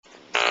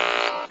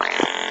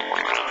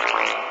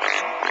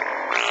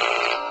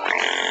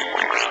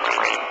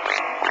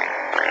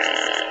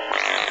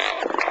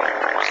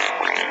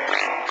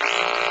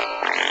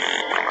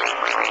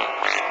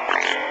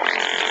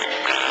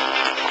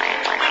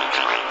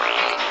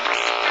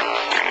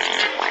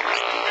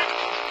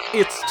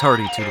It's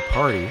Tardy to the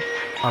Party,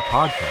 our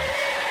podcast.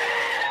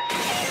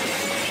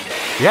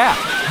 Yeah.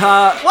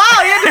 Wow,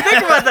 you had to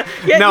think about that.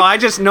 Yeah,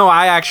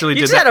 I actually you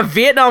did just that. had a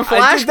Vietnam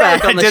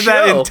flashback on the I did show.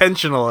 that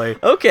intentionally.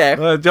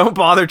 Okay. Don't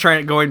bother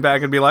going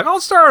back and be like, I'll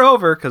start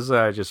over, because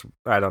I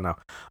don't know.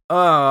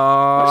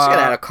 We're just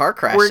gonna have a car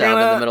crash sound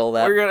in the middle of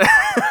that. We're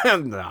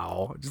gonna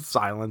no, just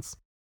silence.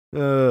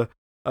 We're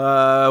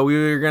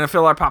gonna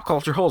fill our pop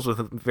culture holes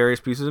with various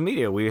pieces of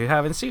media we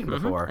haven't seen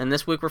before. And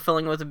this week we're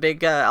filling with a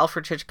big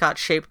Alfred Hitchcock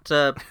shaped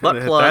butt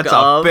plug. That's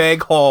a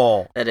big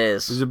hole. It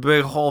is. There's a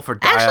big hole for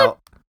Actually,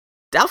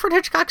 Alfred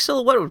Hitchcock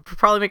silhouette would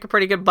probably make a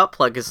pretty good butt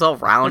plug. It's all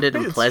rounded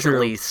and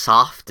pleasantly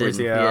soft. And,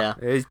 yeah.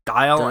 It's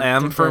Dial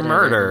M for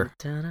murder.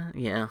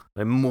 Yeah.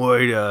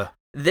 Murder.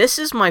 This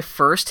is my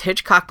first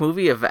Hitchcock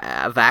movie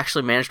I've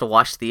actually managed to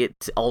watch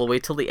all the way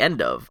till the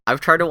end of. I've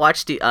tried to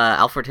watch the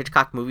Alfred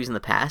Hitchcock movies in the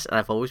past, and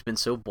I've always been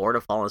so bored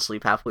of falling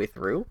asleep halfway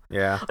through.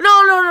 Yeah.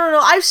 No.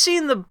 I've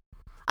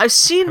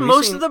seen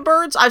most of the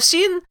Birds.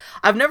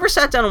 I've never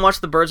sat down and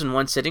watched the Birds in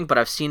one sitting, but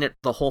I've seen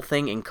the whole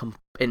thing in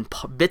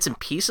bits and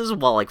pieces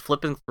while like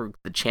flipping through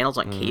the channels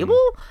on cable.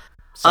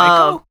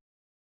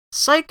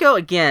 Psycho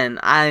again.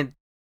 I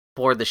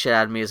bored the shit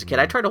out of me as a kid.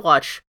 I tried to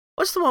watch.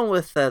 What's the one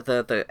with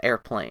the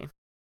airplane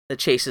that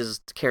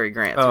chases Cary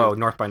Grant? Oh,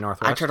 North by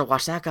Northwest. I tried to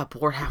watch that. Got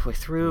bored halfway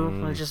through.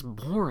 It was just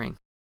boring.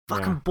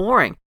 Fucking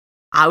boring.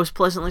 I was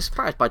pleasantly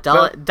surprised by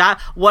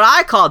what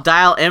I call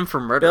Dial M for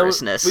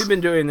murderousness. We've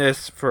been doing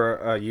this for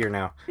a year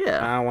now. Yeah.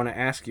 I want to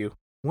ask you,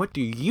 what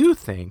do you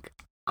think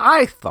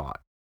I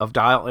thought of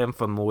Dial M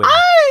for murder?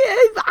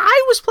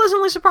 I was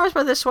pleasantly surprised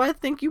by this, so I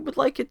think you would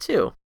like it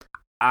too.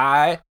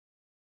 I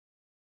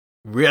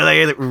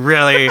really,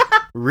 really,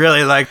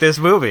 really like this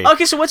movie.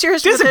 Okay, so what's your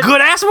history? This is a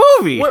good-ass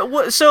movie.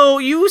 So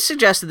you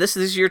suggested this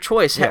is your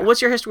choice. Yeah.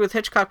 What's your history with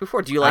Hitchcock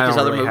before? Do you like his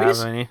other movies?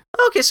 Have any.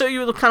 Okay, so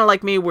you look kind of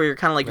like me, where you're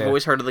kind of like you've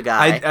always heard of the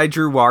guy. I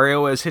drew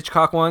Wario as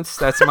Hitchcock once.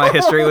 That's my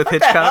history with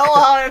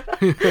Hitchcock.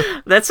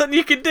 That's something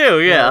you can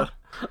do, yeah.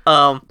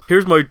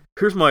 Here's my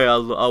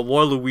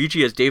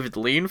Waluigi as David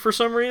Lean for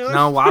some reason.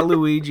 No,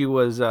 Waluigi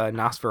was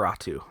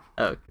Nosferatu.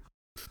 Oh.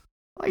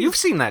 You've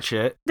seen that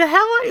shit. The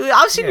hell?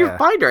 I've seen your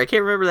binder. I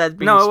can't remember that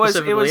being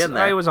specifically in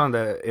there. It was on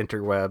the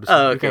interwebs.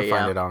 Oh, okay, you can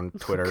find it on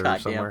Twitter or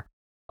somewhere.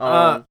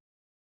 Dial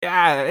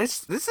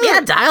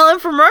M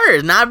for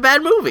Murder. Not a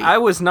bad movie. I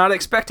was not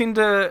expecting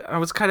to. I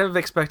was kind of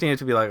expecting it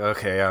to be like,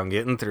 okay, I'm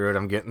getting through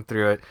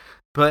it.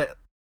 But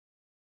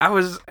I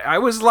was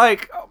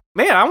like, oh,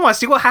 man, I want to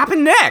see what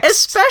happened next.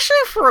 Especially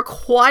for a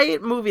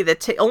quiet movie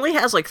that only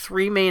has like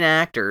three main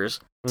actors,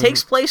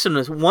 takes place in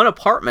this one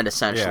apartment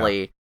essentially.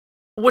 Yeah.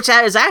 Which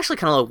is actually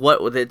kind of like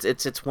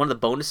it's one of the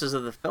bonuses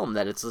of the film,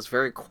 that it's this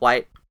very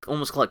quiet,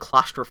 almost like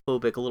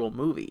claustrophobic little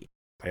movie.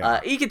 Yeah.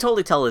 You can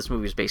totally tell this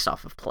movie is based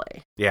off of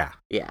play. Yeah.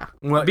 Yeah.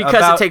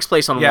 Because it takes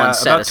place on one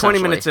set, about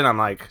 20 minutes in, I'm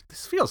like,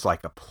 this feels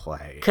like a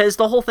play. Because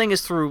the whole thing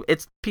is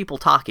it's people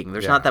talking.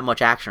 There's not that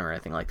much action or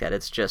anything like that.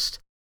 It's just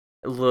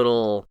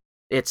little...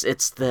 It's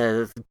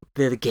the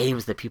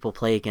games that people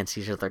play against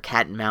each other,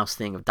 cat and mouse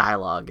thing of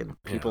dialogue, and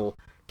people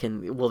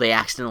they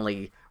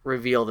accidentally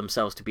reveal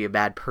themselves to be a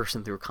bad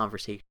person through a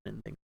conversation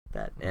and things like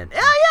that. And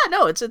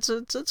it's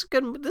a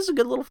good. This is a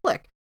good little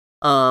flick.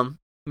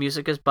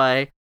 Music is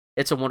by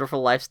It's a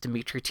Wonderful Life's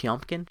Dmitry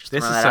Tiomkin. Just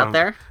throwing that out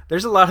there.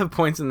 There's a lot of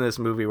points in this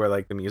movie where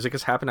like the music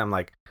has happened. I'm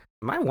like,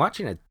 am I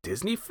watching a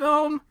Disney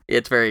film?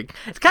 It's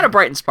kind of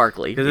bright and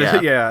sparkly.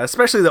 Yeah,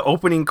 especially the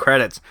opening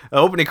credits. The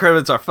opening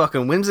credits are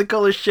fucking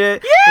whimsical as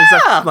shit.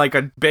 Yeah! It's like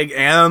a big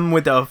M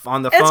on the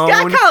phone. It's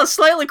got kind of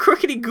slightly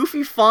crookedy,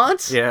 goofy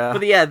fonts. Yeah.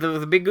 But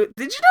the big... Did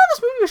you know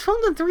this movie was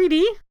filmed in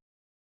 3D?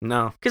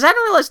 No. Because I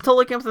didn't realize until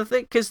looking up the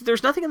thing, because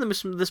there's nothing in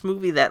this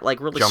movie that like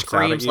really jumps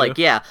screams like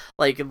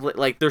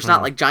there's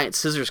not like giant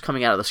scissors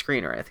coming out of the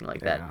screen or anything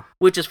like that.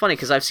 Which is funny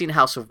because I've seen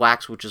House of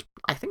Wax, which is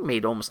I think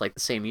made almost like the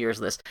same year as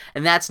this,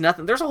 and that's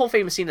nothing. There's a whole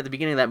famous scene at the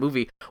beginning of that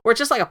movie where it's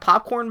just like a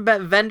popcorn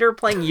vendor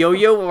playing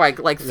yo-yo, like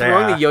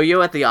throwing the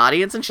yo-yo at the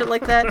audience and shit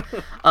like that. It's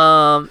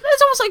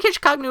almost like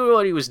Hitchcock knew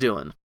what he was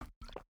doing.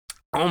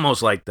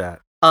 Almost like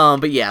that.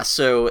 But yeah,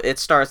 so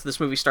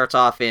this movie starts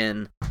off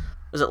in.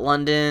 Was it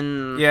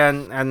London? Yeah,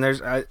 and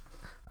there's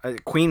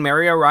Queen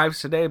Mary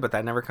arrives today, but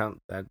that never comes.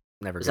 That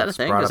never. Is gets that a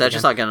thing? brought Is up that again.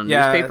 just like on a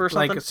newspaper or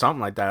something? Like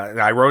something like that.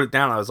 I wrote it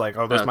down. I was like,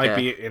 oh, this might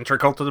be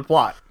integral to the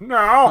plot.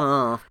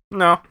 No.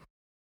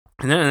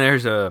 And then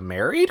there's a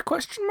married ?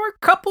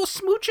 Couple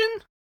smooching.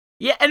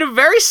 Yeah, and a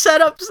very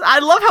setup. I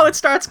love how it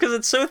starts because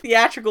it's so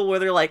theatrical. Where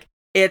they're like,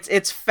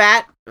 it's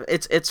fat.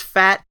 It's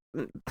fat.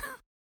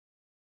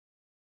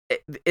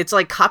 It's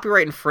like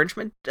copyright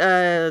infringement,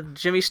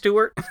 Jimmy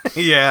Stewart.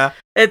 Yeah.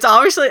 It's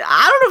obviously,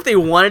 I don't know if they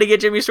wanted to get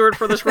Jimmy Stewart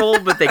for this role,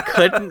 but they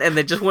couldn't, and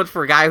they just went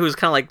for a guy who's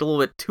kind of like a little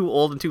bit too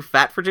old and too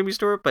fat for Jimmy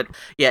Stewart. But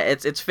yeah,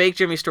 it's fake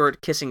Jimmy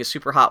Stewart kissing his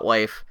super hot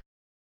wife,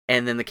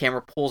 and then the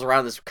camera pulls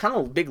around this kind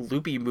of big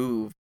loopy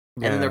move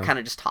And then they're kind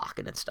of just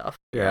talking and stuff.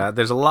 Yeah,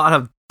 there's a lot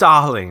of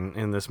darling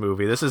in this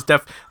movie. This is a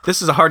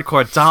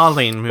hardcore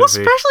darling movie. Well,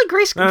 especially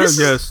Grace.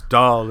 Yes,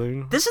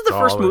 darling. This is the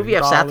first movie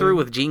I've sat through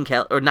with Gene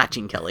Kelly, or not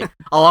Gene Kelly.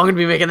 Oh, I'm gonna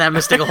be making that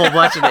mistake a whole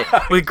bunch of it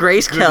with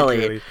Grace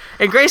Kelly.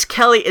 And Grace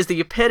Kelly is the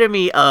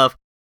epitome of.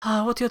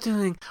 Oh, what are you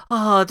doing?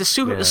 Oh, the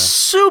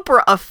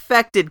super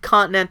affected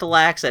continental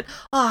accent.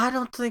 Oh, I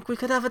don't think we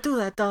could ever do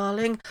that,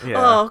 darling. Yeah.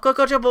 Oh, go,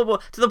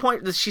 to the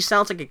point that she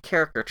sounds like a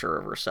caricature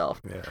of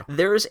herself. Yeah.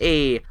 There's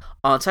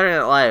on Saturday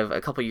Night Live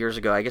a couple years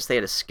ago, I guess they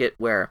had a skit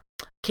where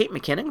Kate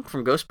McKinnon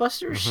from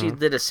Ghostbusters, she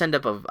did a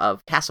send-up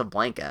of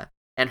Casablanca,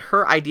 and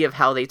her idea of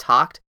how they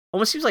talked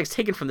almost seems like it's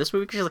taken from this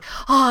movie because she's like,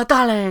 oh,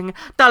 darling,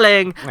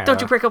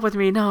 don't you break up with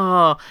me,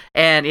 no.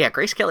 And yeah,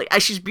 Grace Kelly,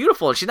 she's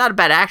beautiful and she's not a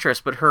bad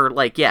actress, but her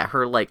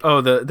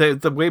oh,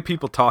 the way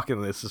people talk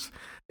in this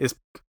is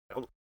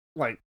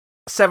like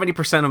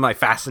 70% of my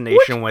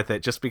fascination with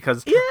it, just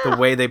because the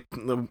way they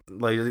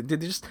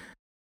just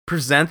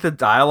present the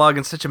dialogue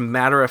in such a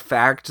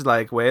matter-of-fact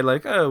way,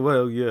 like, oh,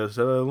 well, yes,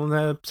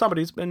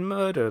 somebody's been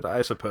murdered,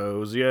 I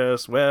suppose,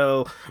 yes,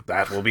 well,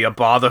 that will be a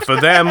bother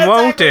for them,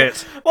 won't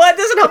it? Well, it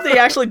doesn't help they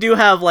actually do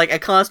have, like, a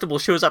constable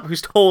shows up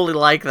who's totally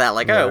like that,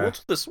 like, oh,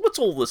 what's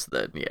all this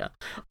then, yeah.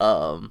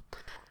 Well,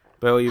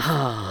 you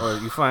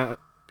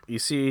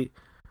see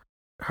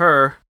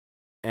her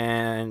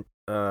and,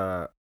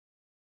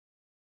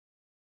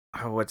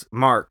 what's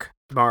Mark,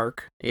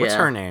 what's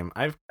her name?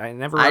 I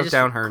never wrote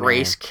down her name.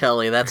 Grace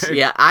Kelly. That's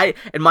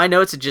in my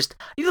notes it just.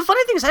 The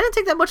funny thing is I didn't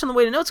take that much on the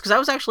way to notes because I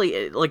was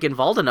actually like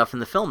involved enough in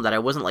the film that I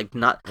wasn't like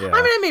not. Yeah.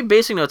 I mean, I made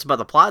basic notes about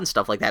the plot and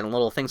stuff like that and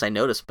little things I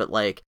noticed, but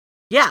like,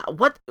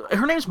 what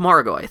her name's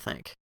Margot, I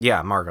think.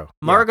 Yeah, Margot.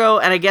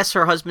 And I guess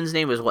her husband's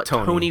name is what?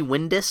 Tony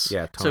Windus.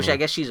 Yeah, Tony. So I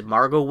guess she's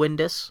Margot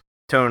Windus.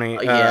 Tony.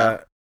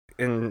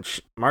 And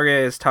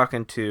Margot is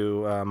talking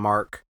to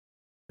Mark.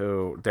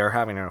 Who they're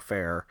having an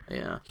affair.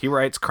 Yeah. He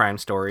writes crime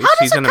stories.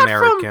 He's an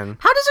American.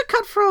 How does it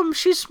cut from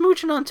she's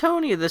smooching on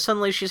Tony to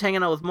suddenly she's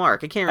hanging out with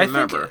Mark? I can't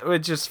remember. I think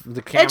it's just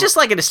the camera. It's just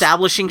like an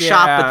establishing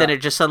shot, but then it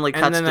just suddenly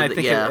cuts and then to I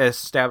think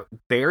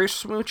they're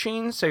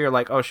smooching, so you're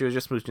like, oh, she was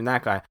just smooching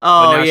that guy.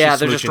 Oh, yeah,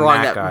 they're just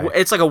drawing that.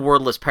 It's like a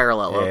wordless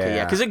parallel. Okay,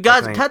 yeah. Because it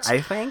cuts. I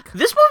think.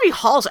 This movie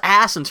hauls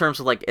ass in terms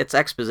of like its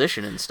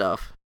exposition and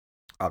stuff.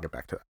 I'll get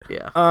back to that.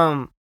 Yeah.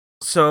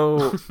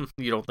 So.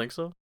 You don't think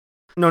so?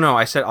 No,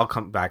 I said I'll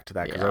come back to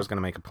that because I was going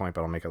to make a point,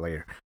 but I'll make it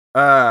later.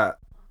 And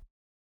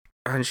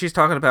she's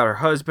talking about her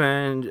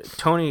husband.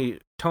 Tony's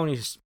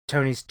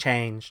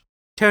changed.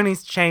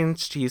 Tony's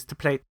changed. He used to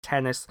play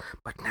tennis,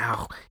 but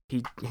now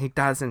he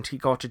doesn't. He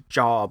got a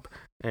job,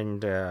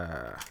 and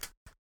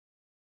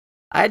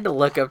I had to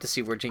look up to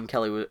see where Grace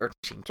Kelly.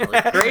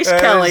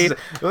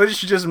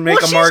 Let's just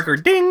make a marker.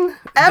 Ding!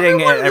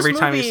 Ding every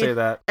time you say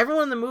that.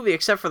 Everyone in the movie,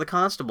 except for the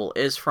constable,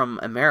 is from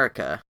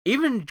America.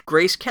 Even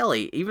Grace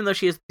Kelly, even though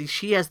she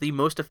has the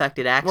most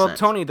affected accent. Well,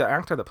 Tony, the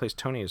actor that plays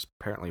Tony, is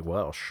apparently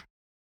Welsh.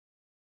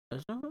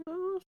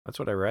 That's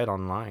what I read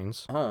online.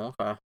 Oh,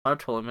 okay. I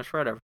totally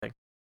misread everything.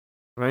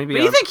 Maybe.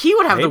 But you think he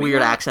would have the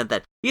weird accent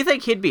then? You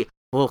think he'd be...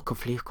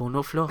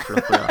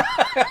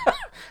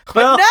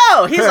 But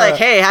no, he's like,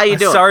 hey, how you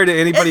doing? Sorry to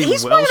anybody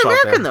He's Welsh playing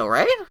American though,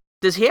 right?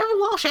 Does he have a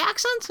Welsh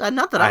accent?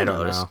 Not that I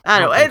noticed. I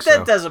don't know. It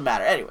doesn't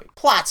matter. Anyway,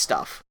 plot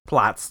stuff.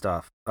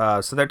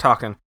 So they're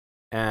talking,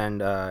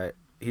 and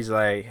he's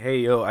like, hey,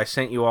 yo, I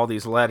sent you all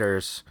these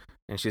letters.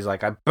 And she's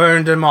like, I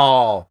burned them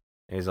all.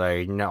 And he's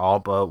like, no, all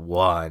but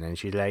one. And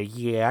she's like,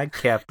 yeah, I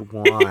kept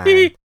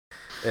one.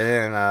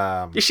 And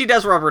then, she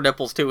does rub her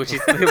nipples too when she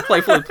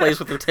playfully plays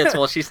with her tits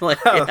while she's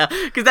like,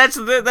 because that's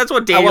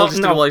what Daniel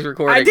just did while he's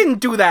recording. I didn't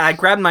do that. I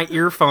grabbed my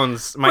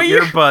earphones,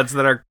 earbuds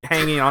that are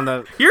hanging on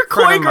the. Your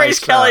coy Grace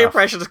Kelly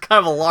impression is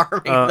kind of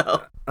alarming,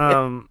 though.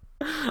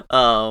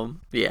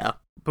 Yeah,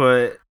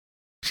 but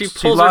she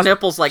pulls her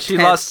nipples like she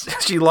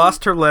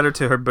lost her letter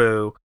to her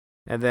boo,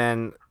 and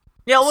then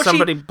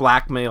somebody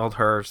blackmailed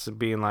her,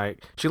 being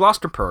like she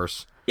lost her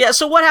purse. Yeah,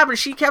 so what happened?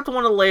 She kept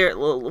one of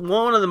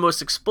the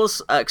most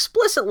explicit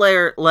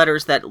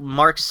letters that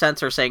Mark sent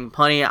her saying,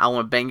 honey, I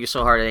want to bang you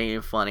so hard it ain't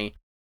even funny.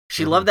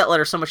 She loved that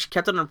letter so much she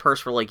kept it in her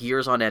purse for like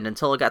years on end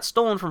until it got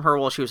stolen from her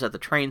while she was at the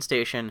train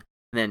station.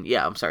 And then,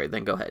 I'm sorry,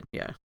 then go ahead,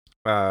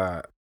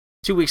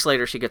 2 weeks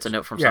later, she gets a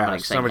note from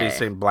somebody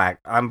saying, black,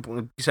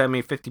 send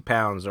me 50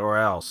 pounds or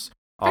else.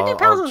 50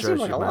 pounds doesn't seem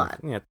like a lot.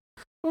 Yeah.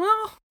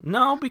 Well,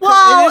 no,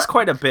 because it is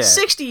quite a bit.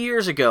 60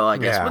 years ago, I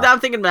guess. Yeah. But I'm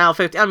thinking now,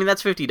 that's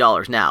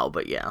 $50 now,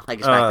 but yeah. I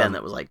guess back then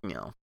that was like,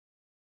 a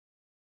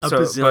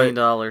bazillion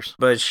dollars.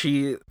 But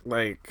she,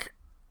 like,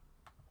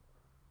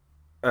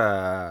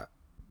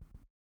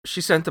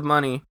 she sent the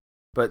money,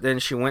 but then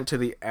she went to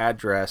the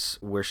address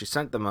where she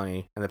sent the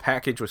money, and the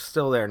package was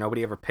still there.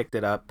 Nobody ever picked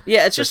it up.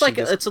 Yeah, it's just like,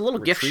 it's a little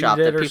gift shop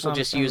that people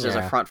just use as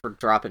a front for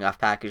dropping off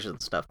packages and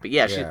stuff. But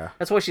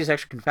that's why she's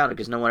actually confounded,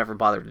 because no one ever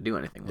bothered to do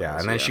anything with it.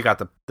 And then she got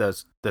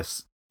this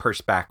purse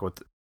back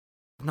with...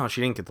 No,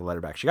 she didn't get the letter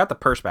back. She got the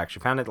purse back. She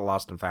found it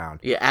lost and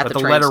found. Yeah, at the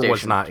train station. But the letter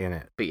was not in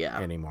it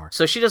anymore.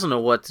 So she doesn't know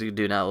what to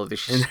do now.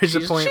 She's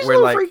a point where,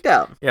 like... freaked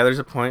out. Yeah, there's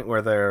a point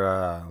where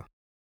they're...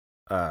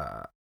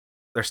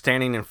 they're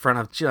standing in front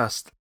of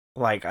just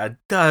like a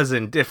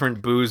dozen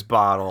different booze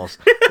bottles.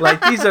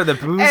 Like, these are the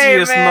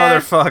booziest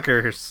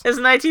motherfuckers. It's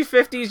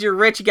 1950s, you're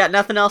rich, you got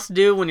nothing else to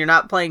do when you're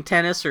not playing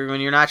tennis or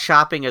when you're not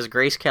shopping as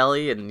Grace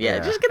Kelly, and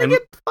just gonna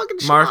get fucking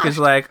Mark sloshed. is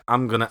like,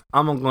 I'm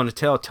gonna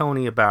tell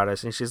Tony about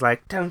us, and she's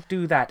like, don't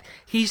do that.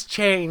 He's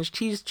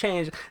changed.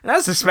 And I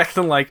was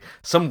expecting like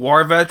some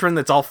war veteran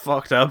that's all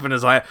fucked up and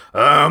is like,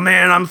 oh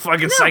man, I'm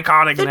fucking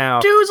psychotic now.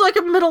 Dude's like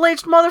a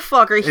middle-aged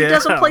motherfucker. He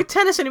doesn't play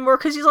tennis anymore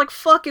because he's like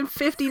fucking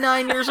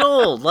 59 years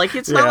old. Like,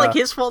 it's not like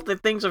his fault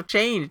that things have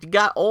changed. He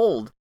got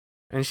old.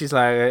 And she's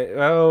like,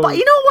 oh. But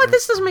you know what?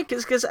 This doesn't make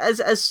sense, because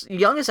as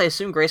young as I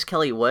assume Grace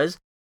Kelly was,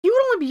 he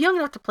would only be young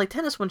enough to play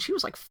tennis when she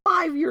was like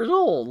 5 years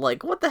old.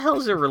 Like, what the hell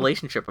is their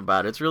relationship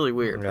about? It's really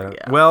weird.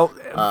 Yeah. Well,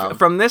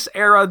 from this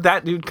era,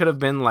 that dude could have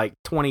been like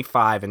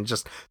 25 and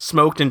just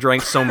smoked and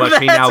drank so much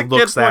he now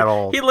looks that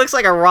old. He looks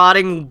like a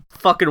rotting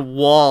fucking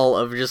wall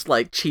of just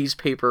like cheese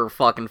paper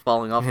fucking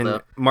falling off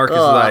the... Mark is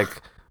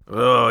like,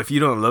 oh, if you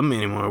don't love me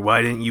anymore,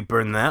 why didn't you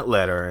burn that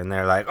letter? And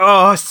they're like,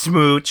 oh,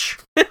 smooch.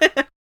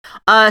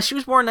 She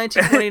was born in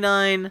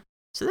 1929,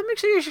 so that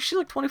makes her she's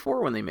like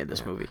 24 when they made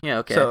this movie. Yeah,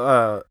 okay.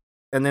 So,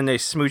 and then they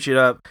smooch it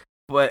up,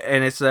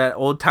 and it's that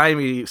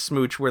old-timey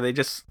smooch where they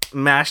just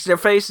mash their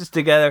faces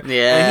together.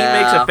 Yeah. And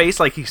he makes a face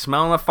like he's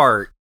smelling a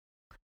fart,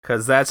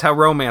 because that's how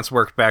romance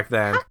worked back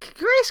then.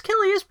 Grace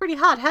Kelly is pretty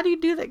hot. How do you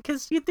do that?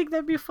 Because you'd think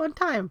that'd be a fun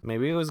time.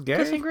 Maybe it was gay.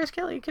 Kissing Grace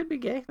Kelly, it could be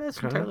gay.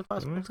 That's entirely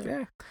possible.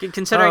 Yeah.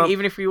 Considering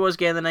even if he was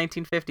gay in the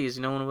 1950s,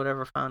 no one would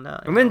ever found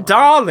out. And then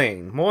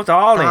Darling. More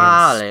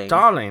darlings.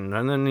 Darling.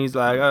 And then he's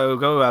like, oh,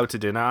 go out to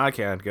dinner. I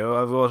can't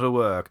go. I've got to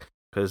work.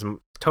 Because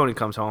Tony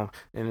comes home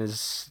and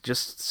is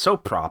just so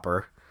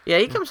proper. Yeah,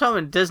 he comes home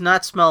and does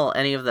not smell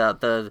any of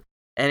the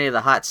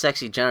hot,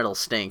 sexy genital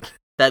stink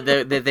that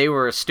they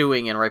were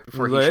stewing in right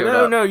before he showed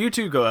up. No, you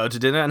two go out to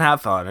dinner and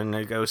have fun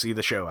and go see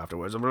the show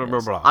afterwards. Blah, blah,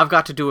 blah. I've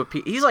got to do a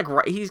piece.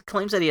 He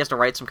claims that he has to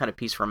write some kind of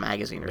piece for a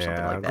magazine or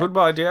something like that.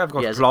 Goodbye, dear. I've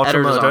got his lots of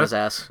editor's murder. on his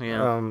ass.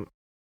 Yeah.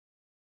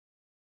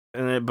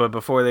 But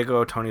before they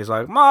go, Tony's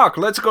like, Mark,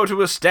 let's go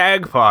to a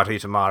stag party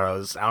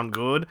tomorrow. Sound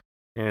good?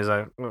 And he's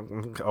like,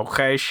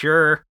 okay,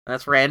 sure.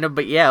 That's random,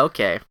 but yeah,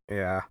 okay.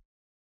 Yeah.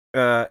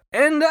 And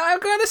I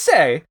gotta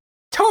say,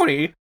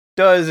 Tony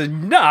does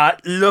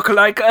not look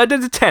like a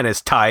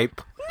tennis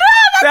type.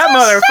 No, that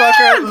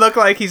motherfucker looked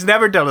like he's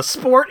never done a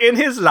sport in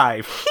his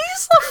life.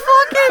 He's the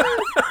fucking...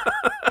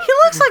 he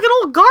looks like an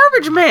old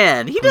garbage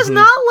man. He does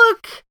not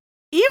look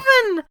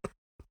even...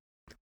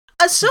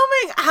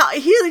 Assuming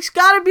he's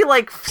got to be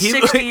like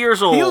 60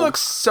 years old. He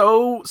looks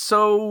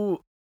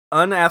so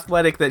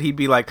unathletic that he'd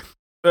be like,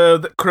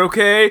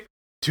 croquet,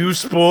 too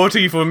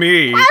sporty for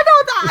me. I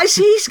know.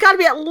 He's got to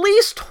be at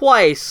least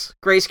twice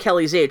Grace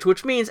Kelly's age,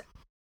 which means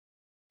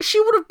she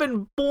would have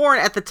been born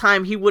at the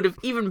time he would have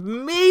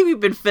even maybe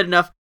been fit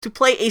enough to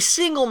play a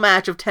single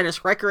match of tennis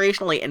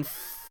recreationally and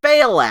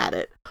fail at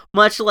it.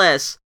 Much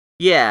less,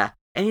 yeah.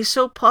 And he's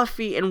so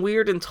puffy and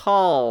weird and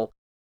tall.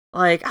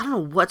 Like, I don't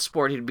know what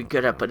sport he'd be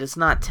good at, but it's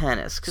not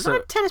tennis. Because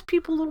aren't tennis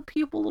people,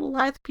 little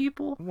lithe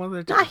people? Well,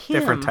 they're not him.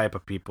 Different type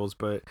of peoples,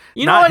 but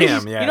you know not what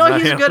him. You know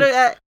what he's good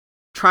at?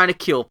 Trying to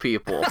kill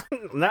people.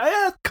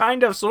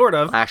 Kind of, sort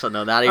of. Actually,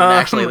 no, not even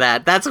actually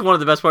that. That's one of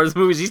the best parts of the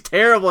movies. He's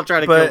terrible at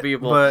trying to kill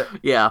people. But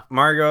yeah,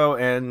 Margot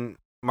and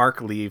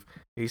Mark leave.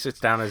 He sits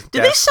down at his desk.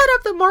 Did they set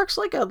up that Mark's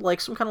like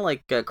some kind of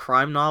like a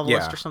crime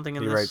novelist or something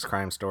in this? He writes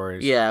crime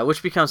stories. Yeah,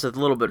 which becomes a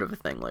little bit of a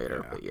thing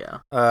later. Yeah.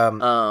 But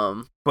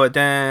yeah. But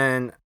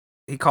then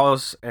he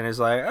calls and is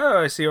like,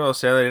 oh, I see you're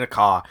selling a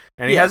car.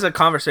 And he has a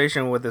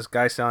conversation with this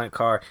guy selling a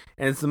car.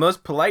 And it's the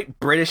most polite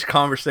British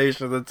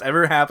conversation that's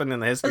ever happened in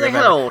the history of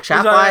hello,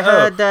 chap. Like, I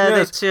heard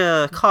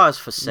that cars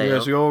for sale.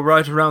 Yes, you're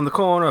right around the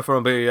corner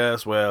from me.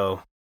 Yes,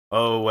 well,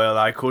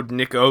 I could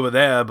nick over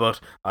there, but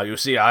you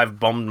see, I've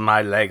bummed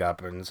my leg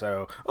up, and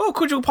so,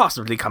 could you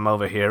possibly come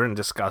over here and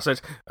discuss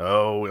it?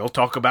 Oh, we'll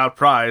talk about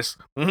price.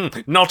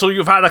 Mm-hmm. Not till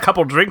you've had a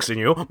couple drinks in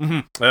you.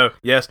 Mm-hmm.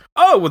 Yes.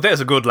 Oh, well,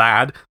 there's a good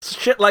lad.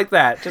 Shit like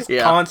that, just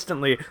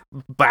constantly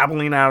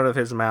babbling out of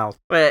his mouth.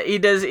 But he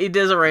does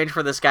arrange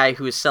for this guy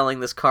who is selling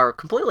this car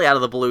completely out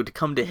of the blue to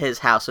come to his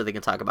house so they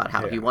can talk about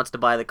how he wants to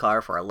buy the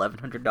car for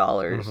 $1,100.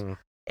 Mm-hmm.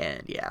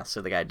 And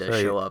so the guy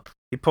does show up.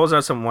 He pulls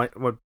out some white.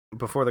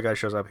 Before the guy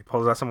shows up, he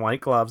pulls out some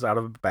white gloves out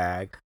of a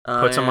bag,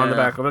 puts them on the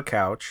back of a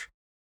couch,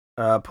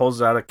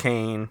 pulls out a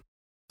cane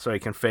so he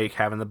can fake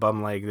having the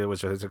bum leg that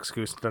was his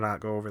excuse to not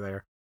go over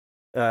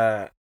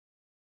there.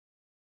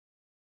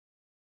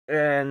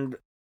 And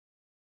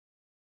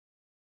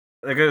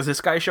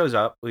this guy shows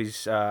up.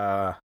 He's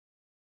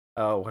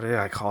what did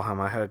I call him?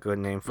 I had a good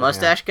name for him.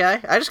 Mustache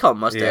guy? I just call him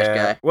Mustache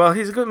Guy. Well,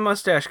 he's a good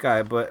mustache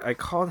guy, but I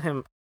called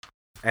him...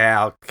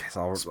 I'll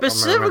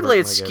specifically,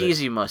 it's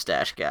Skeezy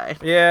Mustache Guy.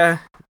 Yeah.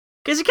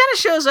 Because he kind of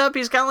shows up,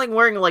 he's kind of like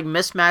wearing like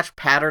mismatched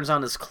patterns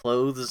on his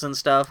clothes and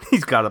stuff.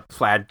 He's got a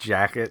plaid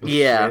jacket.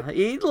 Yeah, shit.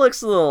 He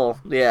looks a little,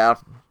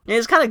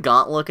 he's kind of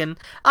gaunt looking.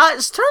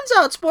 It turns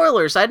out,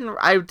 spoilers, I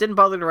didn't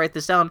bother to write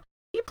this down,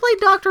 he played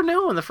Dr.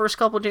 No in the first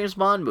couple James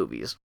Bond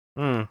movies.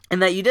 And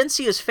that you didn't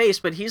see his face,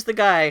 but he's the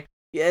guy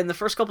Yeah, in the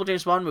first couple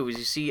James Bond movies,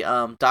 you see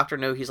Dr.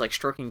 No, he's like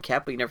stroking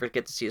Cap, but you never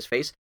get to see his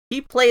face. He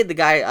played the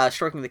guy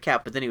stroking the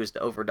Cap, but then he was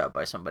overdubbed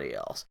by somebody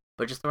else.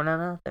 But just throwing that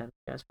out there,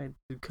 the guy's made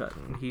a good cut,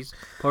 and he's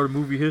part of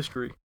movie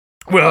history.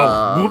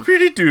 Well,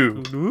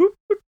 whoopity-doo.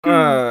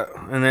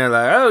 And they're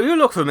like, oh, you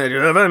look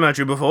familiar. Have I met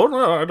you before?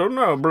 No, I don't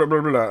know. Blah, blah,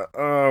 blah.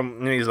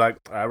 And he's like,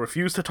 I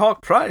refuse to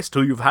talk price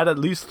till you've had at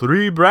least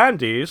 3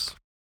 brandies.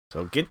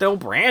 So get those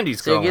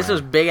brandies going. So he gets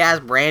those big-ass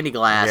brandy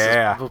glasses.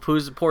 Yeah.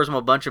 Pours them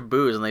a bunch of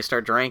booze, and they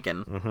start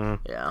drinking. Mm-hmm.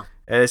 Yeah.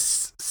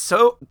 It's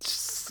so...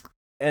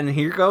 And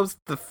here goes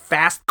the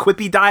fast,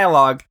 quippy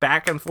dialogue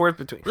back and forth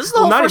between... This is the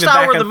whole first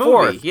hour of the movie.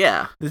 Forth.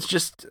 Yeah. It's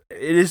just...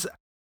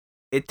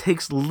 It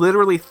takes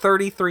literally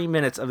 33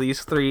 minutes of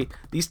these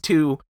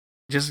two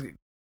just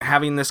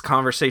having this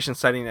conversation,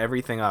 setting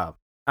everything up.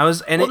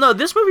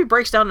 This movie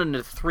breaks down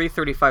into 3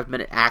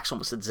 35-minute acts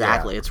almost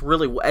exactly. Yeah.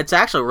 It's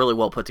actually a really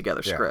well put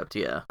together script.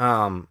 Yeah.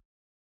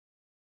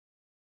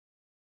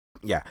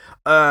 Yeah.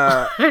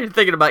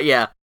 Thinking about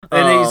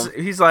And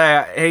he's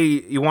like, hey,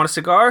 you want a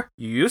cigar?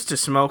 You used to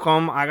smoke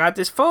them. I got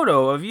this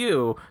photo of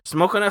you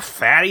smoking a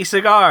fatty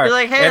cigar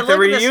like, hey, at the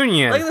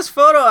reunion. Look at this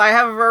photo I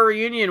have of our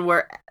reunion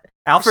where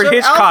Alfred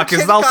Hitchcock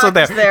is also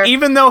there,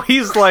 even though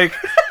he's like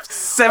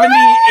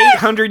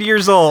 7,800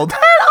 years old.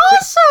 And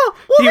also,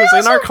 he was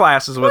in our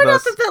classes with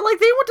us. That, like,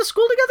 they went to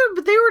school together,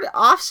 but they were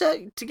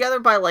offset together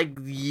by like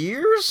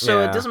years, so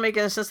it doesn't make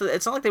any sense.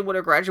 It's not like they would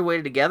have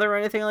graduated together or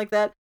anything like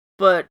that.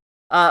 But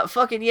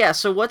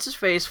so what's his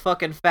face?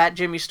 Fucking fat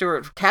Jimmy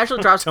Stewart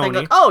casually drops the thing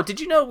like, oh, did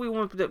you know we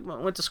went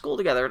to school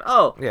together? And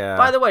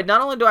by the way,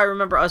 not only do I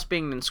remember us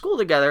being in school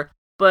together.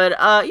 But,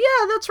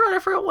 that's right, I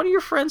forgot one of your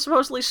friends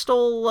supposedly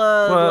stole,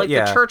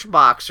 the church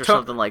box or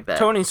something like that.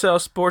 Tony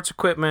sells sports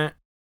equipment,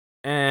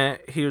 and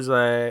he was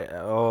like,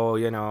 oh,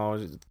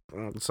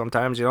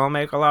 sometimes you don't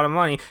make a lot of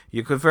money.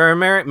 You could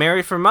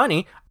marry for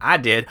money. I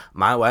did.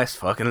 My wife's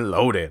fucking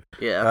loaded.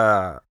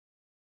 Yeah.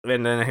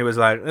 And then he was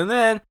like, and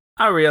then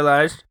I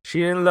realized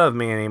she didn't love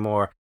me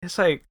anymore. It's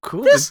like,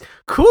 cool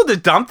to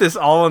dump this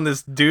all on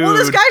this dude. Well,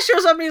 this guy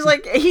shows up and he's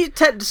like,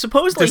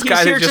 supposedly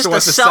he's here just to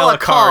sell a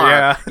car.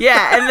 Yeah.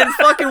 Yeah, and then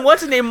fucking,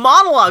 what's his name,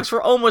 monologues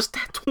for almost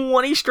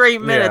 20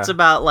 straight minutes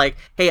about like,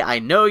 hey, I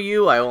know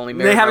you, I only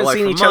married my wife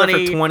for money. They haven't seen each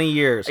other for 20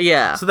 years.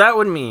 Yeah. So that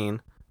would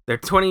mean they're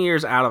 20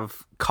 years out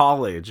of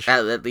college.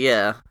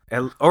 Yeah.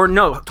 Or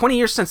no, 20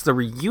 years since the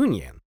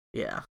reunion.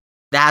 Yeah.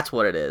 That's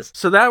what it is.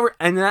 So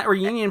that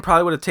reunion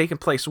probably would have taken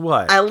place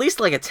what? At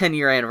least like a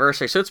 10-year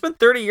anniversary. So it's been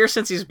 30 years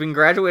since he's been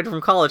graduated from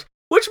college,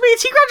 which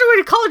means he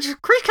graduated college.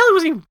 Grace Kelly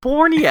wasn't even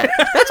born yet.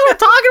 That's what I'm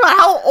talking about.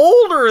 How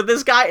older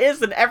this guy is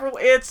than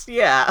everyone.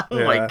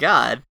 Oh my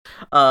god.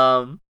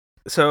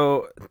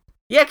 So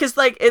yeah, because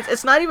like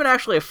it's not even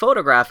actually a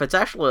photograph. It's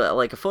actually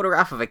like a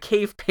photograph of a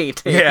cave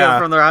painting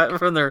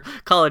from their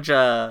college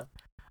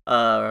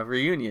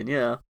reunion.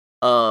 Yeah.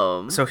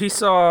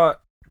 So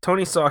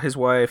Tony saw his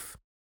wife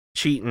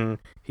cheating.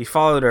 He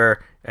followed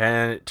her,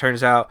 and it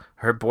turns out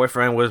her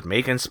boyfriend was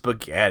making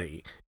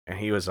spaghetti, and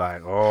he was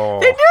like, oh.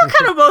 They do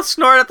kind of both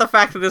snort at the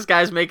fact that this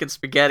guy's making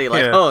spaghetti,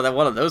 like, oh, that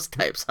one of those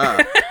types,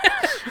 huh?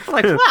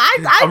 Like, well,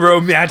 a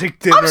romantic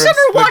dinner. I'm sitting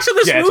there watching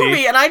this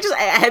movie, and I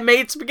had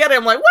made spaghetti.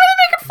 I'm like, why are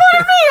you making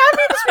fun of me? I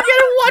made the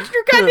spaghetti watching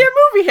your goddamn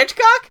movie,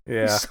 Hitchcock.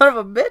 Yeah. You son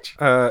of a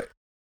bitch.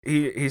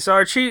 He saw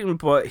her cheating,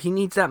 but he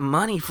needs that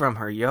money from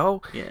her,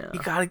 yo. Yeah. You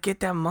gotta get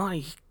that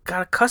money. He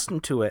got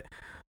accustomed to it.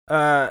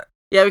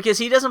 Yeah, because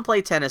he doesn't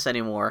play tennis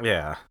anymore.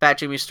 Yeah. Fat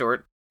Jimmy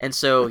Stewart. And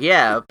so,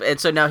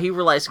 now he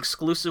relies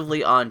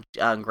exclusively on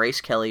Grace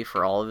Kelly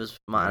for all of his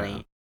money.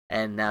 Yeah.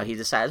 And now he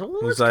decides, well,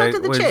 let's cut to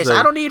the chase.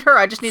 I don't need her,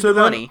 I just need the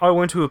money. I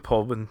went to a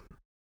pub and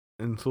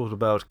thought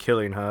about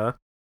killing her.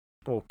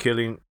 I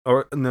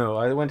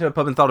went to a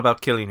pub and thought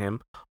about killing him.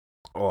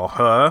 Or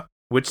her.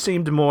 Which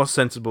seemed a more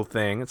sensible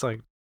thing. It's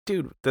like,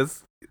 dude,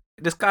 this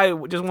guy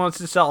just wants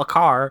to sell a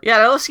car. Yeah,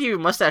 that let's give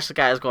mustache the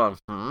guy is going,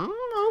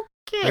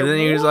 okay, and then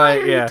he was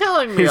like, "Yeah,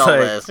 telling me all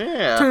this."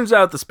 Yeah. Turns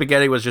out the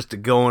spaghetti was just a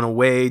going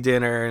away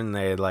dinner,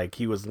 and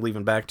he was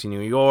leaving back to New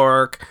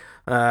York.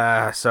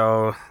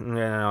 So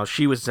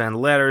she would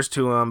send letters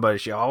to him, but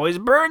she always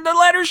burned the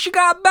letters she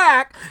got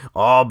back.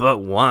 All but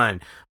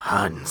one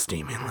hot and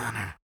steamy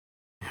letter.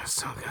 It was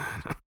so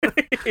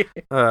good.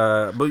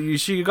 But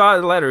she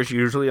got letters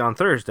usually on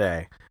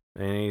Thursday,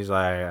 and he's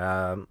like,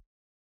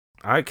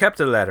 I kept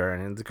the letter,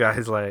 and the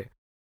guy's like,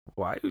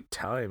 why are you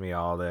telling me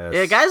all this?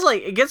 Yeah, guys,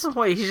 like, it gets to the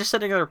point, he's just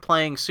sitting there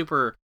playing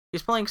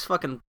he's playing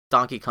fucking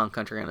Donkey Kong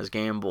Country on his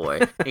Game Boy.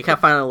 He kind of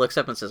finally looks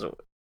up and says,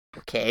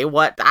 okay,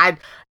 what?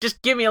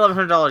 Just give me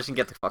 $1,100 and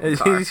get the fucking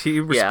car. He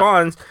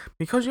responds,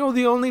 because you're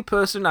the only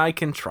person I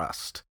can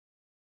trust.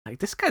 Like,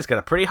 this guy's got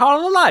a pretty hard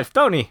of a life,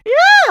 don't he?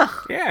 Yeah!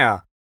 Yeah.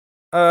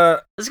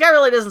 This guy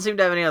really doesn't seem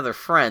to have any other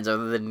friends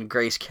other than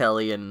Grace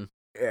Kelly and...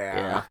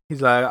 Yeah.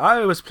 He's like, I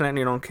was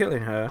planning on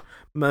killing her,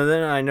 but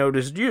then I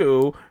noticed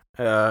you,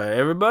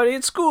 everybody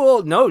at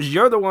school knows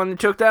you're the one that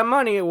took that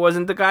money. It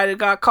wasn't the guy that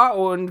got caught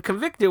and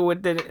convicted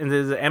with it, and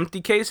there's an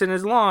empty case in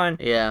his lawn.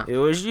 Yeah. It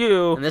was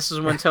you. And this is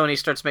when Tony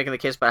starts making the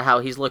case about how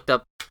he's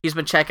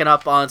been checking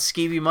up on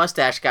Skeevy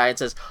Mustache Guy and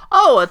says,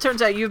 oh, it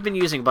turns out you've been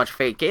using a bunch of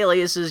fake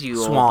aliases,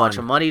 you owe a bunch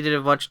of money to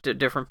a bunch of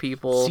different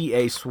people.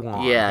 C.A.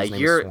 Swan. Yeah,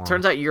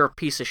 turns out you're a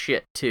piece of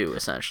shit too,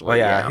 essentially. Well,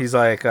 yeah. He's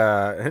like,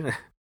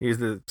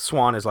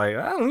 Swan is like,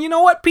 oh, you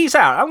know what? Peace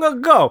out. I'm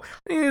gonna go.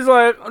 He's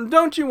like,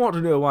 don't you want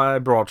to know why I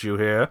brought you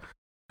here?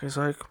 He's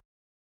like,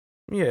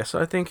 yes,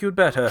 I think you'd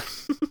better.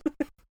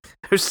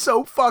 They're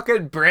so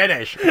fucking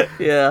British.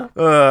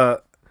 Yeah.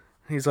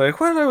 He's like,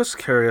 well, I was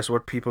curious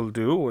what people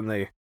do when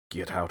they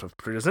get out of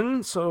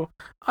prison, so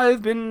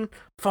I've been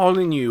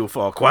following you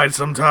for quite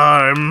some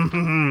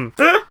time.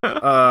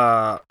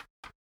 Aw.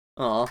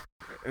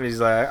 And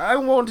he's like, I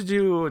wanted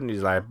you, and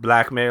he's like,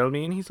 blackmail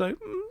me, and he's like,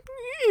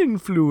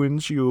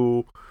 influence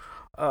you.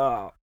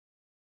 I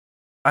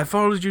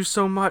followed you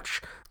so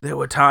much, there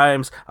were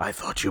times I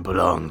thought you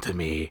belonged to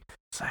me.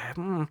 It's like,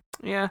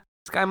 yeah,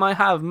 this guy might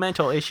have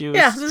mental issues.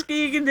 Yeah,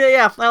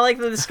 I like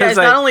that this guy's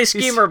like, not only a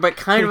schemer, but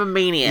kind of a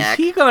maniac.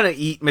 Is he gonna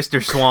eat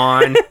Mr.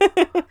 Swan?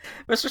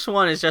 Mr.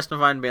 Swan is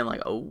justified in being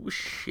like, oh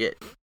shit,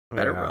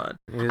 better run.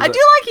 I do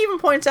like he even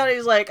points out,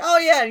 he's like, oh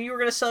yeah, you were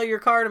gonna sell your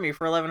car to me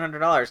for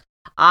 $1,100.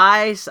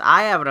 I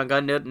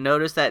haven't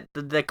noticed that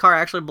the car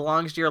actually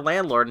belongs to your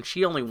landlord, and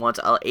she only wants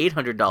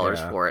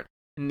 $800 for it.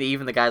 And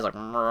even the guy's like,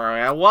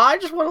 well, I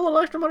just want a little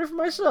extra money for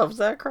myself. Is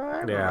that a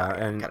crime? Yeah,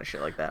 and kind of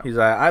shit like that. He's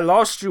like, I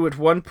lost you at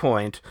one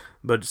point,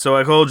 but so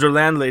I called your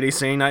landlady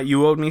saying that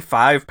you owed me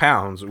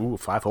 £5. Ooh,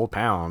 5 whole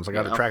pounds. I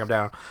got to track him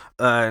down.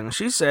 And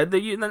she said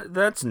that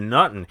that's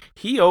nothing.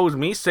 He owes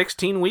me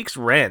 16 weeks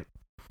rent.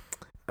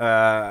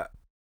 And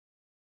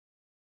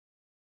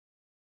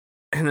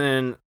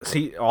then,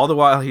 see, all the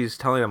while he's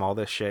telling him all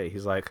this shit,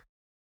 he's like,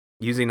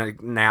 using a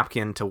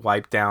napkin to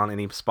wipe down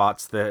any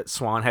spots that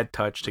Swan had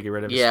touched to get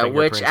rid of his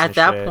fingerprints. Which at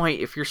that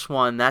point, if you're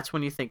Swan, that's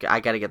when you think, I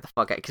gotta get the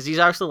fuck out. Because he's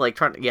actually like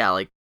trying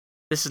to,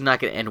 this is not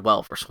gonna end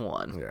well for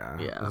Swan.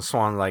 Yeah. And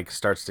Swan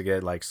starts to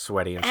get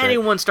sweaty and shit.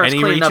 Anyone starts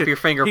cleaning up your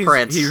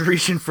fingerprints. He's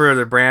reaching for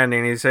the brandy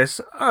and he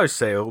says, I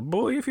say, old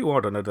boy, if you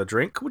want another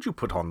drink, would you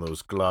put on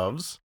those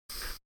gloves?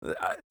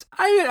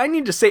 I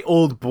need to say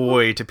old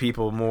boy to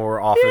people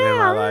more often in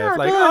my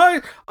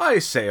life. I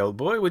say, old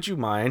boy, would you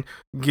mind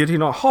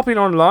hopping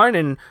online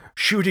and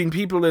shooting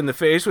people in the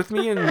face with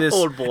me in this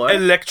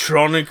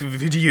electronic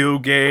video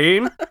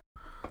game?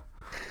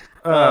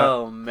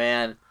 Oh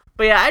man.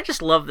 But yeah, I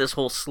just love this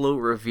whole slow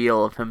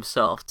reveal of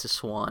himself to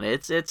Swan.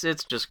 It's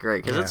just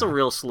great because it's a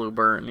real slow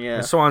burn. Yeah.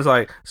 And Swan's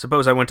like,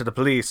 suppose I went to the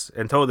police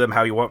and told them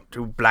how you want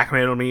to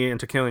blackmail me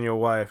into killing your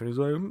wife, and he's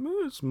like,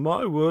 it's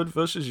my word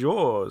versus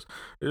yours.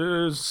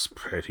 It's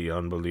pretty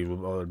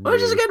unbelievable.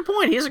 Which is a good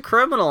point. He's a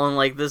criminal,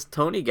 and this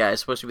Tony guy is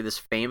supposed to be this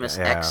famous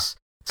ex.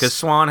 Because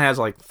Swan has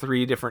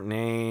 3 different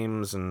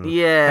names and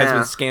has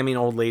been scamming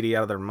old lady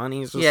out of their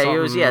monies. Or something. He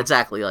was. Yeah,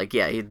 exactly.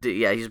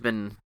 He's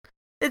been.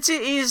 It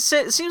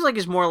seems like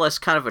he's more or less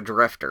kind of a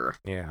drifter.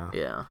 Yeah.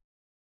 Yeah.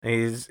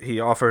 He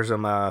offers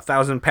him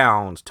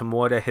 £1,000 to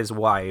murder his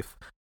wife,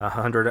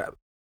 £100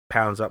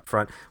 up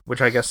front,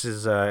 which I guess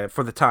is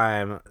for the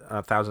time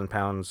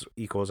 £1,000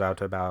 equals out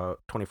to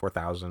about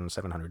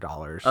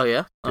 $24,700. Oh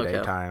yeah,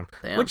 today time,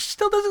 Damn. Which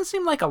still doesn't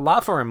seem like a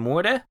lot for a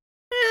murder.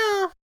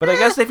 Yeah. But I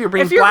guess if you're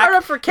being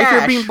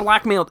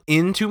blackmailed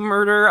into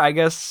murder, I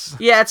guess.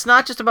 Yeah, it's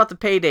not just about the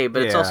payday,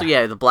 but it's also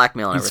the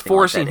blackmail and he's everything.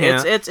 Forcing like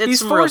him. It's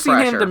he's forcing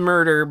him to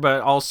murder,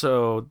 but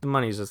also the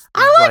money's just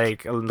but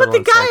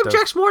the guy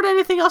objects more to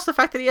anything else. The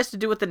fact that he has to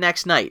do it the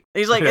next night.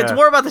 He's like, it's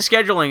more about the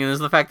scheduling than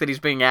the fact that he's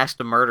being asked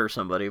to murder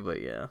somebody.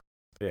 But yeah.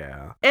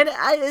 And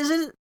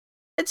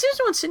it seems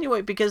to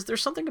insinuate because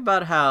there's something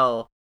about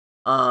how.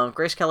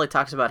 Grace Kelly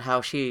talks about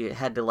how she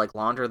had to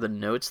launder the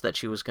notes that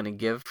she was going to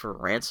give for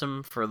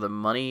ransom for the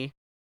money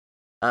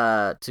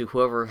to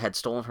whoever had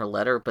stolen her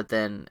letter, but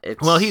then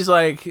he's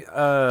like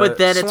but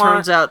then Swan, it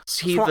turns out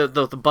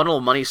the bundle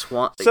of money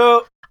Swan.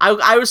 So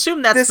I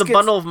assume that's the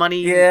bundle of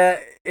money. Yeah,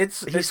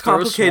 it's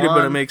complicated,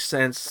 but it makes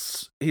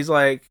sense. He's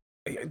like,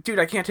 dude,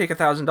 I can't take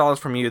 $1,000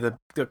 from you.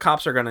 The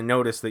cops are gonna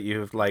notice that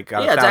you've got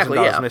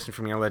 $1,000 missing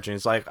from your ledger.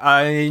 It's like,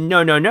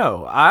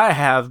 no. I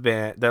have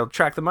been. They'll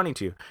track the money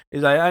to you.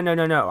 He's like,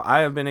 no. I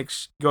have been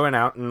going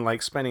out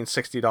and spending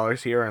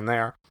 $60 here and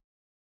there,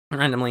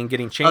 randomly and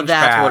getting change. Oh,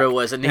 that's back what it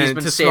was, and he's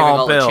been saving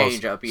all the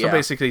change up. Yeah. So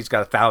basically, he's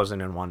got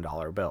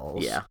 $1,001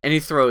 bills. Yeah, and he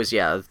throws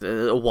a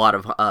wad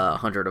of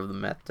 100 of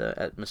them at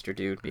Mr.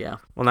 Dude. Yeah.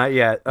 Well, not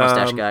yet.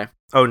 Mustache guy.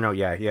 Oh no,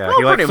 yeah.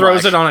 Well, he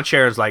throws it on a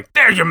chair. Is like,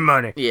 there's your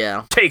money.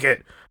 Yeah. Take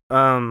it.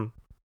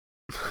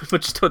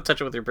 But just don't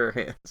touch it with your bare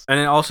hands. And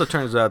it also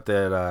turns out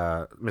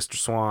that Mr.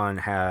 Swan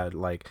had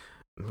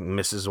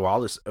Mrs.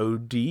 Wallace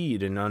OD'd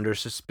in under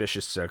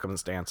suspicious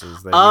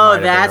circumstances.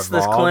 That's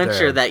the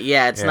clincher.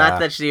 It's not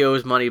that she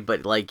owes money,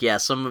 but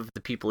some of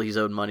the people he's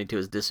owed money to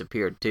has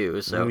disappeared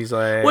too. So he's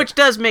like, which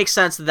does make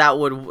sense. That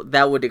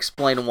would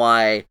explain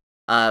why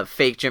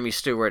fake Jimmy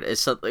Stewart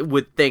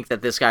would think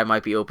that this guy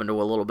might be open to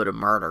a little bit of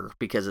murder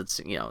because it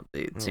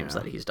seems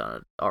that he's done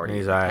it already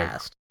in the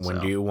past. When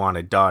do you want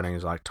it done? And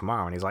he's like,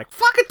 tomorrow. And he's like,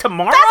 fucking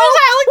tomorrow?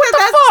 What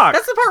the fuck?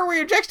 That's the part where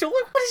he objects to,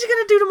 what is he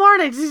going to do tomorrow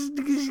night? Is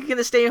he going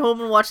to stay home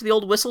and watch the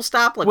old whistle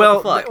stop? Like, what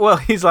the fuck? Well,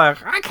 he's like,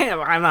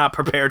 I'm not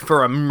prepared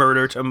for a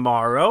murder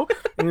tomorrow.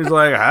 And he's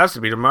like, it has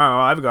to be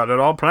tomorrow. I've got it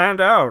all planned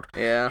out.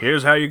 Yeah.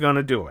 Here's how you're going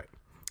to do it.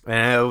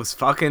 And it was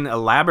fucking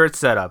elaborate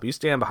setup. You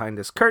stand behind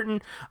this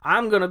curtain.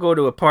 I'm going to go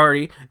to a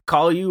party.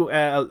 Call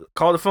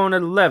the phone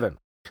at 11.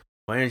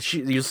 When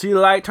you see the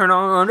light turn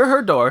on under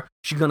her door,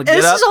 she's going to get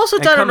up. This is also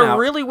done in a out.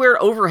 really weird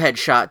overhead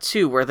shot,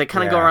 too, where they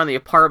kind of go around the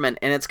apartment,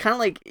 and it's kind of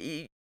like,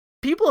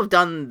 people have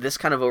done this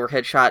kind of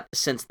overhead shot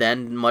since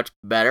then much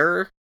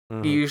better.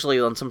 Mm-hmm. Usually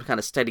on some kind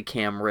of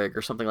Steadicam rig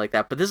or something like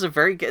that. But this is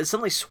it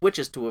suddenly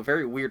switches to a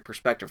very weird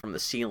perspective from the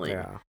ceiling.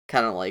 Yeah.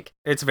 Kind of like...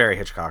 It's very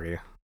Hitchcocky.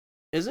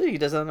 Is it? He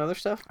does that on other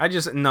stuff?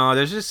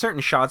 There's just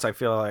certain shots I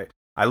feel like,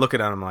 I look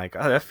at it and I'm like,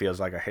 oh, that feels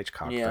like a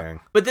Hitchcock thing.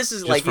 But this is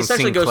just like, he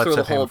essentially goes through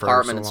the whole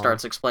apartment and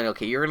starts explaining,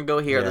 okay, you're going to go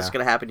here, this is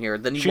going to happen here,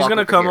 then she's going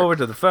to come over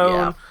to the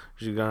phone,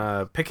 she's going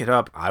to pick it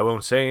up, I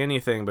won't say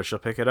anything, but she'll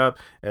pick it up,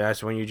 and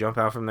that's when you jump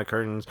out from the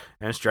curtains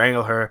and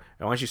strangle her,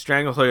 and once you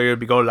strangle her, you'll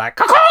be going like,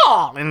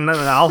 caw! And then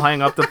I'll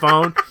hang up the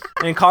phone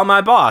and call my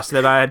boss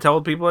that I had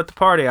told people at the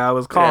party I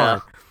was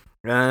calling,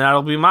 and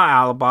that'll be my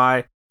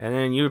alibi, and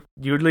then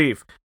you'd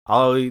leave.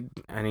 And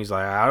he's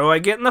like, how do I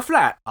get in the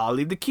flat? I'll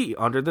leave the key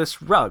under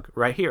this rug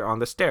right here on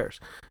the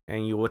stairs.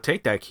 And you will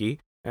take that key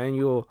and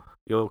you'll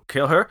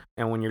kill her.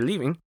 And when you're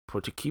leaving,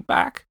 put your key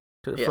back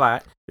to the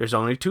flat. There's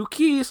only 2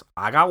 keys.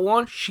 I got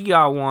one. She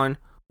got one.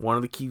 One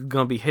of the keys is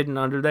going to be hidden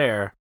under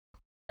there.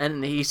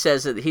 And he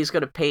says that he's going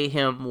to pay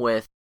him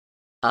with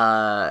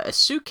a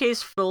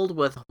suitcase filled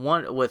with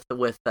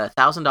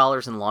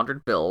 $1,000 in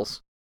laundered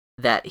bills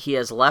that he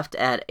has left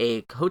at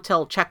a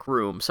hotel check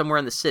room somewhere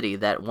in the city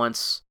that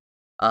once...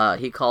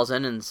 he calls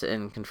in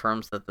and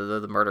confirms that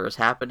the murder has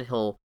happened.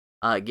 He'll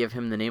give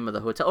him the name of the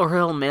hotel, or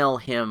he'll mail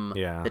him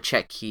the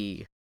check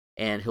key,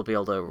 and he'll be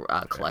able to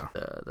collect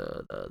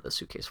the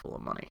suitcase full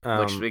of money,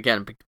 which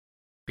again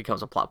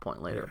becomes a plot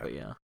point later. But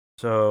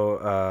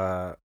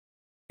so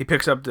he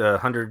picks up the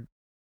 100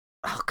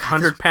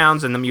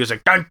 pounds and the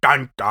music, dun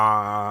dun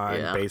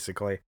dun,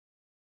 basically.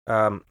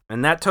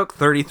 And that took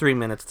 33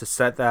 minutes to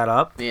set that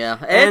up. Yeah,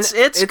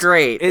 it's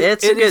great.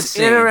 It's a good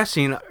scene.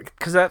 Interesting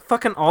because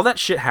all that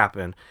shit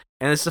happened,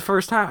 and it's the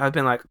first time I've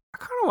been like, I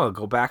kind of want to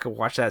go back and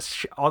watch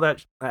all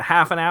that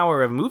half an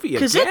hour of movie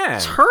again. Because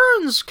it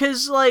turns,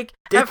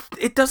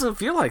 it doesn't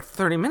feel like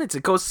 30 minutes.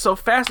 It goes so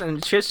fast,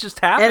 and shit's just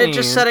happening. And it's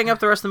just setting up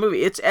the rest of the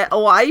movie.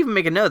 I even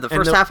make a note. The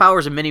first half hour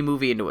is a mini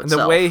movie into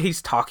itself. The way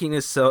he's talking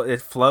is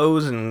it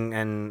flows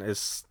and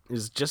is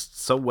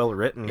just so well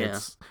written. Yeah.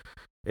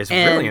 It's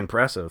really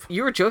impressive.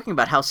 You were joking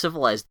about how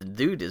civilized the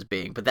dude is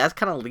being, but that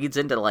kind of leads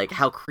into like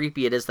how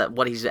creepy it is that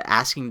what he's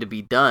asking to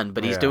be done,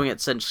 but he's doing it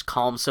such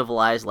calm,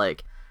 civilized,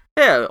 like,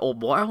 yeah,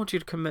 old boy, I want you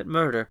to commit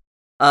murder.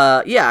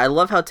 I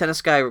love how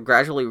Tennis Guy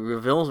gradually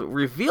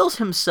reveals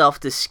himself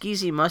to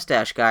Skeezy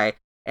Mustache Guy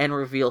and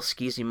reveals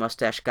Skeezy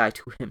Mustache Guy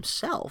to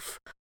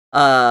himself.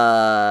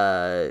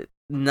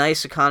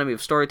 Nice economy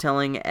of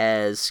storytelling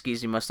as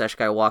Skeezy Mustache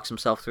Guy walks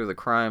himself through the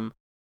crime.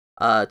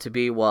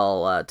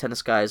 While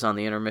Tennis Guy is on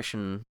the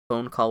intermission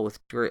phone call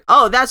with Grace.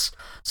 Oh, that's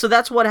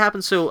what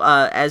happens. So,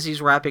 as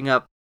he's wrapping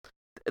up,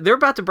 they're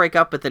about to break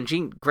up, but then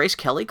Grace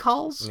Kelly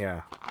calls.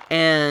 Yeah.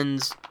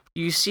 And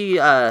you see,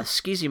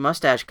 Skeezy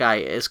Mustache Guy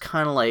is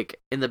kind of like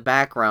in the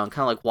background,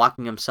 kind of like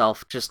walking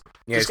himself, just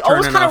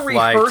almost kind of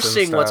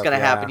rehearsing what's going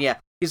to happen. Yeah.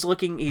 He's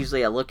looking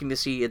to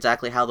see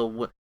exactly how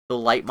the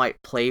light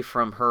might play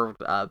from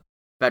her,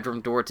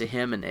 bedroom door to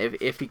him, and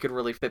if he could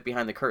really fit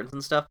behind the curtains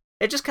and stuff.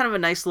 It's just kind of a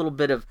nice little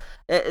bit of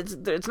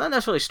it's not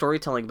necessarily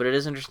storytelling, but it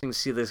is interesting to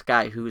see this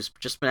guy who's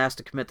just been asked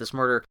to commit this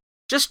murder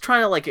just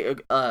trying to like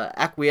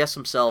acquaint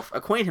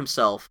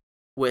himself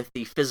with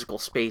the physical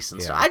space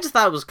and stuff. I just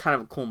thought it was kind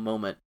of a cool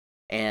moment,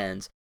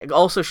 and it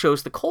also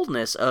shows the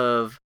coldness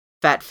of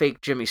fat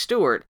fake Jimmy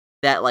Stewart,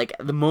 that like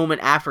the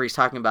moment after he's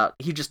talking about,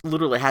 he just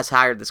literally has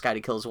hired this guy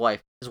to kill his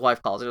wife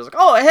calls and he's like,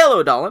 oh,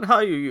 hello darling, how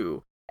are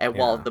you? And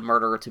while the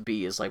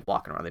murderer-to-be is, like,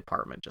 walking around the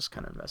apartment, just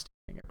kind of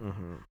investigating it.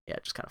 Mm-hmm. Yeah,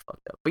 just kind of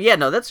fucked up. But, yeah,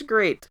 no, that's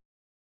great.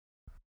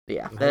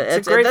 Yeah.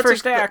 It's a great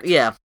first act.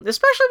 Yeah.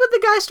 Especially when the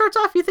guy starts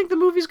off, you think the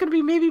movie's going to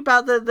be maybe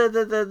about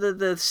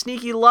the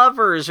sneaky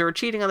lovers or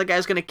cheating on the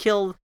guy's going to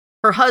kill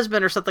her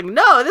husband or something.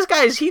 No, this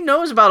guy, he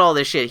knows about all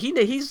this shit.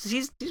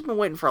 He's been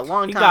waiting for a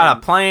long time. He got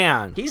a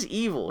plan. He's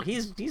evil.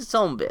 He's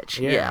some bitch.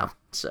 Yeah.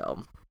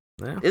 So,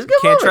 it's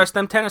good. Can't trust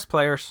them tennis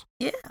players.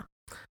 Yeah.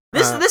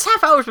 This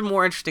half hour's been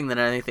more interesting than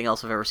anything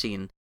else I've ever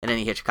seen in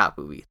any Hitchcock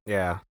movie.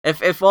 Yeah.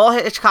 If all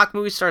Hitchcock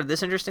movies started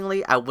this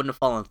interestingly, I wouldn't have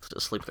fallen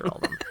asleep through all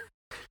of them.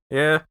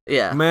 Yeah.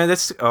 Yeah.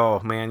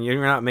 Man,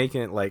 you're not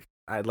making it like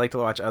I'd like to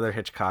watch other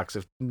Hitchcocks.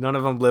 If none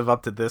of them live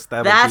up to this,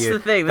 that's the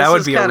thing. That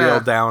would be a real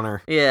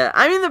downer. Yeah,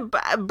 I mean,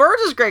 the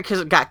Birds is great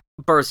because it got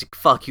birds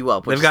fuck you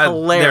up, which is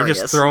hilarious. They're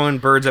just throwing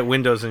birds at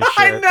windows and shit.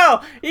 I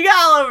know, you got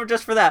all over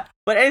just for that.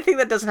 But anything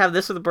that doesn't have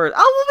this with the birds,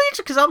 we'll be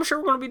because I'm sure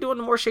we're going to be doing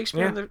more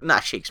Shakespeare.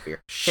 Not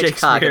Shakespeare.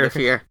 Hitchcock in the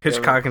Fear.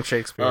 Hitchcock and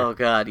Shakespeare. Oh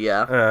God,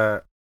 yeah.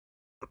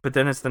 But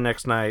then it's the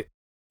next night,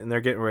 and they're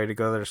getting ready to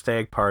go to their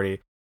stag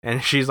party.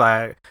 And she's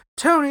like,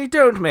 Tony,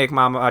 don't make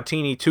my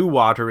martini too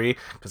watery,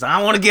 because I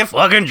want to get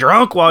fucking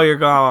drunk while you're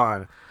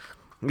gone.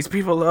 These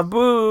people love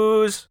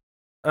booze.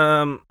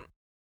 And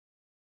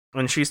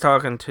she's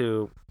talking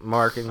to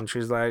Mark, and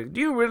she's like,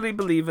 do you really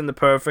believe in the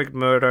perfect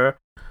murder?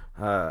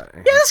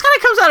 This kind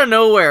of comes out of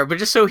nowhere, but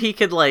just so he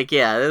could, like,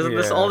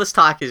 all this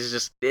talk is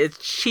just, it's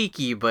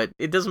cheeky, but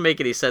it doesn't make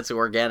any sense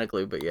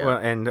organically, but yeah. Well,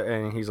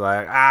 and he's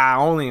like,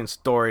 only in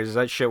stories.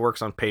 That shit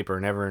works on paper,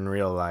 never in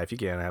real life. You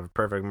can't have a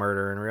perfect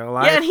murder in real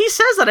life. Yeah, and he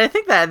says that. I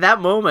think that at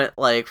that moment,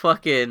 like,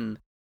 fucking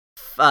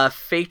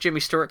fake Jimmy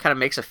Stewart kind of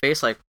makes a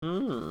face like,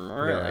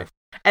 really? Yeah.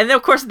 And then,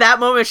 of course, at that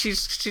moment, she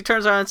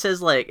turns around and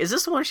says, like, is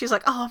this the one? She's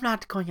like, oh, I'm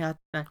not going out.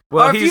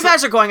 Well, or if you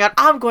guys are going out,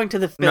 I'm going to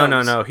the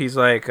films. No. He's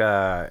like,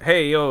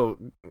 hey, yo,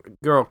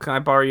 girl, can I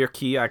borrow your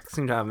key? I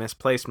seem to have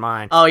misplaced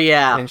mine. Oh,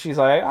 yeah. And she's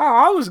like,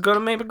 I was going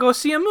to maybe go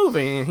see a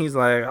movie. And he's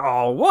like,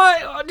 oh,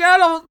 what?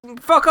 That'll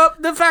fuck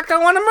up the fact I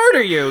want to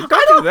murder you.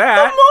 Don't do that.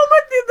 The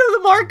moment the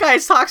Mark guy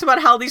talks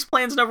about how these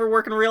plans never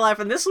work in real life,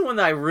 and this is when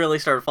I really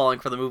started falling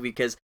for the movie,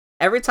 because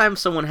every time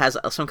someone has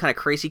some kind of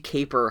crazy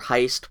caper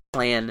heist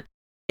plan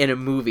in a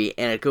movie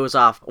and it goes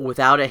off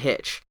without a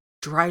hitch,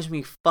 drives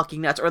me fucking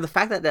nuts. Or the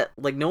fact that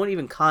like no one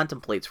even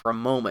contemplates for a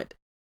moment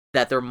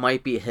that there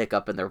might be a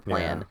hiccup in their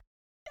plan.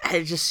 Yeah.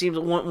 It just seems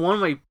one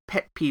of my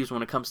pet peeves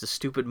when it comes to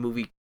stupid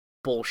movie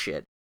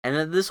bullshit. And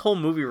then this whole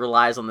movie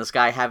relies on this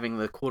guy having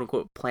the quote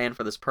unquote plan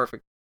for this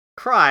perfect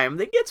crime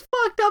that gets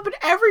fucked up in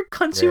every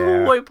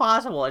conceivable way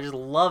possible. I just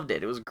loved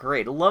it. It was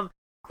great.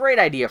 Great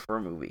idea for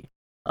a movie.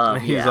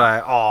 He's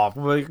like, oh,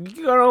 well,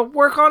 you gotta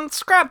work on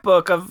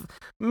scrapbook of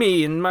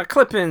me and my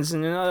clippings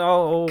and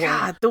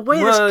God, the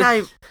way this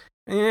guy.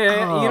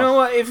 Yeah, you know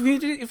what? If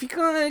you're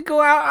gonna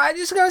go out, I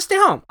just gotta stay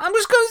home. I'm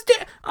just gonna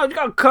stay.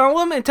 I'll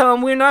call him and tell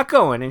him we're not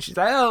going. And she's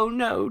like, oh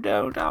no,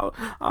 don't.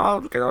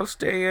 I'll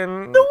stay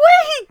in. The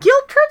way he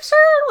guilt trips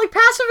her, like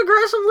passive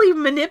aggressively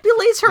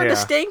manipulates her into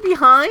staying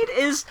behind,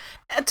 is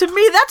to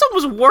me that's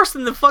almost worse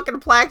than the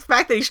fucking fact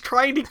that he's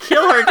trying to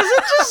kill her, because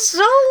it's just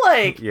so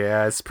like.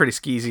 Yeah, it's pretty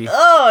skeezy.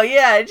 Oh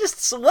yeah,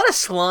 just what a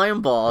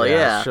slime ball.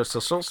 Yeah. It's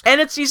just so.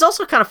 And he's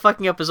also kind of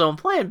fucking up his own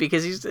plan,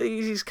 because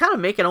he's kind of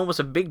making almost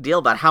a big deal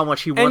about how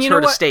much he wants her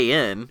to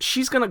stay in.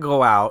 She's gonna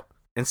go out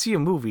and see a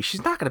movie.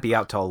 She's not gonna be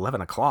out till 11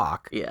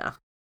 o'clock. Yeah.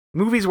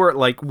 Movies were at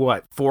like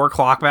what, 4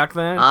 o'clock back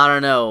then? I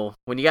don't know.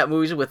 When you got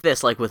movies with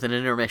this, like with an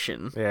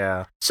intermission.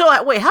 Yeah.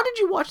 So wait, how did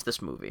you watch this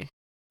movie?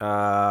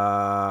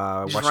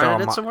 Just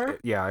rented it somewhere?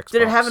 Yeah. Xbox.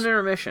 Did it have an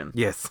intermission?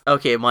 Yes.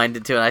 Okay, mine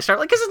did too. And I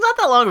started because it's not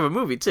that long of a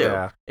movie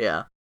too.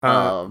 Yeah.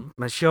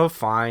 But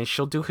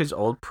she'll do his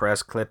old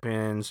press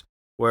clippings.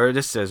 Where are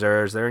the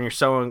scissors? They're in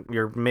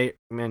your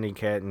mini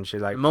kit, and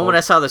she's like. The moment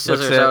I saw the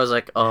scissors, I was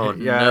like, "Oh no!"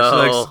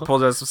 She like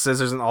pulls out some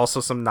scissors and also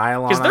some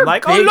nylon. Because they're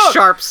like, big,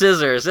 sharp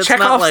scissors. It's check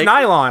not off like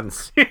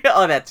nylons.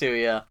 Oh, that too,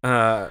 yeah.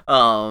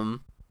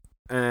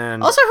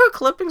 And also, her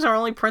clippings are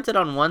only printed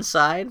on one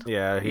side.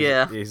 Yeah,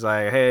 he's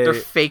like, "Hey, they're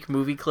fake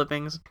movie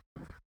clippings."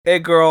 Hey,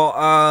 girl,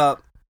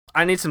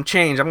 I need some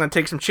change. I'm gonna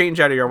take some change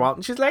out of your wallet.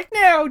 And she's like,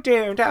 "No,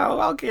 dude,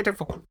 I'll get it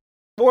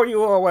for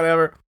you or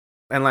whatever."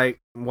 And like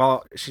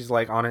while she's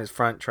like on his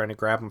front trying to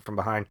grab him from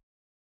behind,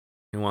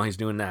 and while he's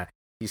doing that,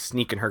 he's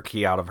sneaking her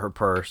key out of her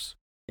purse.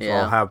 So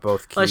I'll have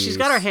both keys. Well, she's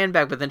got her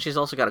handbag, but then she's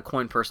also got a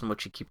coin purse in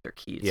which she keeps her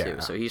keys too.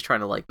 So he's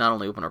trying to like not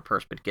only open her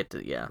purse but get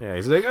to Yeah,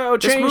 he's like, oh,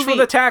 change for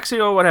the taxi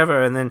or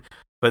whatever,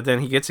 but then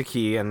he gets a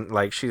key and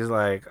like she's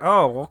like,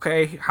 oh,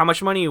 okay, how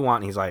much money you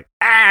want? And he's like,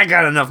 I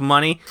got enough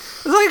money.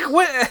 It's like,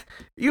 what?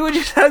 You would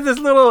just have this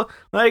little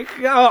like,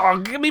 oh,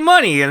 give me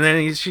money, and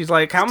then she's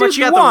like, how much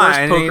you want?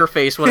 Got the worst poker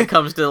face when it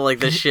comes to like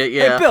this shit.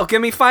 Yeah. Hey, Bill,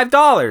 give me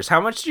 $5.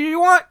 How much do you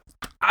want?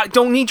 I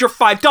don't need your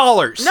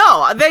 $5.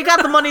 No, they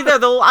got the money there.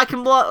 Though I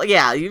can, I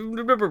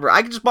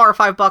can just borrow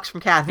 $5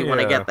 from Kathy when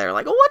I get there.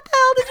 Like, what the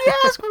hell did you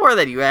ask for?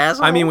 Then you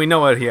asshole. I mean, we know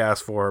what he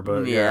asked for,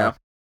 but yeah.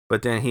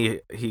 But then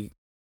he's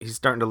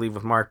starting to leave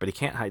with Mark, but he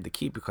can't hide the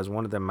key because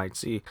one of them might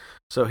see.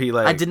 So he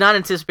like. I did not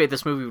anticipate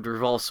this movie would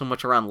revolve so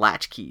much around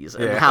latchkeys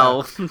and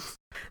how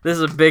this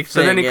is a big thing.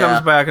 So then he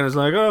comes back and is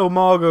like, "Oh,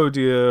 Margot,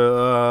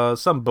 dear,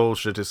 some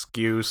bullshit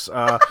excuse."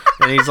 And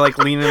he's like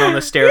leaning on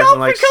the stairs and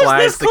like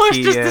slides the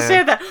key just in. To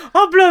say that.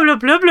 Oh, blah blah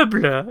blah blah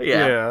blah.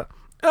 Yeah.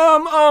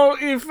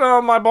 If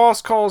my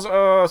boss calls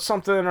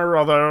something or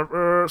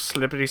other,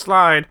 slippity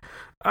slide,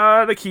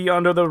 the key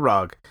under the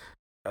rug.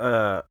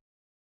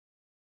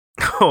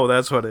 Oh,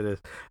 that's what it is.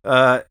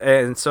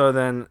 And so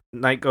then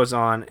night goes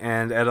on,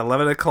 and at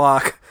 11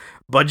 o'clock,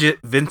 Budget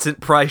Vincent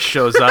Price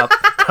shows up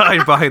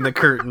behind the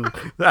curtain.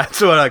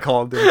 That's what I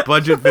called him,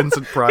 Budget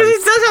Vincent Price. Because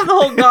he does have the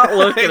whole not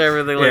look and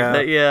everything like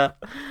that, yeah.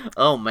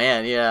 Oh,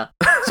 man, yeah.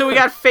 So we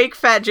got fake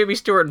fat Jimmy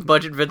Stewart and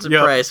budget Vincent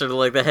Price are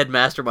like the head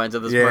masterminds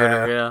of this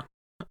murder. Yeah.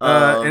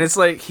 And it's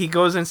like he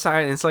goes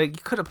inside and it's like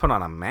you could have put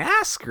on a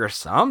mask or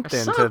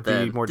something. To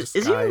be more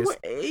disguised.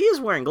 He is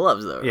wearing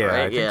gloves though, yeah,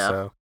 right? I think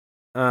so.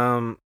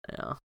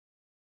 Yeah.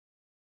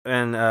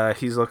 And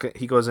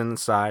he goes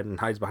inside and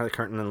hides behind the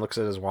curtain and looks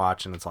at his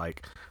watch and it's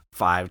like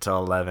 5 to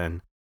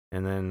 11.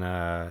 And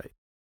then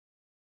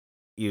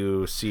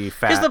you see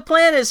because the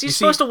plan is he's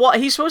supposed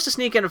to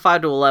sneak in at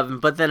 5 to 11,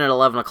 but then at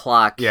 11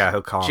 o'clock,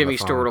 he'll call. Jimmy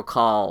Stewart will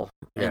call,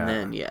 and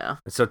then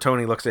So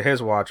Tony looks at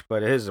his watch,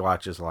 but his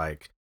watch is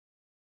like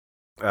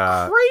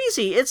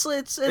crazy. It's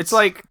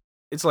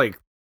like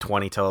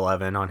 20 to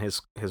 11 on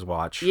his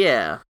watch.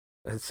 Yeah.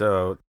 And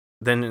so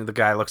then the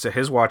guy looks at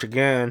his watch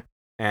again,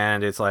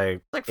 and it's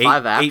like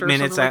 8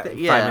 minutes after, 5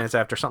 minutes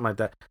after, something like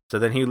that. So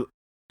then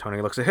Tony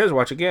looks at his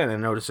watch again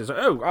and notices,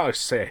 I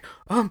say,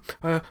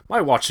 my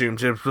watch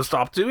seems to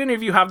stop. Do any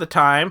of you have the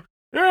time?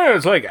 Yeah,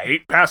 it's like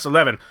 8 past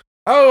 11.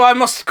 Oh, I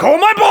must call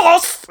my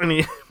boss! And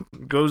he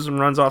goes and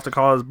runs off to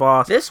call his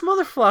boss. This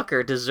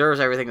motherfucker deserves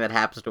everything that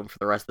happens to him for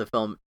the rest of the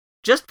film.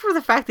 Just for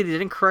the fact that he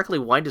didn't correctly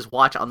wind his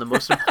watch on the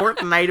most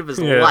important night of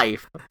his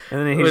life.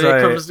 And then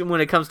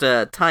when it comes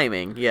to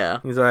timing,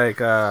 He's like,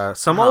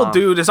 some old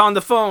dude is on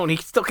the phone. He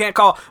still can't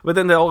call. But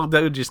then the old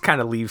dude just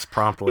kind of leaves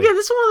promptly. Yeah,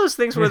 this is one of those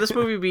things where this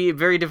movie would be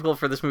very difficult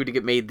for this movie to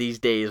get made these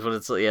days when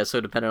it's so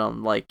dependent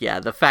on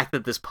the fact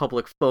that this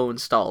public phone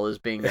stall is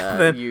being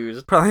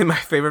used. Probably my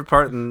favorite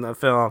part in the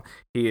film,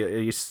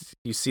 you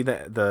see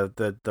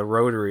the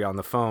rotary on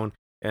the phone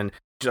and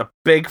a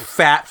big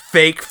fat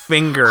fake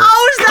finger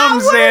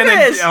comes in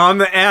and on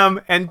the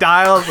M and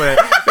dials it.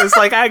 It's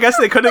like I guess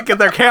they couldn't get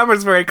their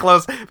cameras very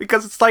close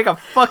because it's like a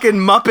fucking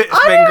Muppet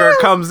finger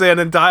comes in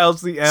and dials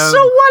the M.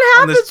 So what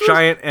happens? This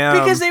giant M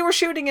because they were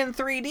shooting in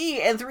 3D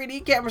and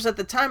 3D cameras at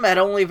the time had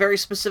only very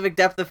specific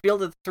depth of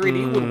field that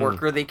 3D would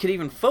work or they could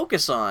even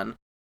focus on.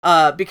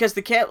 Because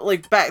the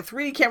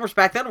 3D cameras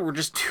back then were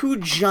just two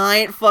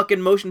giant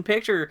fucking motion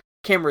picture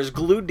cameras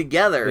glued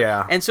together.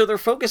 Yeah. And so their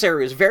focus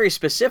area is very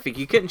specific.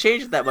 You couldn't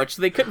change it that much,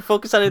 so they couldn't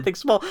focus on anything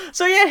small.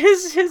 So yeah,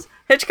 his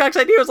Hitchcock's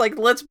idea was like,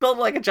 let's build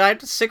like a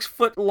giant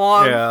 6-foot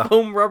long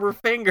foam rubber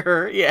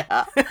finger. Yeah.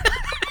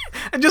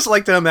 I just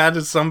like to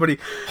imagine somebody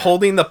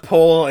holding the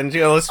pole and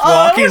just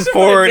walking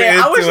forward into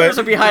it. I wish there was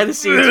a behind the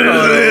scenes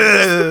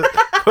photo.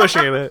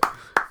 Pushing it.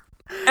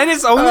 And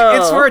it's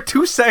for a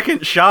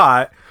 2-second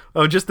shot.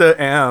 Oh, just the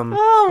M.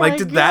 Oh my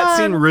did that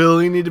scene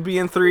really need to be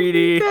in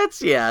 3D?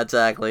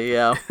 Exactly,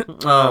 yeah.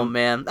 Oh,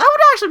 man. I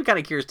would actually be kind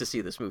of curious to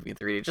see this movie in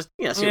 3D. Just,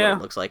 see what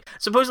it looks like.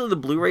 Supposedly the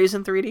Blu-ray's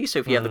in 3D, so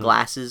if you have the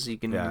glasses, you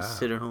can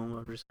sit at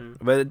home.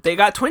 But they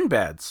got twin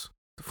beds.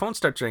 The phone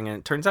starts ringing.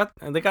 It turns out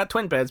they got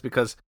twin beds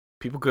because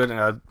people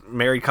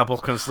married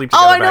couples couldn't sleep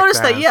together. Oh, I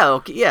noticed that,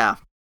 yeah.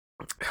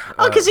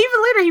 Oh, because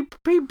even later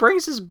he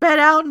brings his bed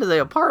out into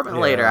the apartment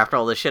later after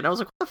all this shit. And I was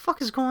like, what the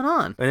fuck is going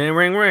on? And then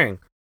ring.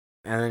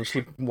 And then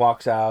she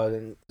walks out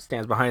and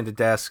stands behind the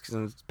desk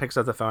and picks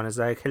up the phone and is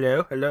like,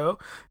 hello.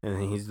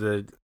 And he's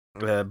the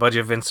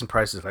budget Vincent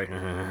Price is like,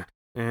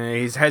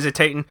 he's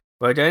hesitating,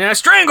 but then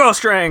strangle.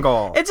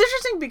 It's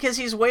interesting because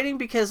he's waiting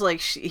because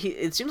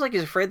it seems like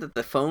he's afraid that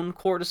the phone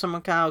cord is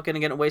somehow going to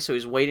get away, so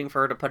he's waiting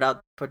for her to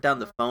put down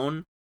the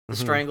phone to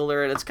strangle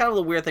her. And it's kind of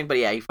a weird thing, but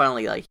yeah, he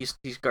finally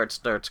he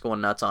starts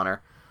going nuts on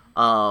her.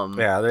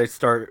 They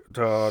start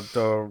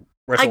to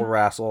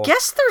wrestle.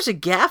 Guess there's a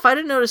gaff. I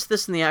didn't notice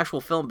this in the actual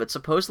film, but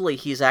supposedly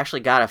he's actually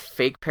got a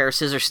fake pair of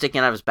scissors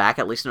sticking out of his back,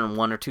 at least in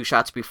 1 or 2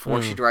 shots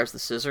before she drives the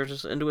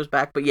scissors into his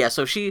back. But yeah,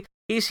 so he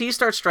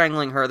starts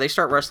strangling her. They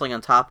start wrestling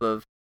on top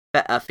of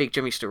fake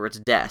Jimmy Stewart's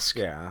desk.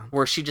 Yeah.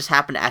 Where she just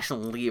happened to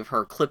actually leave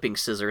her clipping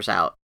scissors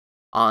out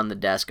on the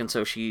desk, and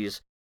so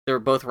they're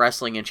both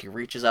wrestling, and she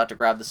reaches out to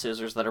grab the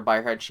scissors that are by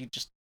her head. She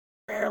just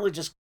barely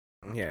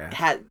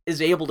is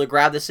able to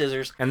grab the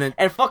scissors and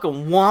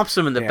fucking whomps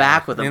him in the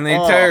back with them. And the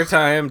entire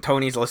time,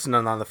 Tony's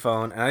listening on the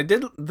phone, and he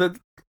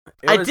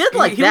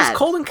was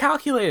cold and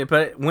calculated,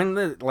 but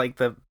when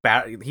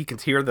he can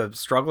hear the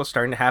struggle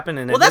starting to happen,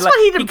 and that's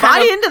why he didn't buy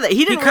into that.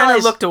 He kind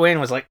of looked away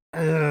and was like,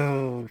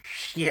 "Oh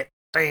shit,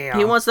 damn."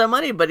 He wants that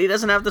money, but he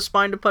doesn't have the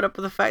spine to put up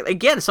with the fact.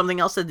 Again,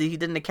 something else that he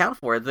didn't account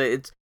for.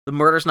 The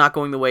murder's not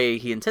going the way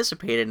he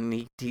anticipated, and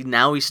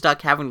he's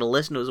stuck having to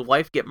listen to his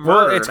wife get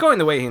murdered. Well, it's going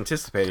the way he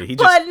anticipated. He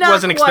just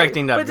wasn't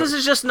expecting that. But this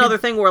is just another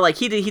thing where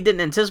he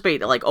didn't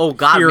anticipate oh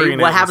god, maybe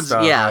what happens?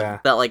 Stuff,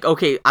 that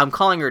okay, I'm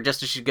calling her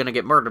just as she's gonna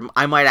get murdered.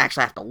 I might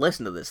actually have to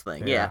listen to this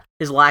thing. Yeah,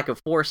 his lack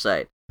of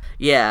foresight.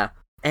 Yeah,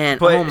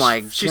 and oh my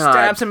god, she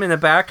stabs him in the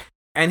back.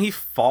 And he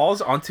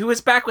falls onto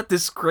his back with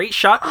this great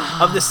shot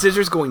of the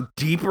scissors going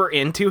deeper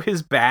into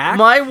his back.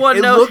 My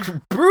one note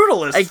looked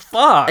brutal as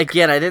fuck.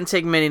 Again, I didn't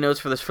take many notes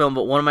for this film,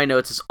 but one of my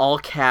notes is all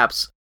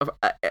caps,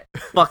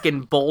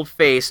 fucking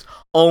bold-faced.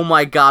 Oh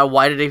my god,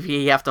 why did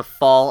he have to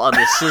fall on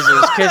the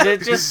scissors? Because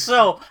it's just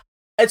so...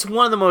 It's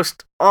one of the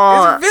most...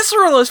 it's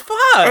visceral as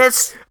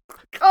fuck.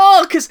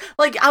 Oh, because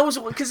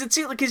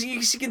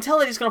you can tell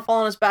that he's gonna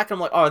fall on his back. And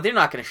I'm like, oh, they're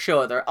not gonna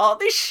show it. They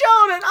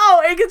showed it.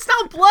 Oh, it's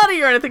not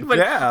bloody or anything. But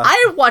Yeah.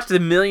 I have watched a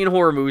million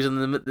horror movies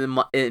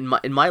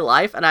in my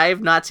life, and I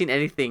have not seen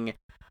anything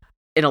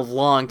in a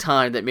long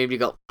time that made me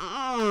go.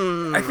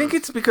 I think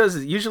it's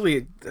because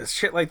usually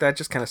shit like that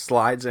just kind of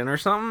slides in or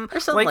something. Or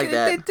something like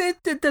that.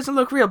 It doesn't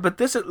look real, but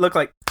this it looked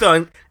like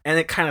dunk, and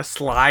it kind of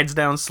slides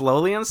down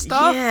slowly and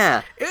stuff.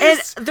 Yeah, and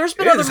there's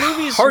been other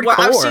movies where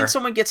I've seen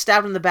someone get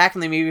stabbed in the back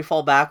and they maybe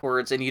fall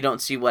backwards and you don't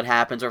see what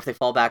happens, or if they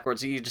fall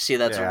backwards, you just see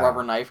that's a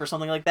rubber knife or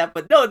something like that.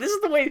 But no, this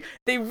is the way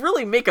they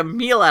really make a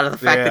meal out of the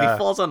fact that he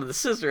falls onto the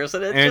scissors,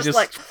 and it's just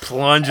like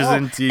plunges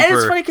in deeper. And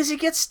it's funny because he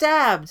gets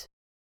stabbed.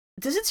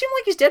 Does it seem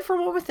like he's dead for a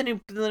moment, then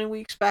he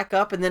wakes back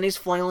up, and then he's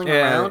flailing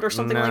around or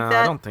something like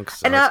that? I don't think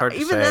so. And it's hard to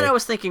even say. then, I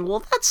was thinking,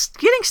 well, that's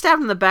getting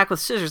stabbed in the back with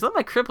scissors. That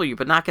might cripple you,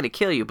 but not going to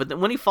kill you. But then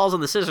when he falls on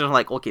the scissors, I'm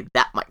like, okay,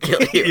 that might kill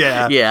you.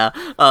 Yeah.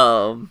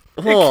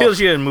 It kills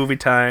you in movie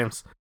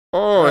times.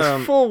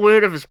 His full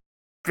weight of his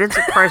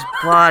Vincent Price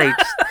body.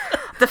 Just,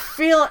 the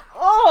feeling.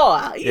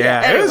 Anyway.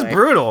 It was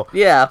brutal.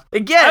 Yeah.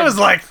 Again, I was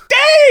like,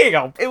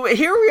 damn!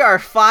 Here we are,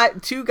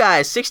 two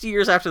guys, 60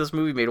 years after this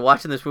movie made,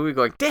 watching this movie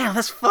going, damn,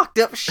 that's fucked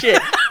up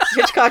shit.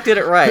 Hitchcock did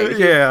it right.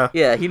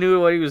 Yeah. He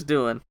knew what he was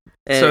doing.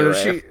 Anyway.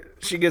 So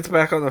she gets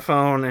back on the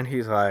phone, and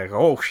he's like,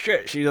 oh,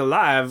 shit, she's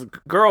alive.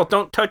 Girl,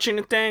 don't touch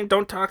anything.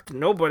 Don't talk to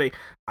nobody.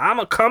 I'm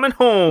a-coming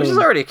home. Which is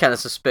already kind of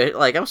suspicious.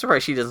 Like, I'm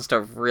surprised she doesn't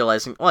start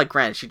realizing, well, like,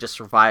 granted, she just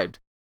survived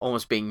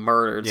almost being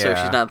murdered, so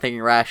she's not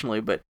thinking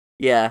rationally, but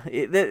yeah,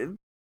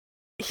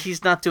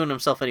 he's not doing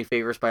himself any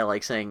favors by,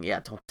 like, saying, yeah,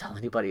 don't tell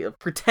anybody.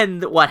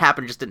 Pretend that what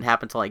happened just didn't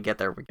happen until I get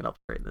there. We can help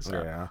straighten this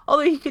out. Yeah.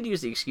 Although he could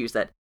use the excuse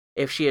that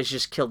if she has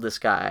just killed this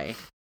guy,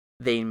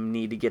 they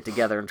need to get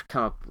together and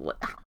come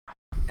up.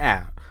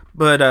 Yeah,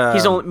 but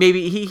he's only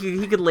maybe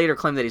he could later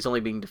claim that he's only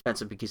being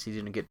defensive because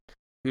he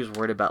was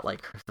worried about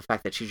like the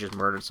fact that she just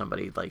murdered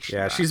somebody. Like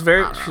she's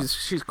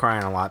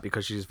crying a lot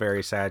because she's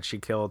very sad. She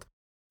killed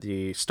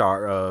the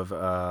star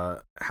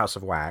of House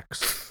of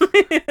Wax.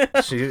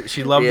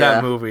 she loved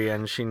that movie,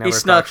 and she never. He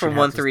snuck from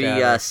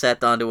 1-3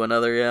 set onto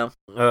another.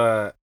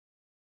 Yeah.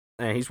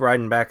 And he's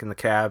riding back in the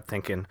cab,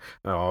 thinking,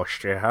 "Oh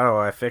shit, how do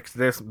I fix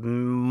this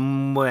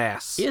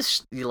mess?" He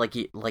is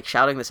like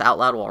shouting this out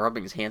loud while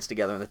rubbing his hands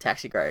together in the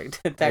taxi car.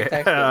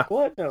 Like,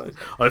 what? No.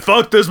 I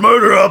fucked this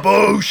murder up.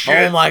 Oh shit!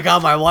 Oh my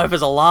god, my wife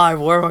is alive.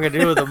 What am I gonna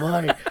do with the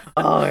money?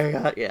 Oh my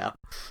god, yeah.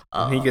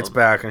 And he gets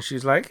back, and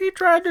she's like, "He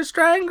tried to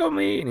strangle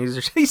me," and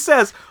he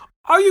says,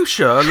 "Are you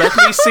sure? Let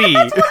me see." That's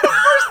one of the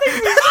first things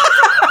he said.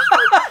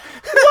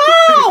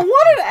 Wow,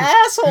 what an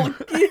asshole!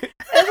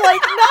 And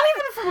like, not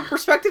even from a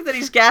perspective that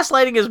he's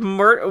gaslighting his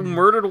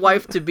murdered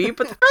wife to be,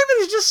 but the fact that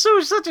he's just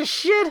such a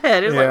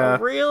shithead. It's like,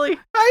 really?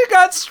 I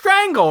got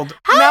strangled.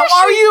 Now,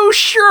 are you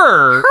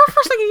sure? Her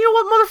first thinking, you know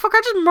what, motherfucker?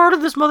 I just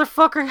murdered this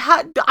motherfucker.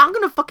 I'm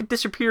gonna fucking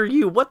disappear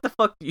you. What the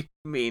fuck do you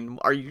mean?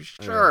 Are you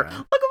sure? Yeah.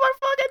 Look at my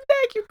fucking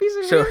neck, you piece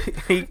of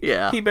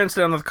shit. He bends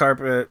down on the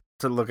carpet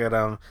to look at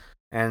him,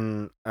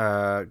 and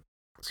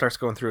starts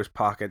going through his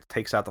pocket,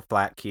 takes out the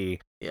flat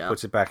key,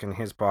 puts it back in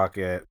his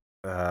pocket.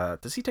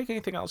 Does he take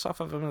anything else off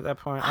of him at that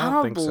point? I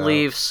don't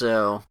believe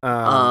so.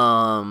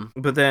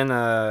 But then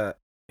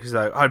he's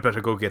like, I'd better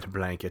go get a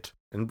blanket,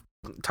 and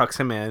tucks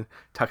him in,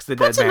 tucks the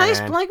dead man in. That's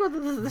a nice blanket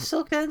with the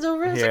silk ends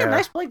over it. It's like a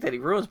nice blanket that he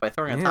ruins by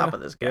throwing on top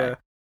of this guy.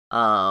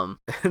 And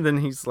then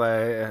he's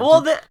like,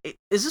 well,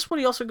 is this when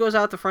he also goes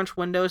out the French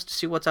windows to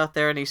see what's out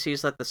there, and he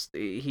sees that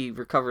he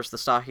recovers the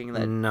stocking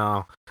that?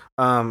 No,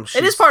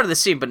 it is part of the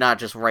scene, but not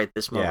just right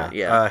this moment.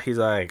 He's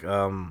like,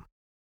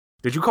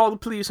 did you call the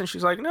police? And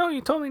she's like, no,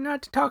 you told me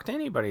not to talk to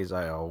anybody. He's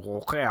like,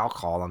 oh, okay, I'll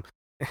call them.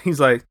 And he's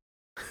like,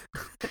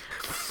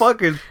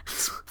 fucking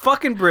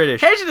British.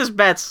 Hedging his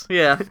bets,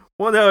 yeah.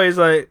 Well, no, he's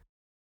like,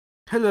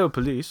 hello,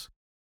 police.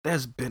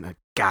 There's been a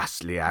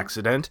ghastly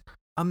accident.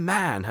 A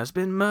man has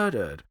been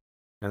murdered.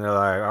 And they're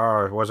like,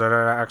 oh, was it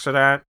an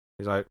accident?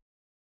 He's like,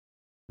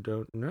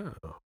 don't know.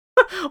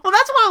 Well,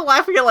 that's why I'm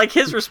laughing at, like,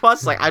 his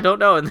response is like, I don't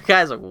know. And the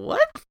guy's like,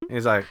 what?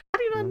 He's like, how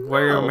do you not know? What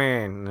do you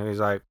mean? And he's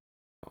like,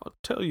 I'll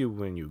tell you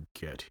when you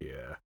get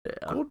here.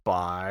 Yeah.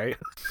 Goodbye.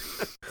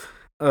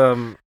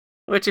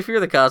 Which, if you're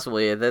the constable,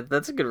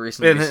 that's a good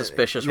reason to be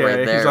suspicious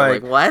right there.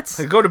 Like, what?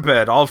 Go to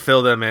bed. I'll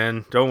fill them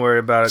in. Don't worry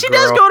about it, She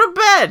does go to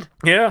bed!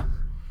 Yeah.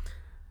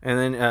 And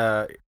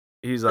then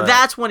he's like...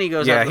 That's when he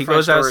goes out the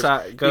front doors.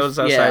 Goes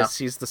outside,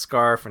 sees the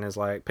scarf, and is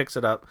like, picks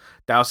it up,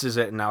 douses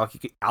it in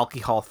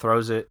alcohol,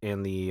 throws it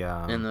in the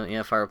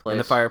fireplace. In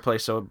the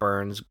fireplace so it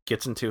burns,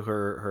 gets into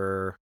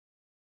her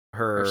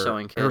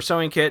sewing kit. Her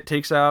sewing kit,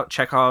 takes out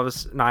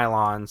Chekhov's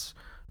nylons,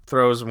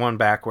 throws one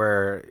back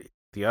where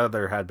the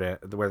other had been,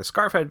 where the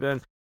scarf had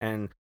been,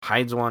 and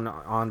hides one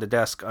on the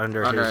desk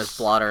under his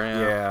blotter.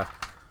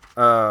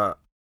 Yeah.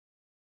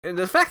 And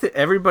the fact that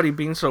everybody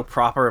being so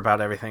proper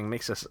about everything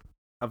makes this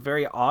a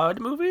very odd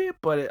movie,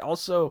 but it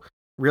also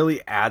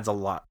really adds a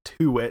lot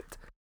to it.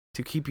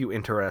 to keep you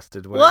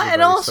interested. Well,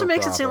 and it also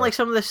makes it seem like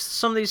some of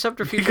these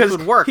subterfuges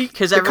would work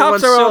because the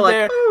everyone's cops are so all like,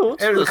 there, oh,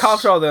 what's and this? the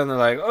cops are all there, and they're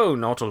like, "Oh,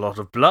 not a lot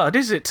of blood,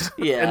 is it?"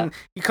 Yeah. And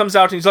he comes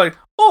out and he's like,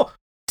 "Oh,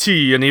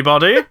 tea,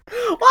 anybody?"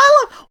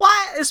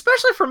 Why,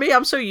 especially for me,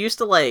 I'm so used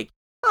to like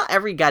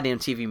every goddamn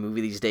TV movie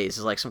these days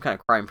is like some kind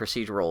of crime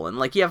procedural, and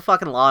like you have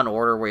fucking Law and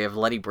Order where you have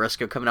Lenny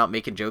Briscoe coming out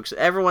making jokes.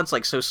 Everyone's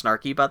like so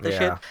snarky about this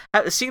shit.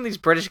 Seeing these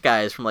British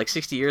guys from like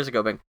 60 years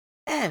ago being,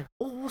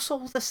 what's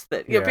all this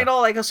thing? You know, being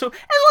all like, so, and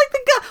like the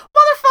guy,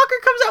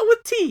 motherfucker comes out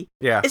with tea.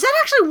 Yeah. Is that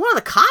actually one of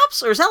the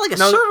cops, or is that like a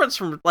servant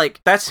from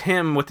like? That's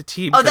him with the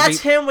tea. Oh,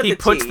 that's him with the tea. He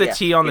puts the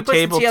tea on the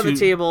table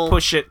to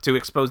push it to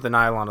expose the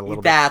nylon a little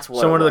bit. That's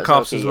what. So one of the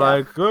cops is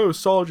like, "Oh,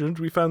 Sergeant,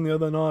 we found the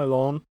other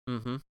nylon."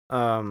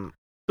 Mm-hmm.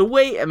 The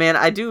way, man,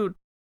 I do,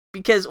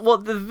 because, well,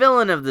 the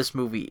villain of this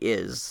movie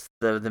is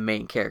the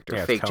main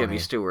character, fake Jimmy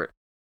Stewart.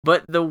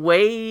 But the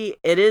way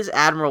it is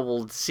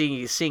admirable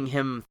seeing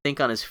him think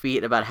on his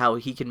feet about how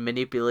he can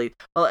manipulate.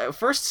 Well,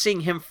 first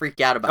seeing him freak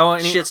out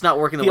about shit's not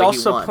working the way he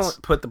wants. He also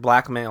put the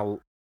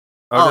blackmail,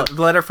 the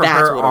letter from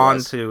her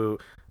onto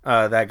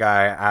that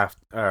guy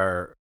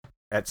after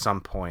at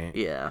some point.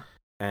 Yeah.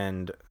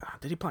 And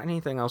did he put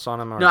anything else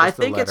on him? Or no, I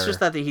think it's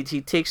just that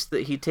he takes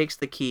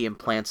the key and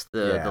plants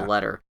the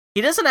letter. He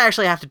doesn't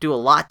actually have to do a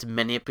lot to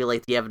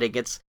manipulate the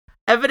evidence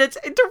directly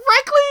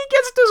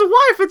against his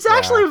wife. It's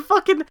actually a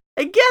fucking,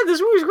 again,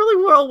 this movie's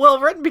really well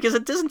written because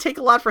it doesn't take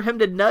a lot for him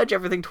to nudge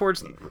everything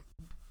towards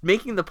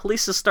making the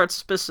police start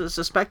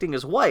suspecting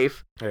his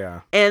wife.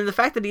 Yeah. And the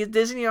fact that he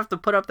doesn't even have to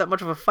put up that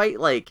much of a fight,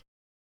 like,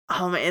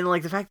 and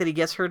like the fact that he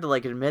gets her to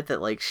like admit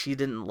that like she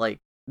didn't like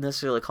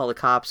necessarily call the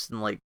cops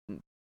and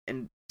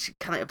she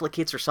kind of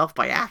implicates herself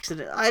by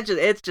accident.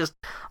 It's just,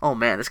 oh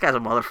man, this guy's a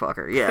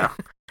motherfucker. Yeah.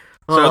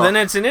 So then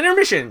it's an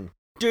intermission.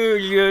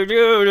 Which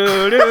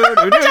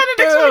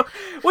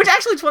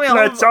actually, 20.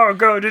 Let's all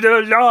go to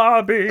the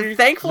lobby.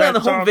 Thankfully, on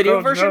the home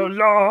video version,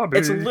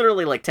 it's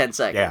literally like 10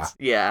 seconds.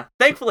 Yeah.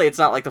 Thankfully, it's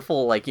not like the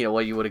full like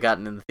what you would have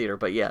gotten in the theater.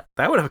 But yeah,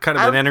 that would have kind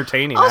of been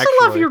entertaining. I also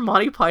love your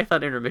Monty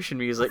Python intermission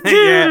music.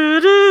 Yeah.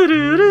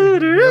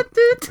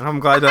 I'm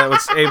glad that I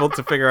was able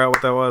to figure out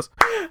what that was.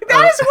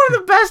 That is one of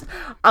the best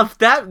of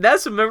that.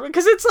 That's a memory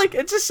because it's like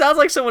it just sounds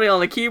like somebody on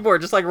the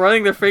keyboard just like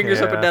running their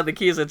fingers up and down the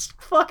keys. It's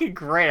fucking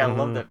great. I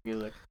love that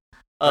music.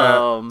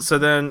 So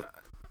then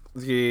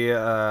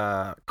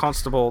the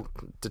constable,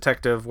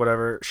 detective,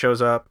 whatever,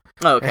 shows up.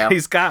 Oh, okay.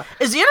 Is the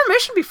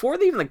intermission before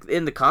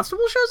the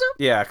constable shows up?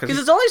 Yeah, because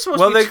it's only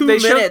supposed to be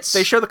 2 minutes.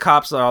 They show the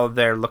cops all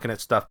there looking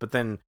at stuff, but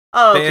then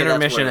the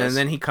intermission, and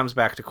then he comes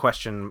back to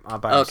question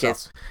about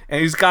himself.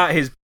 And he's got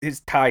his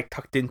tie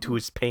tucked into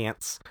his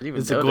pants.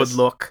 It's a good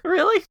look.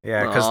 Really?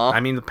 Yeah, because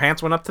I mean the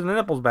pants went up to the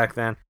nipples back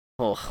then.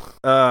 Oh.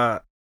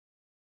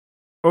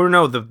 Or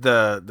no,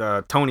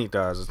 the Tony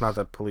does. It's not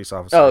the police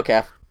officer. Oh,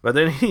 okay. But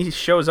then he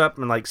shows up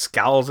and like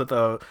scowls at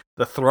the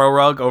throw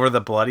rug over the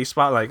bloody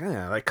spot, like,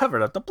 I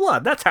covered up the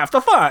blood. That's half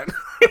the fun.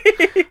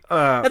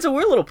 That's a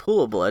weird little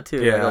pool of blood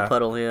too. Yeah, like a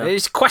puddle. Yeah.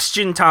 It's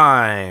question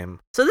time.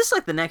 So this is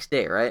like the next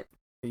day, right?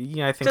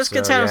 Yeah, I think just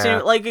so.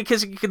 Yeah. Like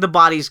because the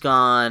body's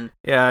gone.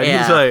 Yeah,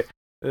 he's like,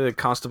 the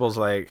constable's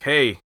like,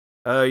 hey.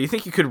 You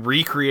think you could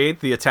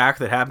recreate the attack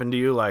that happened to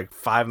you like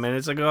 5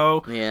 minutes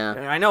ago?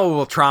 Yeah. I know it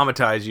will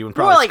traumatize you and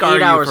probably like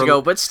 8 hours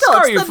ago, but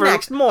still, it's the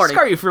next morning.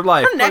 Scar you for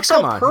life. Her neck's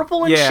all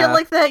purple and shit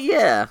like that,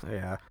 yeah.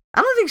 Yeah.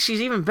 I don't think she's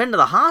even been to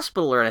the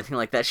hospital or anything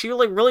like that. She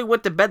like really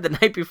went to bed the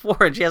night before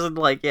and she hasn't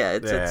Tony,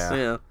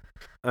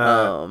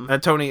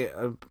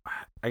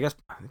 I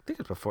think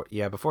it's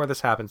before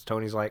this happens,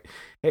 Tony's like,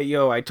 hey,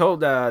 yo, I told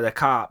the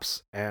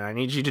cops, and I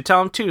need you to tell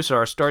them too, so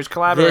our stories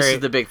collaborate. This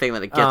is the big thing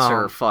that it gets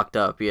her fucked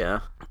up,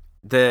 yeah.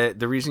 The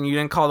reason you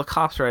didn't call the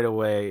cops right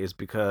away is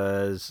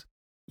because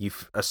you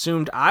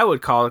assumed I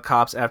would call the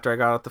cops after I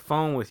got off the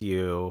phone with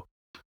you,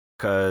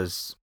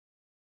 because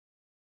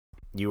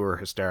you were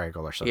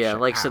hysterical or something. Yeah,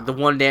 like I said, the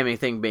one damning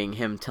thing being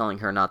him telling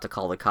her not to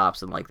call the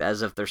cops and like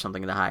as if there's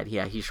something to hide.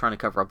 Yeah, he's trying to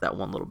cover up that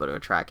one little bit of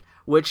a track,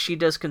 which she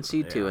does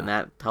concede to, and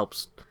that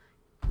helps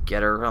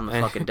get her on the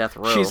fucking death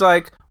row. She's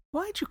like,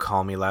 "Why'd you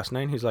call me last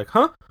night?" And he's like,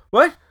 "Huh?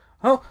 What?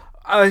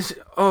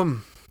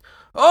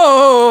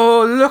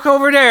 Oh, look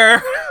over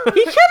there." He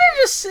could have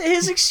just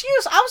his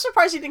excuse. I'm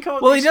surprised he didn't come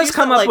up with an excuse. Well, he does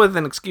come up with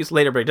an excuse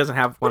later, but he doesn't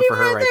have one for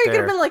her right there. He could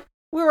have been like,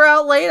 we were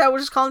out late. I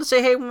was just calling to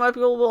say, hey, we might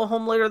be a little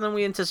home later than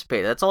we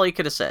anticipated. That's all he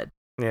could have said.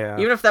 Yeah.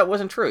 Even if that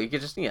wasn't true, you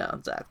could just,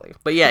 exactly.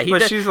 But yeah,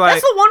 she's like,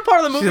 that's the one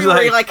part of the movie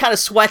where he like kind of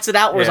sweats it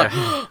out, where he's like,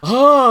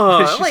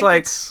 oh. She's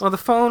like, well, the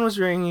phone was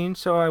ringing,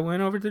 so I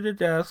went over to the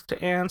desk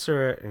to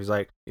answer it. And he's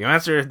like, you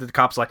answered? The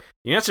cop's like,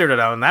 you answered it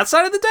on that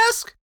side of the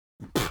desk?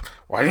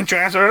 Why didn't you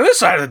answer it on this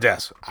side of the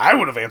desk? I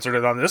would have answered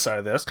it on this side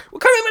of the desk.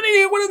 What kind of an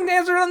idiot wouldn't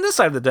answer it on this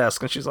side of the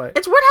desk? And she's like...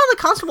 It's weird how the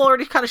constable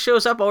already kind of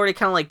shows up, already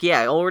kind of like,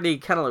 already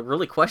kind of like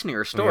really questioning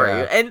her story.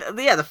 Yeah. And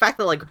the fact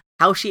that like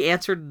how she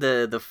answered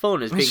the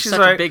phone is being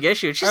such a big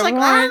issue. She's like,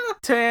 I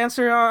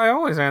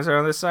always answer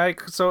on this side,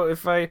 so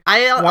if I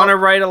want to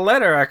write a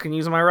letter, I can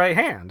use my right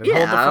hand and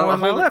hold the phone with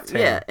my left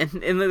hand. Yeah,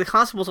 and the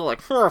constables are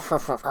like...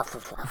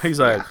 He's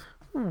like,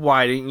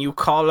 why didn't you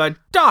call a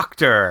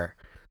doctor?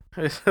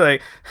 It's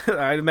like,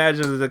 I'd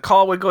imagine the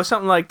call would go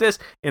something like this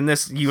in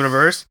this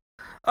universe.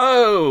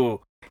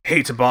 Oh,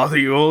 hate to bother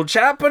you, old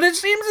chap, but it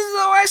seems as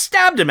though I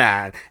stabbed a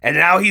man, and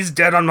now he's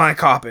dead on my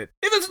carpet.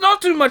 If it's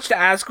not too much to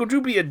ask, would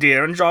you be a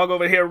dear and jog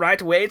over here right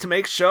away to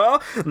make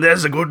sure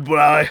there's a good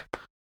boy?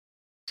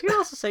 She could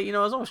also say, I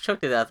was almost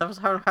choked to death. I was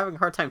having a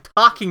hard time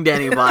talking to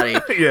anybody.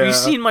 Yeah. You've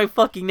seen my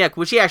fucking neck,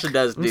 which he actually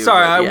does do. I'm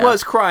sorry, I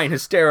was crying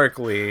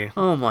hysterically.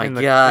 Oh my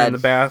god. In the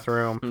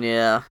bathroom.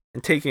 Yeah.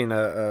 And taking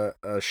a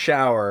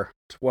shower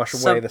to wash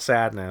away the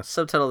sadness.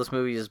 Subtitle of this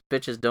movie is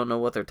 "Bitches Don't Know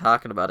What They're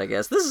Talking About." I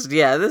guess this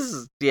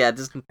is.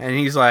 And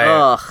he's like,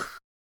 ugh.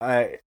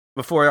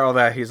 Before all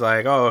that, he's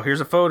like, "Oh,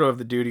 here's a photo of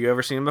the dude. You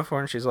ever seen him before?"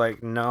 And she's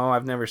like, "No,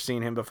 I've never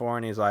seen him before."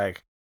 And he's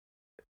like,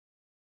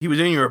 "He was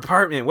in your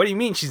apartment. What do you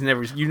mean you've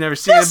never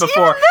seen him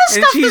before?"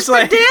 And she's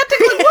like,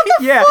 what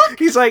the yeah. fuck?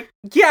 He's like,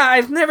 "Yeah,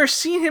 I've never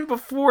seen him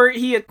before.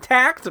 He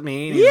attacked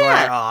me." And he's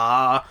like,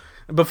 "Ah."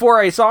 Before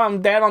I saw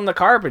him dead on the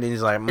carpet, and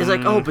he's like, He's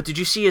like, "Oh, but did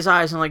you see his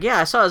eyes?" And I'm like, "Yeah,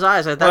 I saw his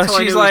eyes. That's how I knew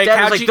he was like,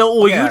 dead." He's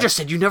like, yeah. You just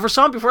said you never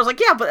saw him before." I was like,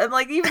 "Yeah, but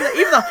like even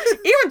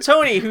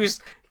Tony,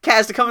 who's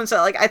has to come and say,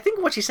 like, I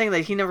think what she's saying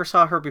that he never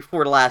saw her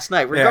before last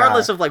night,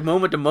 regardless of like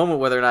moment to moment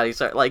whether or not he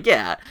saw, like,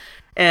 yeah,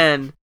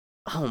 and."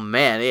 Oh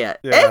man, yeah.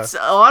 It's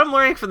I'm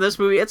learning from this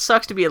movie. It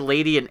sucks to be a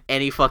lady in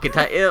any fucking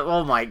time.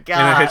 Oh my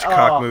god, in a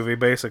Hitchcock movie,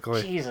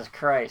 basically. Jesus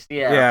Christ,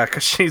 yeah. Yeah,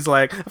 because she's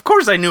like, of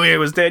course I knew he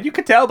was dead. You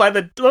could tell by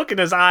the look in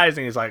his eyes,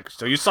 and he's like,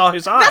 so you saw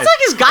his eyes? That's like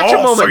his gotcha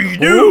moment. So you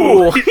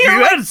knew?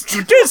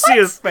 You did see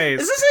his face.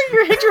 Is this like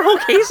you hit your whole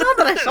case on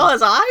that I saw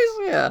his eyes?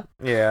 Yeah.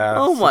 Yeah.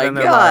 Oh my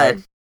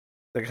god.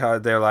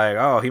 They're like,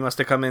 oh, he must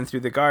have come in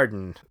through the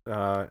garden.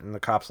 And the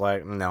cop's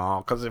like,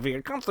 no, because if he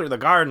had come through the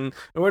garden,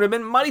 it would have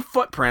been muddy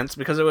footprints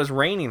because it was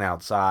raining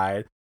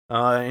outside.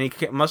 And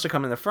he must have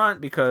come in the front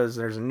because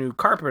there's a new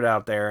carpet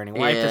out there, and he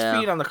wiped his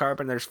feet on the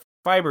carpet, and there's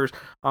fibers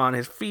on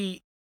his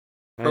feet.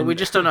 But we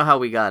just don't know how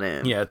we got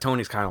in. Yeah,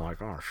 Tony's kind of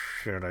like, oh,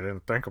 shit, I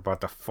didn't think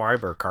about the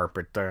fiber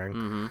carpet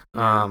thing.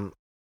 Mm-hmm.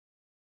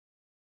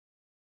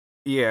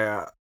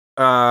 Yeah.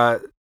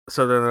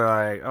 So then they're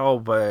like, oh,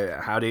 but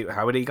how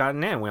would he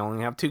gotten in? We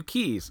only have 2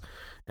 keys.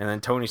 And then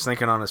Tony's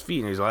thinking on his feet,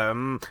 and he's like,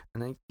 and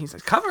then he's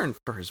like, covering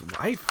for his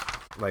wife,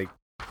 like,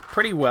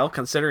 pretty well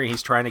considering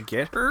he's trying to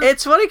get her.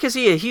 It's funny because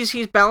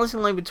he's balancing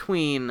the line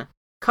between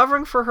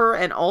covering for her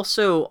and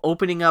also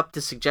opening up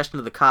the suggestion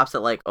to the cops that,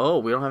 like, oh,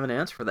 we don't have an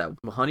answer for that.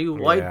 Well, honey,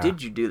 why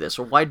did you do this?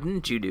 Or why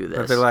didn't you do this?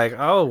 But they're like,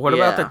 oh, what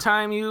about the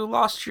time you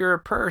lost your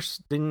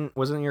purse?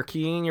 Wasn't your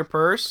key in your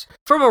purse?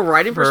 From a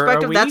writing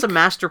perspective, that's a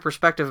master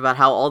perspective about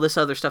how all this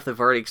other stuff they've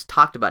already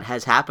talked about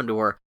has happened to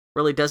her.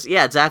 Really does,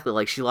 yeah, exactly.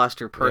 Like she lost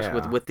her purse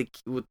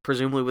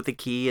presumably with the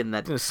key, and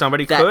that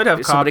somebody could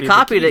have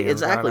copied it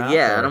exactly.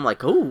 Yeah, and I'm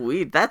like,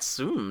 oh, that's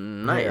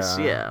nice.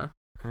 Yeah.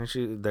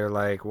 And they're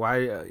like,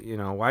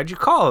 why'd you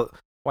call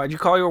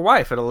your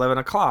wife at 11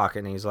 o'clock?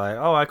 And he's like,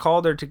 oh, I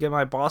called her to get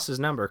my boss's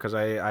number because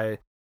I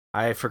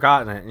had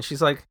forgotten it. And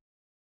she's like,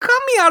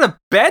 got me out of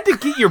bed to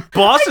get your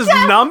boss's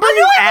number,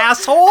 you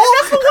asshole. And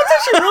that's the one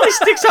that she really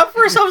sticks up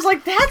for. So I was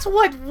like, that's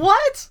what?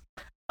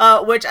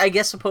 Which I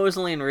guess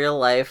supposedly in real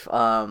life,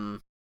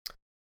 what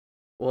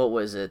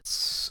was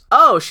it?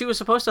 Oh, she was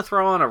supposed to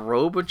throw on a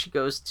robe when she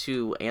goes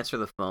to answer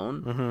the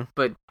phone,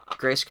 but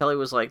Grace Kelly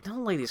was like,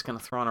 no lady's gonna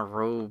throw on a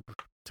robe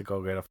to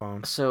go get a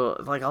phone.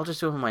 So, like, I'll just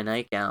do it with my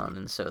nightgown,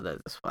 and so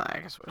that's why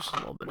I guess it was a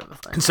little bit of a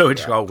thing. And so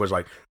Hitchcock was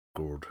like,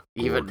 good.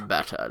 Even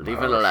better,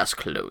 even less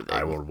clothing.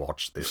 I will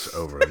watch this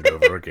over and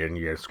over again,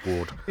 yes,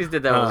 good. He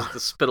did that with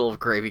the spittle of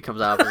gravy comes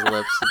out of his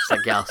lips. It's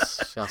like,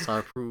 yes, I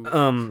approve.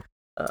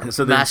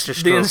 So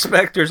the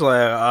inspector's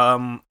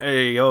like,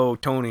 hey, yo,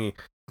 Tony,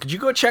 could you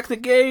go check the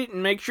gate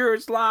and make sure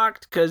it's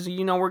locked? Because,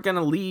 we're going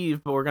to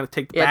leave, but we're going to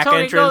take the back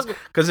Tony, entrance.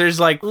 Because there's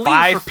like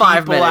 5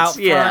 people out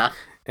front. Yeah.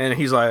 And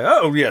he's like,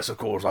 oh, yes, of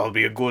course, I'll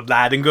be a good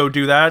lad and go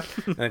do that.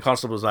 And the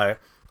constable's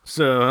like,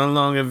 so how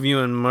long have you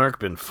and Mark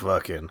been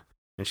fucking?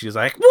 And she's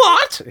like,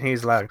 what? And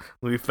he's like,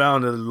 we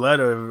found a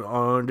letter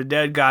on the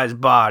dead guy's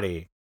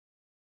body.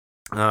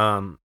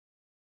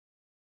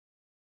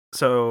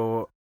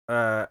 So,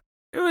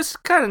 it was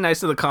kind of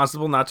nice of the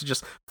constable not to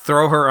just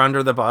throw her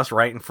under the bus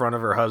right in front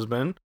of her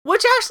husband.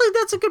 Which actually,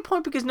 that's a good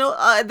point because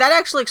that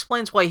actually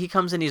explains why he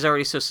comes in. He's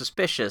already so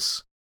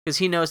suspicious because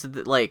he knows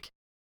that, like,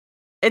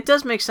 it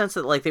does make sense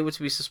that, like, they would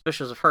be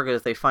suspicious of her because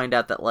if they find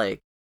out that, like,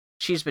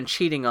 she's been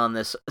cheating on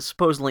this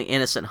supposedly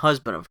innocent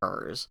husband of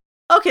hers.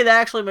 Okay, that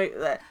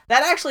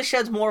actually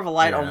sheds more of a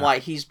light on why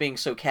he's being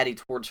so catty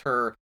towards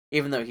her,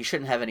 even though he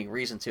shouldn't have any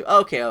reason to.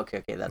 Okay,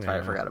 that's why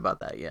I forgot about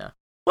that. Yeah.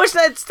 Which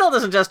that still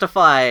doesn't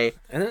justify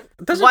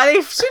why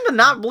they seem to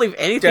not believe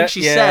anything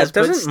she says.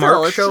 Doesn't but still,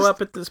 Mark show up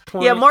at this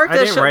point? Yeah, Mark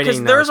does show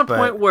because there's a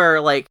point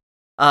where like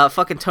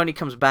fucking Tony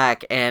comes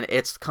back and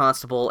it's the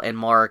constable and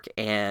Mark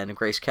and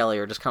Grace Kelly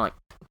are just kind of like,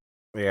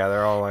 Yeah,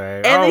 they're all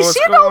like, and they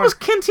seem to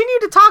almost continue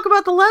to talk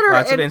about the letter.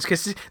 That's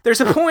because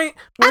there's a point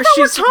where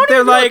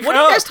they're like, "What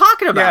are you guys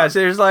talking about?" Yeah,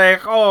 there's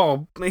like,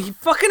 "Oh, he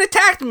fucking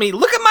attacked me.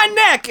 Look at my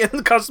neck." And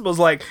the constable's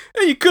like,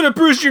 "Hey, you could have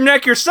bruised your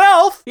neck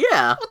yourself."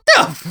 Yeah. What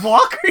the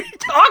fuck are you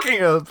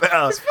talking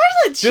about?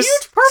 Especially it's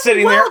huge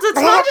purple welts.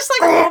 It's not just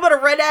like a little bit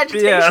of red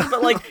agitation,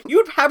 but like you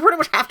would pretty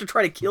much have to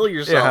try to kill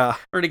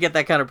yourself or to get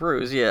that kind of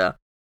bruise. Yeah.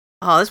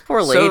 Oh, this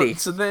poor lady.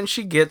 So then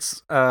she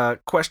gets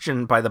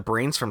questioned by the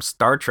brains from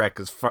Star Trek,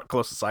 as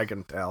close as I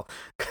can tell,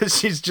 because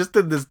she's just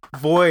in this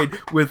void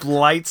with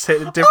lights,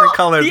 different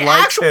colored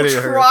lights hitting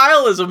her. The actual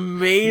trial is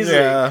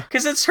amazing,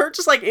 because it's her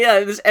just like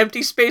this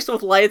empty space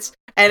with lights,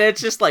 and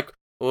it's just like,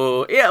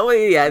 oh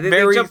yeah,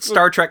 very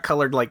Star Trek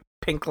colored, like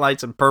pink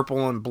lights and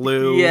purple and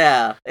blue.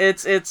 Yeah,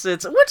 it's which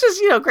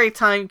is great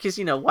time, because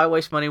why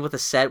waste money with a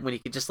set when you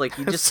could just pretty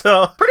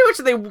much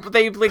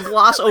they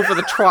gloss over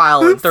the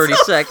trial in 30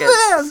 seconds.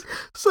 Fast.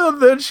 So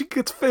then she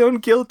gets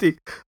found guilty.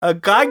 A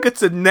guy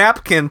gets a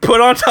napkin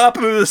put on top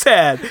of his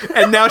head,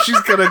 and now she's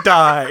gonna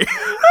die.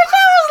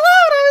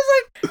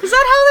 Is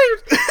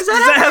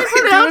that how they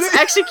pronounce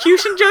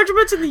execution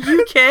judgments in the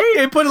UK?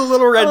 They put a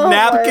little red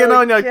napkin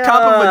on the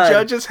top of a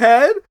judge's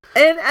head.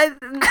 And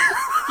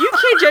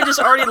UK judges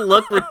already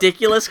look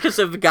ridiculous because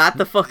they've got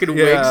the fucking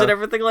wigs and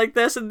everything like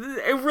this. And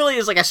it really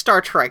is like a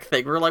Star Trek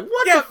thing. We're like,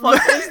 what the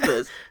fuck is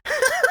this?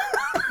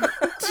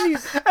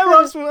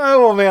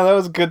 Oh man, that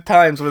was good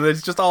times when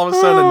it's just all of a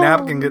sudden a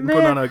napkin getting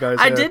put on a guy's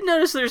head. I did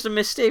notice there's a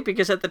mistake,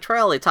 because at the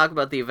trial they talk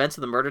about the events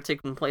of the murder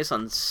taking place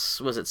on,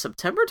 was it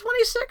September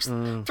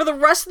 26th? For the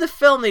rest of the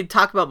film they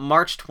talk about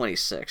March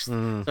 26th. So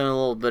a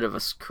little bit of a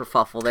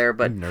kerfuffle there,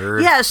 but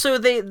yeah, so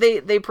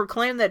they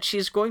proclaim that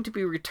she's going to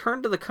be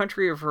returned to the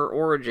country of her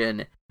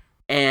origin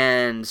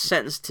and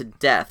sentenced to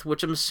death,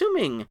 which I'm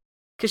assuming,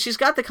 because she's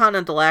got the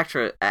Continental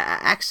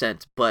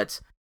accent, but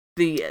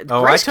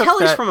Grace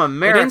Kelly's from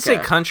America. They didn't say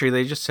country,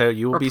 they just said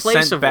you will be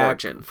sent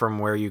back from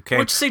where you came.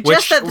 Which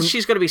suggests that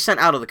she's going to be sent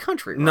out of the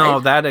country, right? No,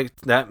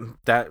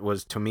 that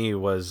was, to me,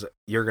 was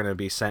you're going to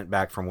be sent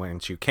back from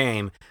whence you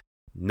came,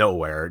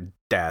 nowhere,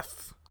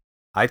 death.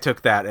 I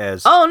took that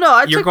as... Oh, no,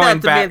 I took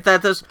that to mean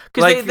that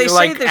because they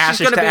say that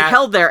she's going to be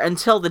held there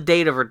until the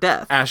date of her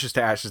death. Ashes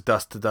to ashes,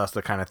 dust to dust,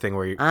 the kind of thing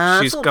where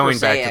she's going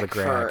back to the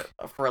grave.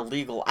 For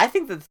illegal. I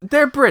think that...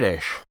 They're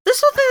British. This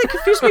is the thing that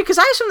confused me, because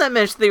I assumed that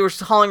meant they were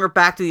hauling her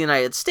back to the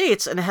United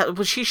States, and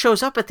when she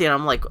shows up at the end,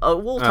 I'm like, oh,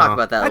 we'll talk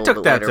about that a little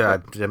bit later. I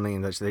took that to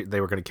mean that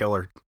they were going to kill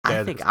her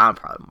dead. I think I'm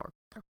probably more...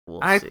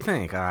 I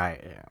think I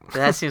am.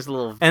 That seems a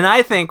little... And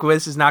I think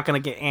this is not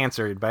going to get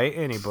answered by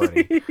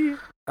anybody.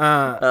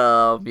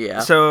 Yeah.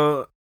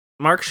 So...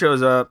 Mark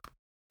shows up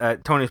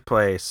at Tony's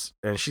place,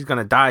 and she's going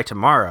to die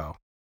tomorrow.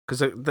 Because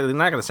they're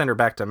not going to send her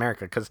back to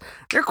America, because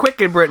they're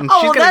quick in Britain.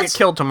 She's going to get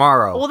killed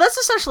tomorrow. Well, that's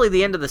essentially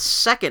the end of the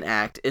second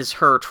act, is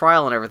her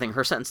trial and everything,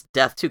 her sentence to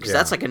death, too, because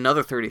that's like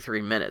another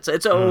 33 minutes.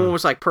 It's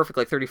almost like perfect,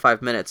 like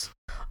 35 minutes.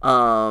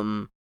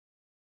 And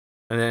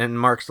then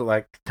Mark's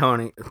like,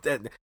 Tony...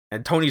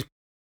 And Tony's...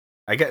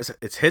 I guess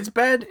it's his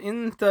bed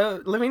in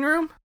the living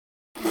room?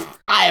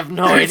 I have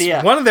no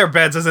idea. One of their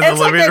beds is in the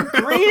living room. It's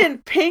like a green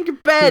and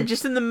pink bed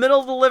just in the middle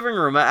of the living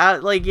room. I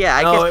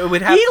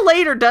guess he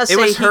later does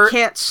say he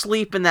can't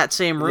sleep in that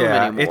same room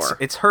anymore.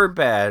 It's her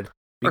bed,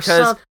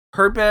 because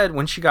her bed,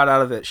 when she got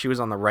out of it, she was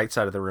on the right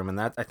side of the room,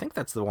 and I think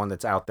that's the one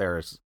that's out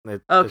there.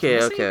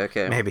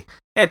 Okay. Maybe.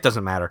 It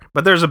doesn't matter.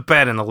 But there's a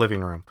bed in the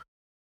living room.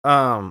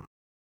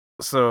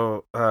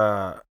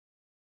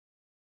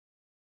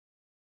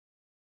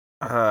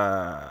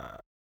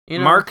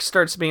 Mark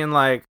starts being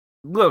like,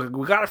 look,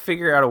 we got to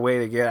figure out a way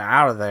to get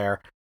out of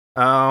there.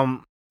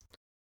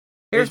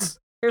 Here's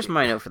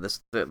my note for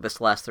this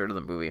last third of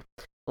the movie.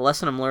 The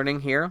lesson I'm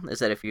learning here is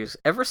that if you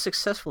ever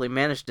successfully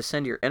manage to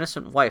send your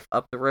innocent wife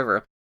up the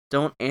river,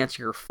 don't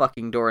answer your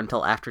fucking door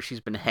until after she's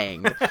been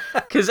hanged.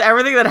 Because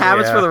everything that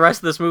happens for the rest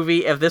of this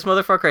movie, if this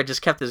motherfucker had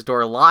just kept his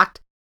door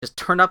locked, just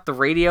turned up the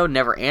radio,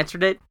 never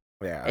answered it,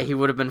 he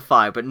would have been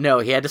fine. But no,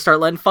 he had to start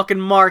letting fucking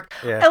Mark.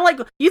 Yeah. And,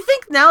 like, you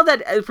think now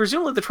that,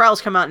 presumably the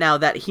trials come out now,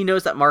 that he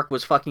knows that Mark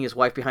was fucking his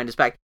wife behind his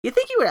back, you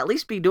think he would at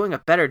least be doing a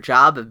better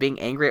job of being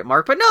angry at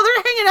Mark? But no,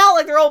 they're hanging out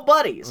like they're old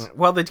buddies.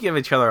 Well, they give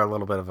each other a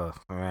little bit of a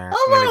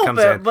little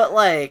bit, but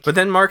like... But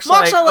then Mark's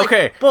like,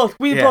 okay.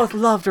 We both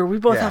loved her. We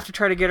both have to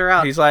try to get her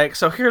out. He's like,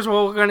 so here's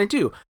what we're going to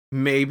do.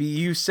 Maybe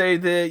you say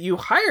that you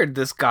hired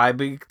this guy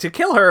to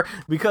kill her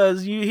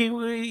because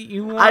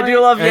you I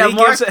do love you,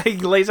 Mark. He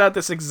lays out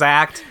this the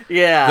exact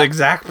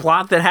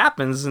plot that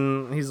happens,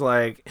 and he's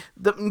like,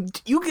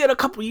 you get a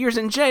couple years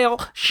in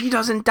jail, she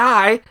doesn't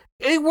die,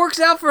 it works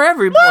out for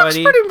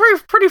everybody.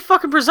 Mark's pretty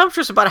fucking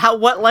presumptuous about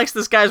what lengths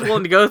this guy's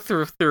willing to go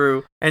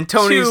through. And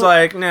Tony's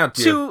like, no,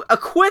 dude. To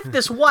acquit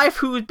this wife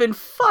who's been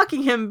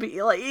fucking him. This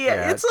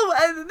is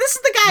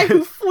the guy who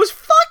was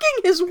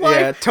fucking his wife.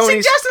 Yeah,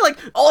 suggested, like,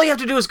 all you have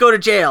to do is go to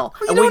jail.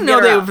 Well, you don't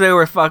know they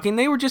were fucking.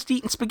 They were just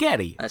eating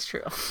spaghetti. That's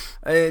true.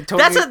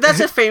 That's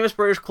a famous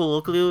British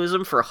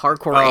colloquialism for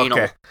hardcore anal.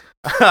 Okay.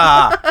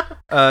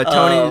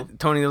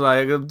 Tony's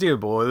like, dear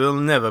boy, they'll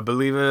never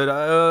believe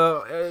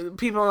it.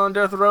 People on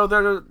death row,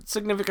 their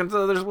significant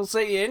others will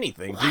say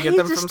anything to Why get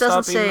them he from just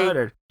doesn't stop being say,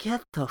 murdered.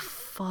 Get the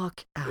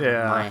fuck out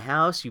Yeah. of my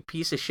house, you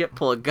piece of shit!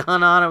 Pull a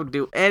gun on him,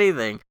 do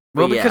anything.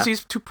 Well, But because yeah,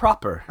 he's too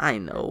proper. I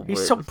know. He's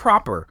but... so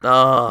proper.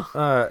 Ugh.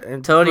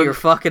 And Tony, you're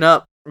fucking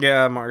up.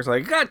 Yeah, Mark's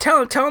like, God,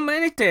 tell him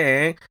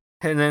anything.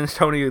 And then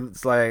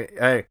Tony's like,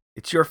 hey,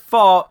 it's your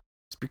fault.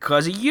 It's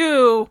because of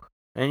you.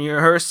 And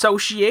her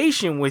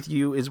association with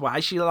you is why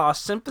she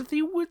lost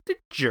sympathy with the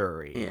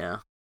jury. Yeah.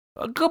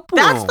 Kaboom.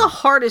 That's the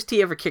hardest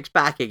he ever kicks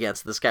back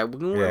against this guy.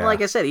 Yeah.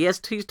 Like I said, he's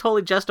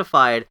totally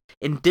justified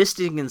in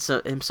distancing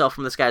himself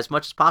from this guy as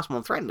much as possible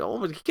and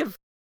threatening. He could have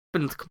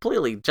been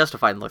completely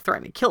justified in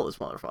threatening to kill this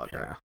motherfucker.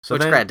 Yeah.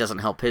 Which, granted, doesn't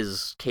help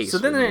his case. So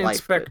then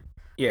the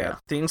yeah,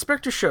 the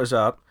inspector shows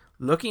up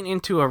looking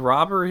into a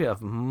robbery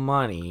of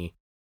money.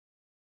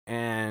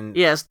 And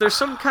yes, there's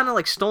some kind of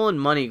like stolen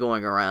money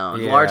going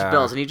around, Yeah. large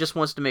bills, and he just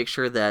wants to make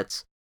sure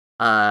that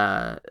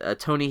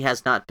Tony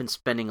has not been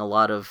spending a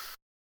lot of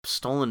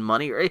stolen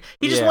money. Or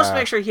he just wants to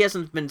make sure he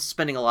hasn't been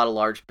spending a lot of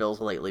large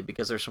bills lately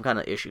because there's some kind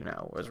of issue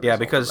now. As a result of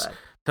because that.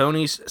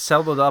 Tony's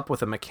settled up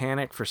with a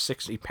mechanic for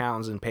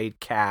 £60 and paid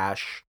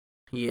cash.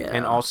 Yeah,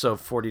 And also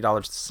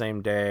 $40 the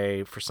same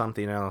day for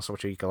something else,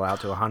 which equal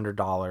out to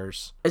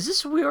 $100. Is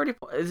this did we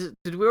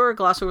already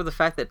gloss over the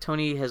fact that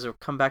Tony has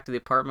come back to the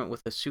apartment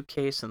with a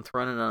suitcase and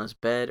thrown it on his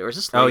bed, or is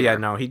this later? Oh yeah,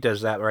 no, he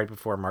does that right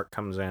before Mark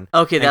comes in.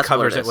 Okay, and that's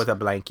covers what it with a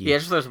blankie. Yeah,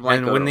 just throws a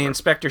blanket. And when the over.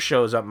 inspector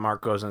shows up,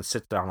 Mark goes and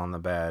sits down on the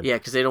bed. Yeah,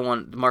 because they don't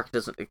want Mark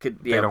doesn't.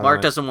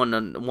 Mark doesn't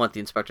want the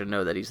inspector to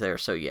know that he's there.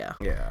 So yeah.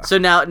 Yeah. So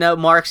now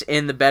Mark's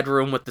in the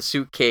bedroom with the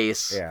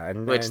suitcase. Yeah,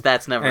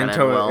 that's never gonna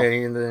end well.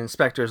 And the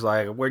inspector's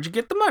like, "Where'd you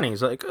get the money?"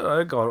 He's like,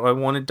 I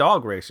wanted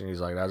dog racing. He's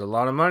like, "That's a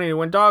lot of money to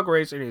win dog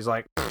racing." He's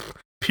like,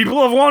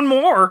 "People have won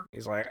more."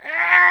 He's like,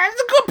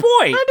 "That's a good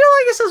point." I do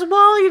like it says,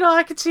 well,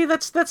 I can see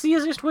that's the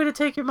easiest way to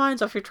take your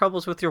minds off your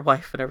troubles with your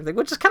wife and everything,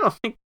 which is kind of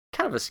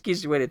a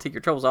easy way to take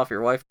your troubles off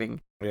your wife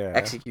being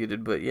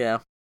executed. But yeah.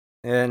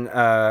 And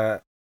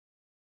the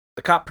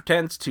cop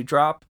pretends to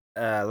drop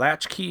a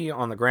latchkey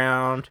on the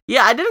ground.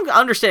 Yeah, I didn't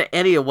understand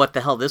any of what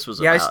the hell this was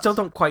about. Yeah, I still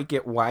don't quite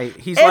get why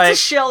it's a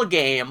shell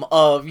game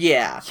of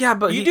Yeah,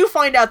 but you do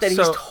find out that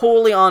he's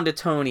totally on to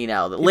Tony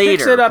now. That he later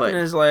picks it up and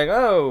is like,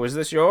 "Oh, is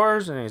this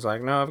yours?" And he's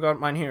like, "No, I've got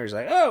mine here." He's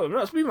like, "Oh, it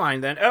must be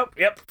mine then." "Oh,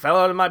 yep, fell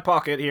out of my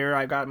pocket here.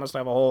 Must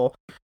have a hole,"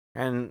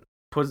 and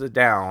puts it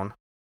down.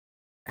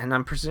 And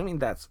I'm presuming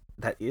that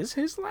is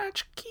his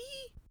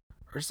latchkey,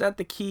 or is that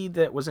the key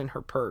that was in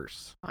her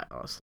purse? I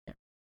honestly can't.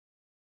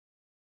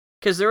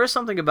 Because there is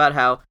something about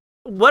how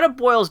what it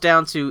boils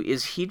down to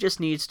is he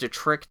just needs to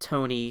trick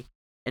Tony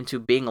into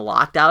being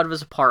locked out of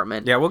his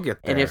apartment. Yeah, we'll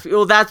get there. And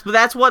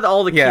that's what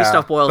all the key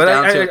stuff boils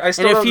down to. I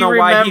still don't know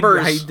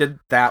why he did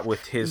that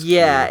with his key.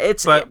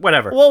 But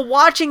whatever. Well,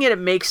 watching it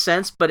makes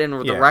sense, but in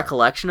the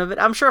recollection of it,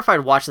 I'm sure if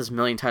I'd watched this a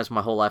million times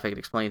my whole life, I could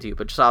explain it to you.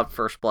 But just off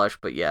first blush,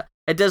 but yeah,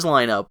 it does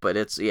line up. But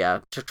it's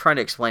trying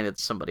to explain it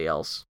to somebody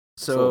else.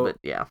 So a little bit,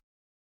 yeah.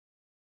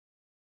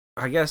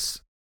 I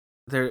guess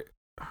there.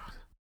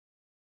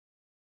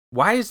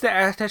 Why is the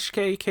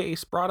attaché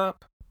case brought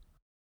up?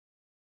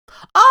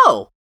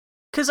 Oh,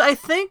 because I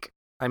think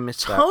I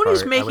missed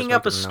Tony's making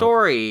up a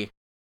story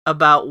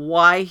about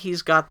why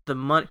he's got the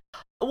money.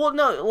 Well,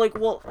 no,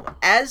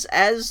 as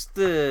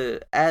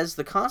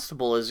the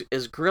constable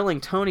is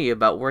grilling Tony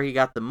about where he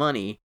got the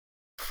money,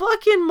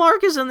 fucking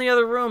Mark is in the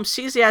other room,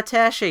 sees the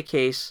attaché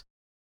case,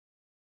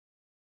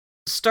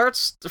 I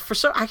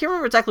can't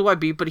remember exactly why,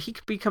 but he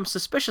becomes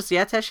suspicious. The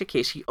attaché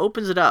case, he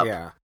opens it up.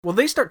 Yeah. Well,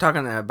 they start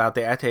talking about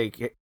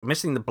the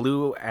missing the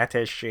blue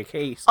attaché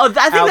case. Oh,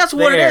 I think that's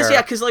what it is.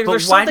 Yeah, because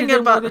there's something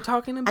about. What are they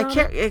talking about? I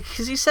can't,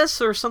 because he says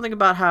there was something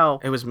about how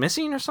it was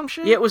missing or some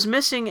shit. Yeah, it was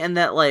missing, and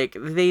that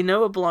they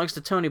know it belongs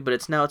to Tony, but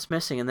it's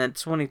missing, and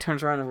that's when he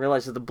turns around and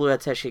realizes the blue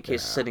attaché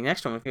case is sitting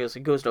next to him. He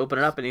goes to open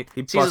it up, and he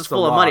sees it's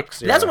full of money.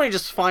 Yeah. That's when he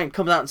just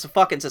comes out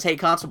and says, "Hey,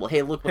 constable!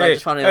 Hey, look what I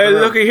just found in the room." Hey,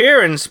 looky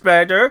here,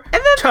 Inspector! And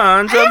then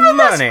tons of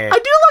money. I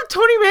do love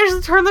Tony managed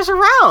to turn this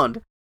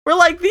around. We're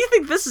like, do you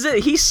think this is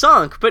it? He's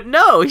sunk, but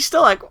no, he's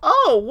still like,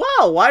 oh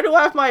wow, why do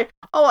I have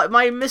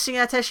my missing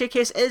attaché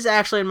case is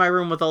actually in my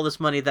room with all this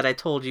money that I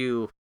told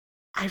you.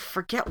 I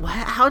forget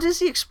how does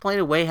he explain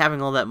away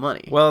having all that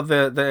money? Well,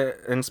 the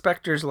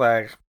inspector's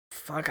like,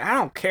 fuck, I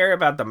don't care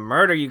about the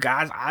murder, you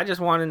guys. I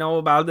just want to know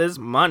about this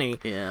money.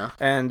 Yeah.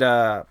 And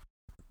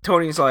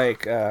Tony's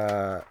like,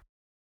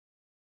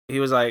 he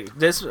was like,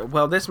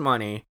 this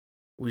money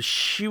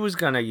she was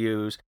gonna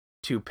use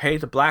to pay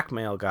the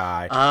blackmail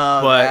guy,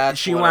 but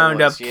she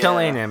wound up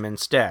killing him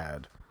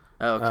instead.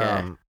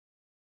 Okay.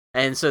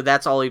 And so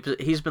that's all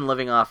he's been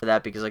living off of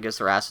that because I guess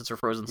their assets are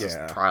frozen since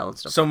the trial and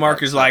stuff. So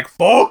Mark is like,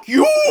 "Fuck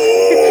you!"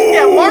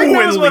 Yeah, Mark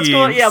knows what's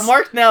going on. Yeah,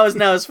 Mark now is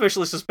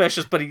officially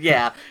suspicious, but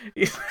yeah.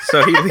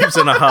 So he leaves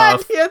in a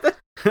huff.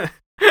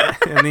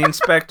 And the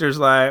inspector's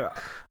like,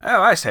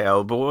 "Oh, I say,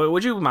 old boy,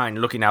 would you mind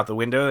looking out the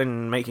window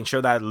and making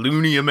sure that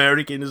loony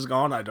American is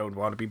gone? I don't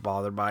want to be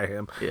bothered by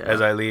him as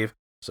I leave."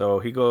 So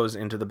he goes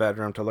into the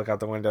bedroom to look out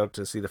the window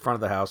to see the front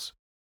of the house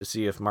to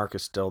see if Mark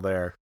is still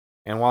there.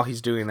 And while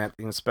he's doing that,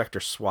 the inspector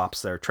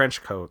swaps their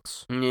trench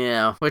coats.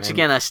 Yeah, which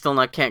again, I still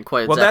can't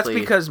quite. Well, exactly...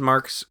 that's because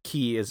Mark's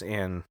key is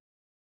in.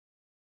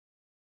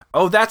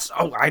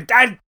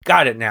 I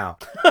got it now.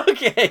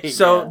 Okay.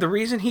 So the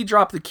reason he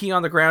dropped the key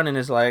on the ground and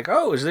is like,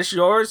 "Oh, is this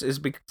yours?" is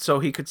so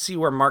he could see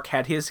where Mark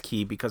had his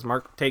key, because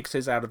Mark takes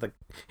his out of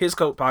his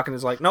coat pocket and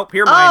is like, "Nope,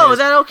 here mine is." Oh, is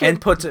that okay? And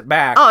puts it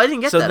back. Oh, I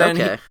didn't get that.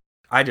 Okay.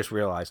 I just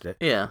realized it.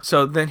 Yeah.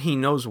 So then he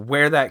knows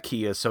where that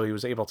key is, so he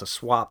was able to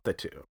swap the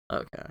two.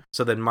 Okay.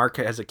 So then Mark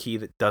has a key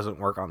that doesn't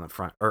work on the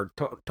front, or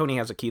Tony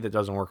has a key that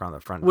doesn't work on the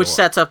front Which door.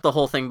 sets up the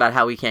whole thing about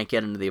how he can't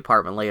get into the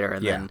apartment later,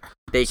 and then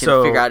they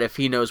can figure out if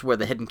he knows where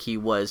the hidden key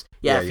was.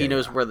 Yeah, if he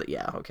knows where the...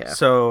 Yeah, okay.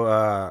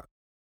 So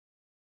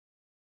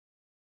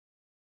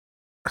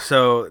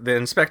the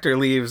inspector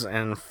leaves,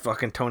 and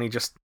fucking Tony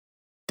just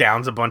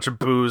downs a bunch of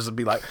booze and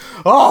be like,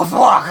 "Oh,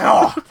 fuck!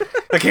 Oh,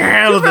 I can't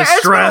handle this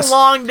stress. It's been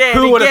a long day.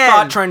 Who would have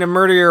thought trying to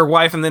murder your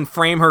wife and then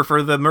frame her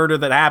for the murder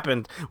that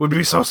happened would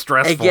be so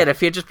stressful?" Again, if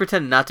he had just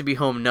pretended not to be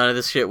home, none of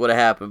this shit would have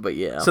happened, but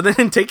yeah. So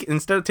then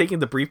instead of taking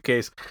the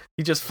briefcase,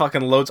 he just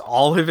fucking loads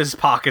all of his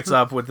pockets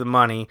up with the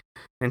money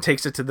and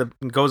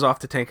goes off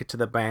to take it to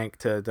the bank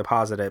to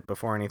deposit it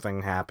before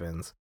anything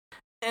happens.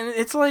 And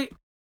it's like,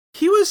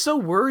 he was so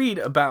worried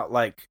about,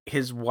 like,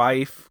 his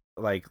wife,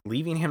 like,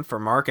 leaving him for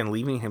Mark and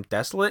leaving him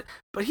desolate,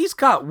 but he's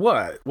got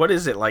what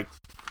is it, like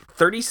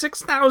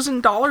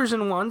 $36,000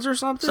 in ones or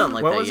something? Something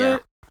like what that, was yeah.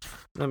 it?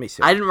 Let me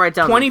see. I didn't write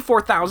down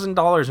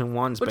 $24,000 in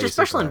ones, which, basically.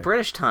 especially in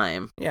British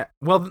time. Yeah.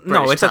 Well,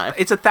 no, it's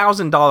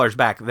 $1,000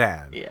 back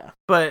then. Yeah.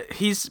 But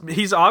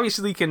he's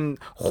obviously can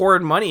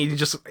hoard money. He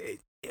just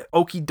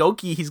okie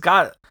dokie. He's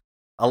got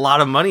a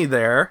lot of money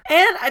there.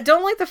 And I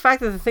don't like the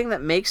fact that the thing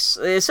that makes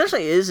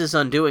essentially is his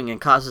undoing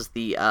and causes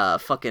the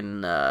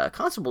fucking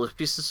constable to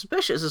be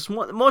suspicious is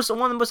one of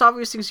the most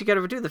obvious things you could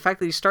ever do. The fact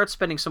that he starts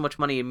spending so much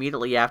money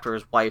immediately after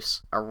his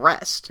wife's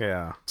arrest.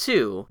 Yeah.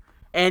 Too.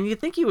 And you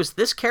think he was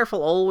this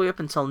careful all the way up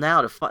until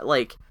now to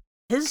like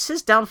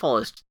his downfall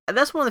is.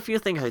 That's one of the few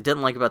things I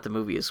didn't like about the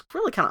movie. Is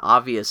really kind of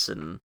obvious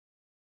and.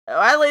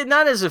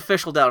 Not his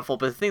official downfall,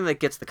 but the thing that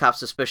gets the cops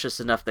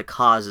suspicious enough that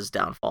causes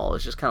downfall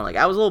is just kind of like,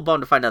 I was a little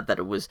bummed to find out that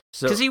it was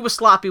because he was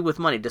sloppy with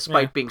money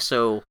despite being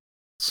so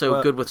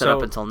good with it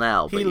up until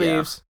now. He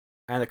leaves,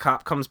 and the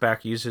cop comes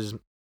back, uses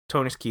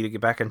Tony's key to get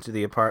back into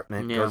the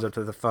apartment, goes up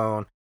to the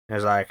phone, and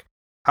is like,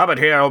 "How about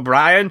here,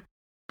 O'Brien?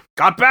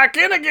 Got back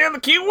in again. The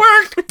key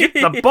worked. Get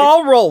the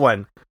ball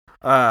rolling."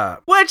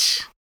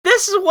 Which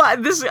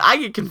I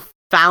get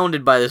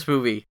confounded by this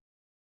movie.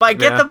 By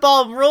get the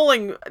ball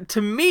rolling,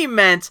 to me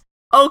meant,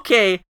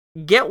 okay,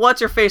 get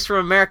what's-her-face from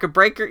America,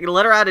 break her,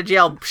 let her out of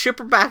jail, ship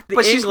her back to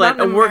England,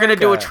 and we're going to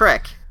do a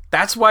trick.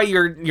 That's why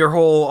your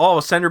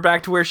whole, send her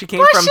back to where she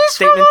came from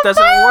statement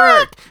doesn't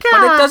work.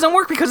 But it doesn't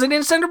work because they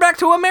didn't send her back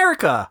to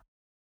America.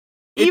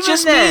 It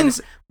just means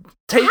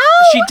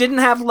she didn't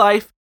have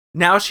life,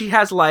 now she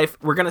has life,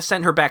 we're going to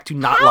send her back to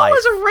not life. How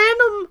is a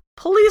random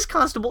police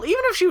constable,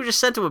 even if she was just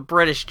sent to a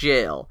British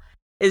jail,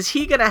 is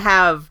he going to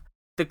have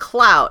the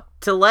clout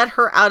to let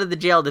her out of the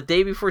jail the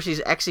day before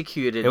she's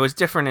executed? It was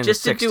different in the 60s.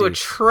 Just to do a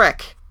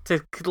trick to,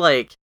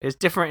 like... It's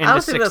different in the 60s. I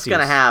don't think that's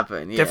gonna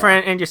happen. Yeah.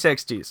 Different in your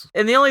 60s.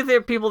 And the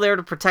only people there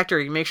to protect her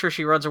and make sure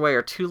she runs away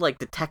are two, like,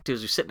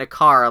 detectives who sit in a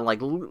car and,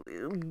 like,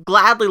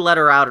 gladly let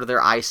her out of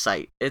their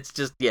eyesight. It's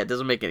just, it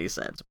doesn't make any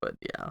sense, but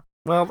yeah.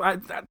 Well,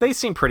 they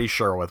seem pretty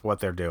sure with what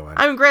they're doing.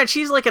 I mean, granted,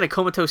 she's, like, in a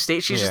comatose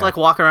state. She's just, like,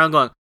 walking around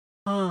going,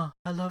 "Oh,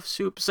 I love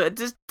soup." So it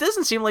just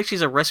doesn't seem like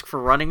she's a risk for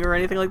running or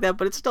anything like that,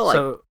 but it's still, like, I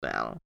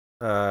don't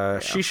know.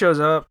 She shows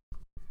up,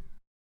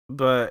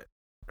 but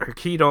her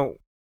key don't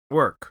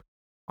work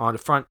on the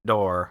front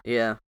door.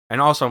 Yeah. And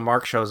also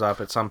Mark shows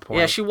up at some point.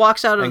 Yeah, she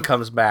walks out and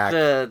comes back.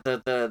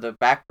 The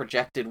back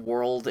projected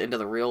world into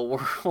the real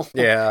world.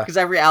 Yeah. Because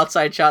every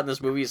outside shot in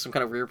this movie is some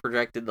kind of rear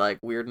projected like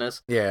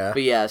weirdness. Yeah.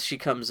 But yeah, she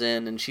comes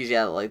in and she's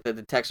like the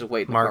detective's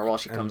waiting for her while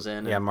she comes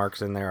in. Yeah,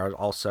 Mark's in there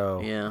also.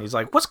 Yeah. He's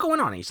like, "What's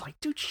going on?" He's like,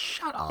 "Dude,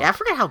 shut up." Yeah, I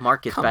forget how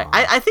Mark gets back.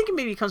 I think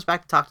maybe he comes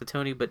back to talk to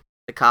Tony, but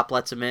the cop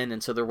lets him in,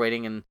 and so they're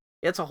waiting, and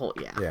it's a whole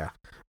Yeah.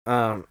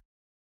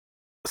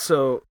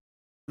 So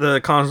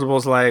the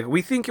constable's like,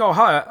 "We think your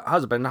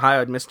husband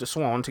hired Mr.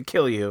 Swan to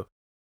kill you."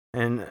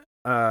 And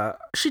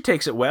she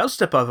takes it well,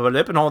 step up her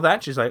lip and all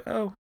that. She's like,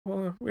 "Oh,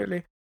 well,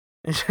 really?"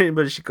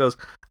 But she goes,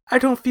 "I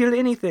don't feel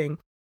anything.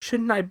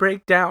 Shouldn't I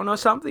break down or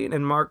something?"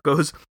 And Mark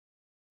goes,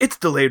 "It's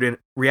delayed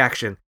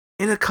reaction.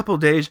 In a couple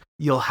days,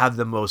 you'll have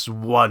the most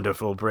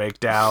wonderful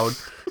breakdown."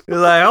 You're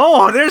like,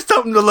 oh, there's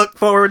something to look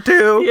forward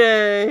to.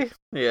 Yay.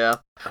 Yeah.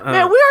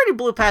 Man, we already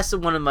blew past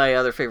one of my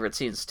other favorite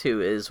scenes,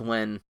 too, is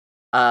when,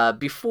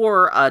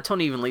 before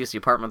Tony even leaves the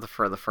apartment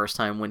for the first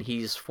time, when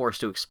he's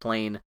forced to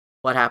explain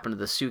what happened to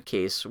the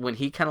suitcase, when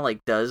he kind of,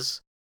 like,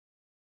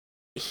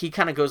 he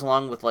kind of goes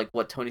along with, like,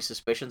 what Tony's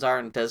suspicions are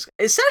and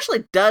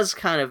essentially does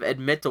kind of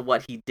admit to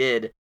what he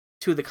did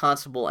to the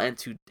constable and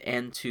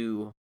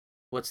to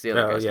what's the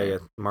other guy's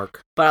name?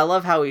 Mark. But I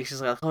love how he's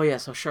just like, "Oh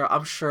yes, I'm sure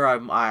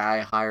I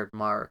hired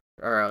Mark."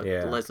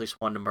 Leslie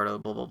Swan to murder,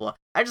 blah blah blah.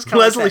 I just kind of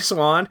Leslie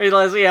Swan.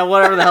 Leslie, yeah,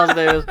 whatever the hell's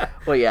name is.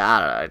 Well, yeah, I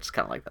don't know. I just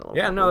kind of like that a little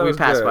bit. Yeah, no, we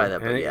passed good. by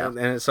that, but and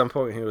at some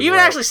point he was even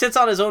like, actually sits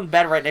on his own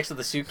bed right next to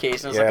the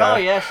suitcase, and I was like, oh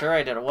yeah, sure,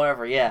 I did it,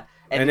 whatever, yeah.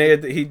 And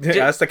he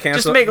asked the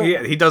constable.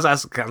 He does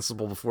ask the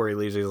constable before he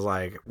leaves. He's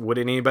like, "Would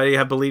anybody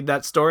have believed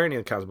that story?" And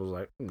the constable's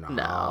like,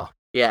 "No."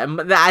 Yeah,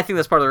 and I think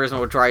that's part of the reason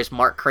what drives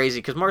Mark crazy,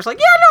 because Mark's like,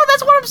 "Yeah, no,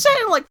 that's what I'm saying."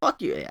 I'm like,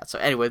 "Fuck you." Yeah. So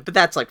anyway, but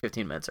that's like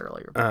 15 minutes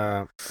earlier.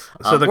 So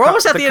we're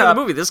almost at the end of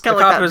the movie. This is kind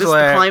of like that. This is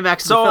the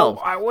climax of the film.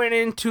 So I went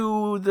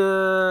into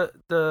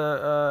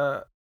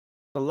the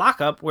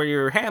lockup where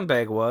your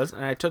handbag was,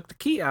 and I took the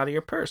key out of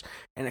your purse,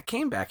 and I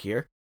came back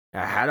here.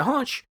 I had a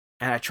hunch,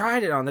 and I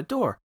tried it on the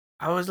door.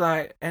 I was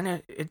like, and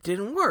it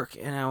didn't work,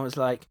 and I was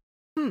like,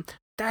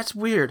 that's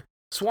weird.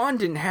 Swan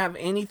didn't have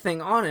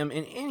anything on him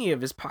in any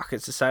of his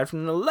pockets aside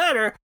from the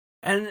letter,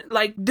 and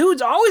like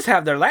dudes always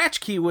have their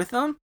latchkey with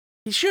them.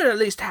 He should at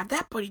least have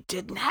that, but he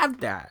didn't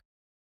have that.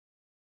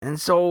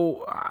 And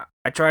so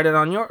I tried it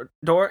on your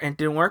door and it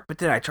didn't work, but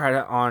then I tried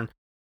it on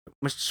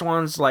Mr.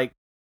 Swan's like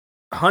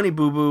Honey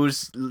Boo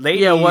Boo's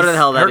lady, what the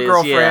hell that her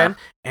girlfriend,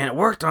 yeah. and it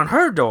worked on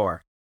her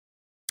door.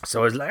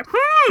 So I was like,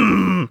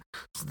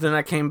 So then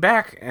I came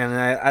back and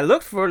I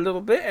looked for a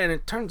little bit, and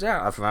it turns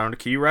out I found a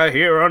key right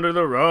here under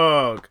the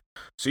rug.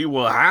 See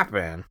what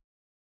happened.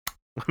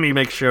 Let me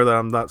make sure that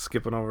I'm not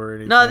skipping over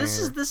anything. No, this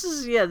is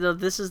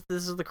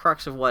the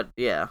crux of what.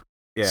 Yeah.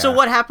 Yeah. So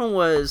what happened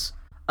was,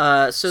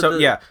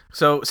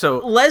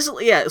 So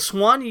Leslie,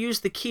 Swan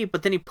used the key,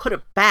 but then he put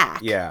it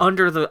back.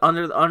 Under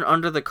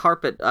the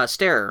carpet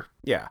stair.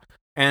 Yeah.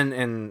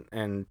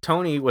 And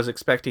Tony was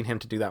expecting him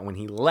to do that when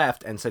he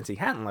left, and since he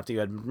hadn't left, he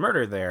had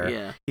murder there.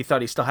 Yeah. He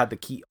thought he still had the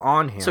key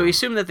on him. So he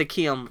assumed that the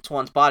key on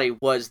Swan's body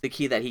was the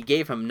key that he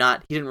gave him.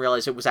 He didn't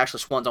realize it was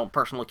actually Swan's own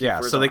personal key. Yeah.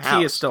 For his so own the key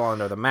house. is still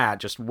under the mat,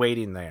 just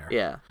waiting there.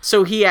 Yeah.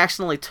 So he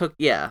accidentally took.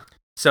 Yeah.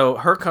 So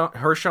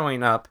her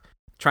showing up,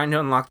 trying to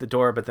unlock the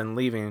door, but then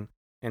leaving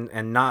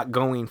and not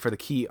going for the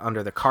key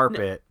under the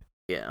carpet.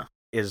 Yeah.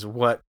 Is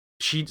what.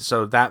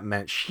 So that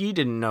meant she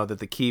didn't know that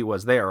the key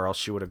was there, or else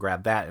she would have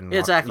grabbed that and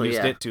used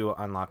it to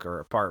unlock her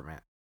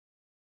apartment.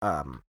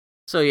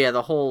 So yeah,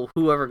 the whole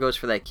whoever goes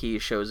for that key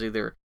shows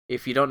either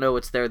if you don't know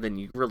it's there, then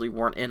you really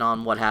weren't in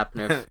on what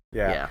happened. If,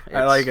 yeah,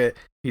 I like it.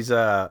 He's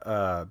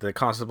the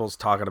constable's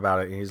talking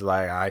about it, and he's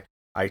like,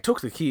 I took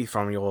the key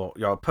from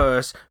your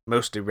purse,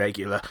 most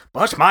irregular,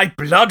 but my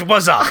blood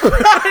was up.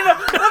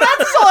 That's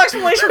his whole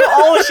explanation for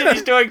all the shit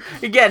he's doing.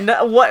 Again,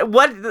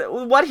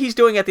 what he's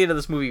doing at the end of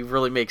this movie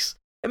really makes.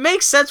 It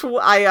makes sense.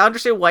 I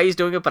understand why he's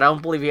doing it, but I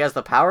don't believe he has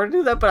the power to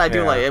do that. But I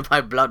do like it.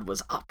 My blood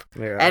was up.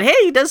 Yeah. And hey,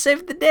 he does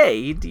save the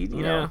day.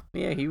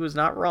 He was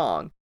not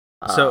wrong.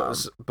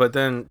 But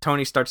then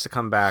Tony starts to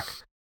come back,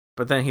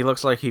 but then he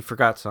looks like he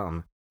forgot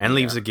something and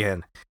leaves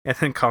again. And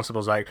then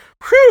Constable's like,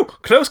 "Whew,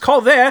 close call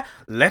there.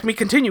 Let me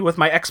continue with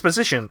my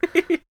exposition."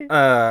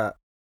 So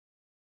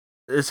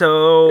it's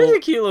a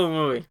cute little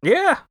movie.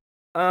 Yeah.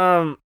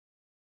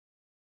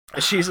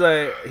 She's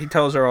like, he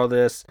tells her all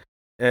this.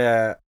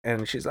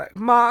 And she's like,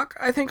 "Mark,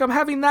 I think I'm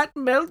having that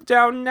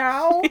meltdown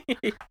now."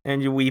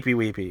 And you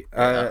weepy.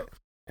 And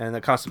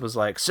the constable's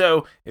like,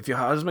 "So, if your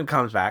husband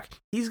comes back,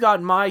 he's got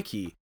my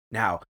key.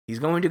 Now, he's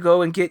going to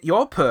go and get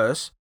your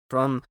purse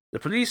from the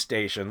police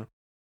station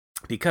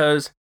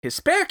because his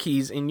spare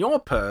key's in your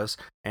purse,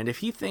 and if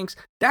he thinks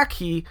that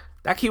key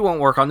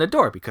won't work on the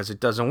door because it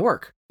doesn't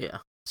work." Yeah.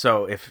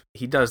 So, if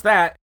he does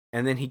that,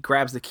 and then he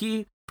grabs the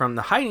key from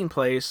the hiding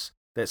place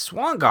that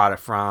Swan got it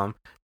from,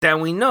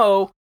 then we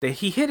know that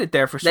he hid it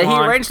there for Swan. That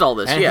he arranged all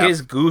this, and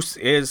his goose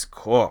is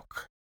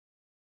cooked.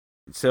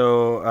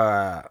 So,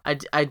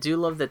 I do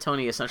love that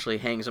Tony essentially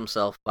hangs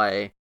himself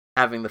by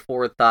having the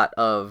forward thought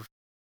of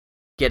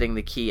getting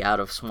the key out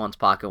of Swan's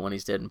pocket when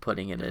he's dead and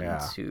putting it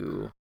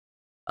into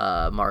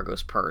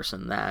Margot's purse,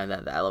 and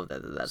that I love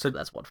that.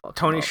 That's what fucks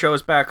Tony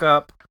shows back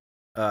up,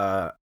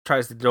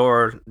 tries the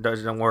door,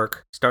 doesn't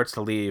work, starts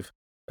to leave,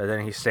 but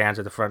then he stands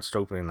at the front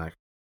stooping like,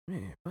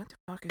 "Man, what the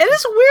fuck is it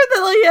is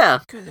weird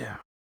that, Good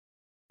there.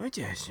 What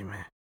is it,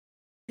 man?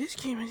 This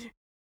came in.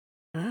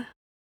 Huh?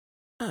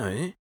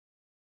 Oh,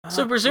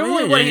 so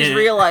presumably what he's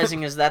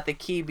realizing is that the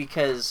key,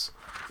 because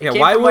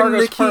why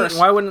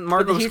wouldn't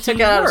Margot's key he took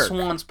it out of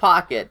Swan's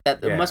pocket?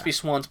 That it must be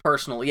Swan's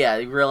personal. Yeah,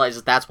 he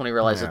realizes that's when he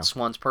realizes it's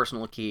Swan's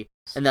personal key,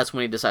 and that's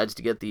when he decides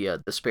to get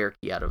the spare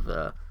key out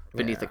of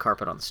beneath the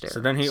carpet on the stairs. So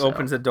then he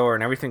opens the door,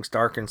 and everything's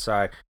dark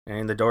inside,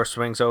 and the door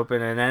swings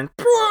open, and then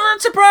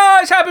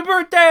surprise! Happy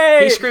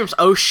birthday! He screams,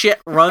 "Oh shit!"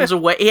 Runs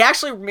away. He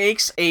actually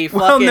makes a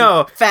fucking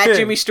fat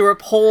Jimmy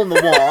Stewart hole in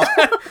the wall.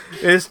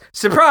 Is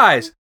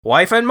surprise!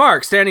 Wife and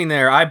Mark standing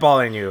there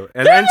eyeballing you,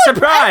 and then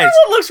surprise!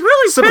 Everyone looks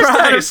really pissed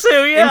at him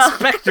too. Yeah.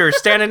 Inspector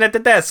standing at the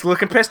desk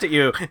looking pissed at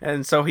you,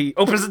 and so he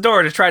opens the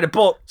door to try to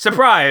bolt.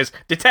 Surprise!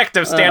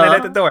 Detective standing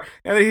at the door,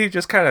 and then he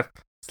just kind of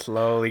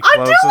slowly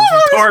closes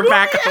the door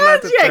back on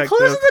that detective. Yeah,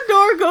 closes the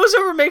door, goes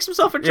over, makes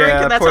himself a drink,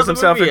 and that's pours how the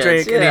himself movie a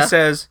drink, ends. and he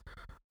says,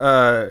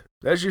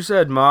 "As you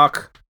said,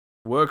 Mark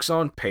works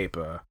on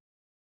paper.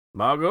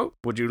 Margot,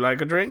 would you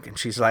like a drink?" And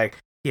she's like,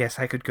 "Yes,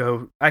 I could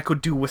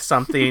do with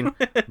something."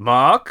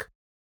 "Mark,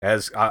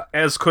 As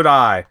could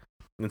I.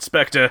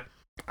 Inspector,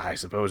 I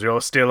suppose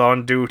you're still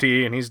on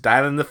duty. And he's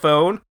dialing the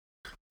phone.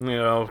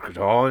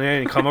 Call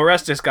in, come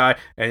arrest this guy.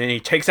 And then he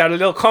takes out a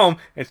little comb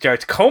and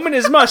starts combing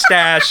his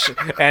mustache.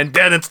 And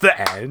then it's the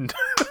end.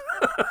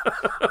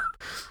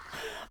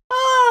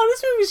 Oh,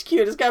 this movie's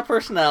cute. It's got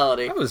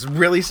personality. I was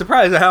really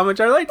surprised at how much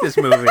I liked this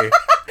movie.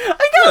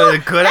 I got a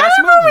good ass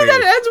movie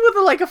that ends with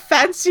like a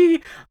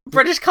fancy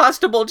British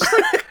constable just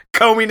like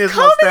combing his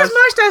mustache,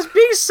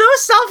 being so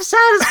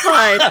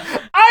self-satisfied.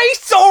 I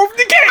solved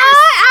the case.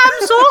 I am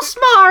so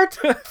smart.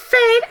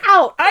 Fade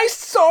out. I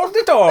solved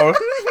it all.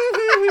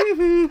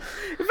 In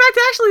fact,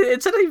 actually,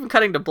 instead of even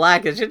cutting to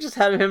black, it should just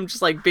have him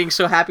just like being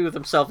so happy with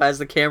himself as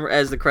the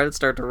credits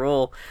start to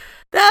roll.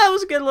 That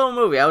was a good little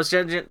movie.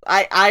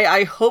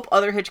 I hope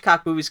other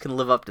Hitchcock movies can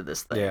live up to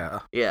this thing.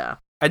 Yeah.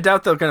 I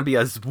doubt they're going to be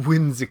as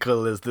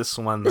whimsical as this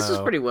one, though. This is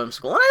pretty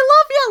whimsical. And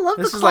I love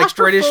this the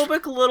claustrophobic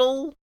like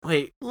little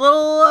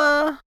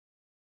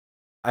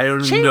I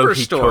don't chamber know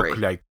he story.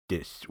 talked like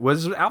this.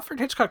 Was Alfred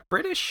Hitchcock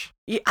British?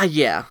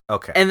 Yeah.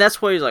 Okay. And that's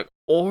why he's like,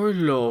 I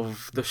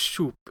love the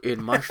soup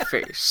in my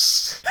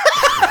face.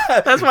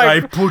 That's why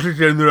I put it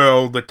in there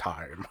all the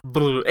time.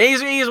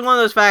 He's one of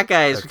those fat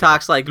guys who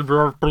talks like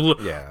Yeah.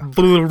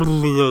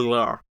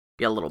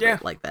 Yeah, a little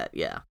bit like that,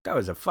 yeah. That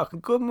was a fucking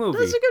good movie.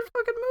 That's a good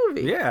fucking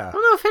movie. Yeah. I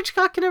don't know if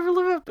Hitchcock could ever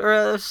live up,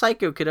 or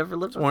Psycho could ever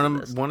live up to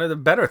this. One of the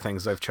better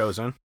things I've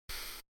chosen.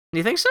 Do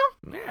you think so?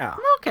 Yeah.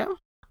 Okay.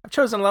 I've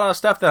chosen a lot of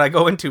stuff that I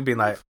go into being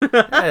like, hey,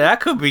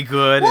 that could be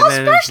good. Well,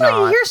 and then especially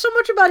you hear so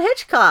much about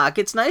Hitchcock.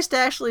 It's nice to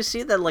actually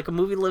see that like a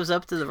movie lives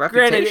up to the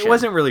reputation. Granted, it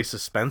wasn't really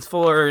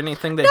suspenseful or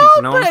anything that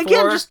he's known for. But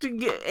again, just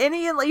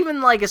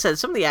even like I said,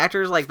 some of the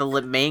actors, like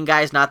the main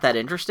guy's not that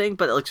interesting,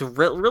 but it's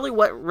written really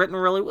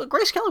well.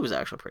 Grace Kelly was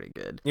actually pretty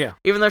good. Yeah.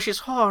 Even though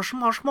she's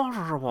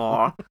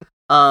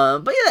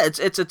but yeah,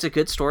 it's a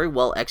good story,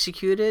 well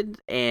executed,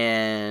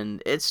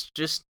 and it's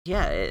just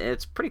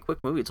it's a pretty quick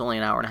movie. It's only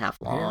an hour and a half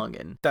long,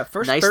 and that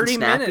first nice 30 and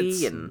snappy,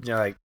 minutes, and you're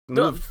like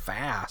move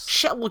fast.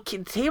 Shit, well,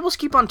 tables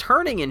keep on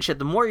turning and shit.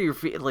 The more you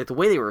like the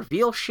way they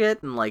reveal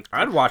shit, and like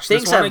I'd watch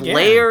things this one have again.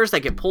 layers that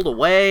get pulled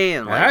away,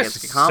 and like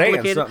That's it's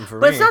complicated. For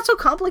but me. it's not so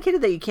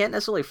complicated that you can't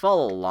necessarily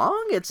follow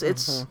along. It's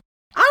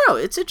I don't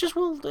know. It's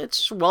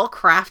well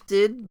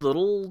crafted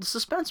little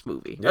suspense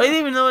movie. Yeah.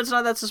 Even though it's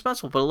not that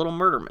suspenseful, but a little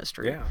murder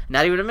mystery. Yeah.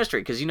 Not even a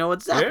mystery because you know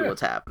exactly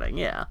what's happening.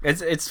 Yeah.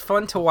 It's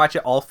fun to watch it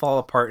all fall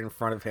apart in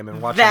front of him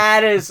and watch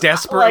him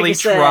desperately like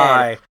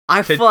try.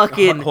 I to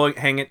fucking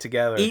hang it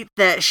together. Eat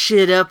that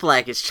shit up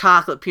like it's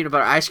chocolate peanut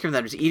butter ice cream that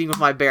I was eating with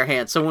my bare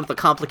hands. Someone with a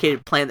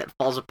complicated plan that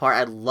falls apart.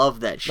 I love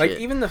that shit. Like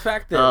even the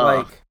fact that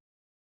like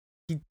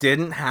he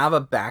didn't have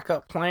a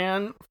backup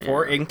plan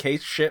for in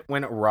case shit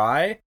went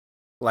awry.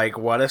 Like,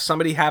 what if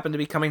somebody happened to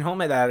be coming home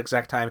at that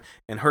exact time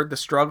and heard the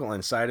struggle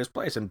inside his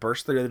place and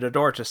burst through the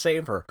door to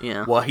save her?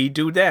 Yeah. What he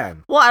do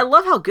then? Well, I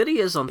love how good he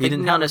is on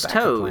thinking on his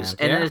toes.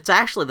 Plan. And it's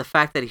actually the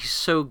fact that he's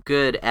so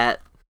good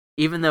at,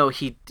 even though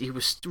he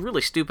was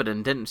really stupid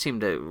and didn't seem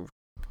to...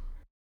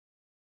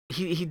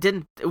 He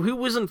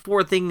wasn't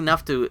forward thinking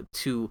enough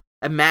to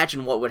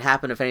imagine what would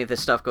happen if any of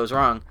this stuff goes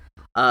wrong.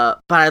 But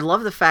I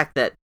love the fact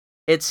that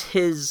it's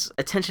his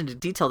attention to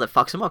detail that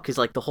fucks him up, because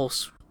like the whole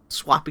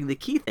swapping the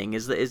key thing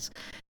is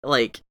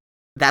like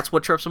that's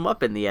what trips him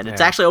up in the end. It's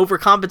actually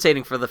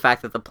overcompensating for the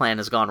fact that the plan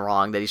has gone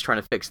wrong, that he's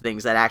trying to fix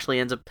things that actually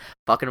ends up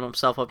fucking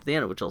himself up at the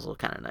end, which is also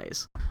kind of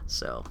nice.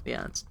 So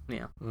yeah,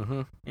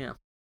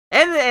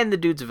 and the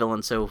dude's a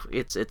villain, so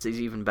it's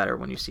even better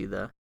when you see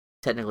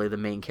technically the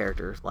main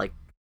character like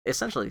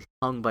essentially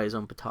hung by his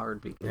own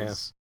petard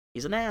because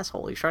he's an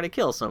asshole. He's trying to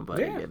kill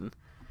somebody. And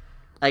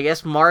I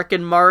guess Mark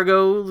and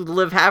Margot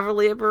live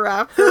happily ever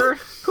after.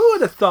 Who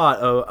would have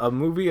thought a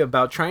movie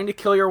about trying to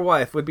kill your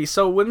wife would be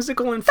so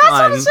whimsical and fun? That's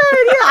what I'm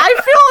saying, yeah.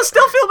 I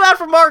still feel bad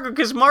for Margot,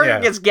 because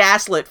Margot gets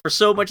gaslit for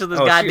so much of this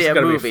goddamn movie. She's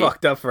gonna be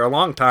fucked up for a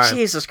long time.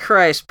 Jesus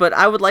Christ, but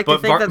I would like to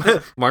think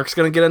that... Mark's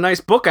gonna get a nice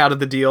book out of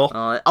the deal.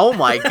 Oh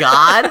my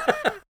god.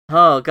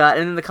 Oh god,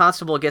 and then the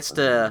constable gets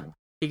to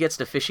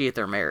officiate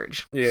their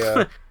marriage.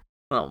 Yeah.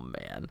 Oh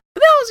man.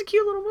 But that was a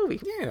cute little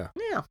movie. Yeah.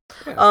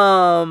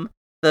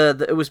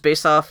 It was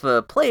based off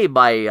a play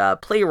by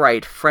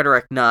playwright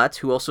Frederick Nutt,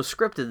 who also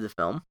scripted the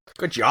film.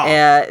 Good job.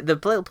 The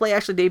play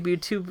actually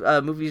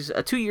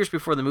debuted 2 years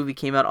before the movie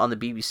came out on the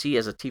BBC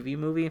as a TV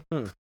movie.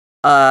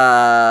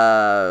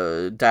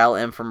 Dial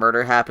M for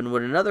Murder happened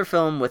when another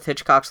film with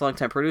Hitchcock's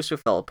longtime producer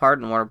fell apart,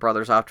 and Warner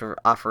Brothers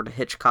offered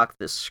Hitchcock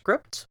this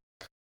script.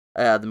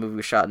 The movie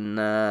was shot in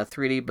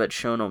 3D, but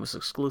shown almost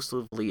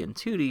exclusively in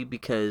 2D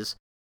because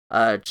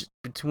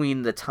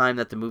between the time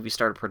that the movie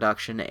started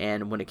production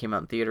and when it came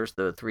out in theaters,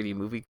 the 3D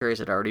movie craze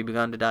had already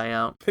begun to die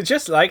out.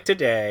 Just like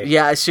today.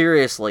 Yeah,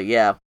 seriously,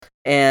 yeah.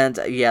 And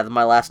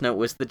my last note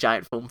was the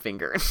giant foam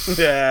finger.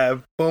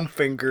 Yeah, foam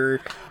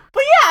finger.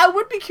 But yeah, I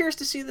would be curious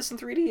to see this in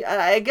 3D.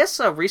 I guess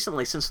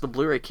recently, since the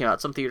Blu-ray came out,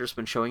 some theaters have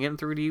been showing it in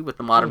 3D with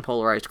the modern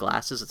polarized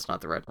glasses. It's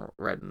not the red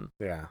and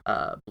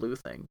blue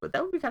thing, but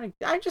that would be kind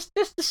of just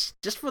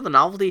for the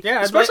novelty.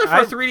 Yeah, especially for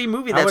a 3D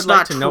movie that's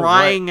not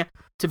trying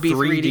to be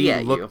 3D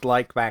at looked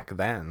like back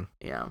then.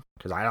 Yeah.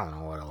 Because I don't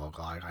know what it looked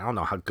like. I don't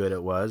know how good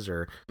it was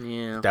or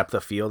depth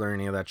of field or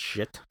any of that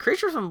shit.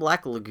 Creatures from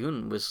Black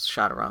Lagoon was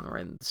shot around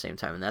right at the same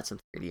time, and that's in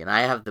 3D. And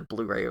I have the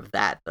Blu-ray of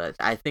that, but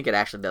I think it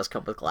actually does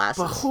come with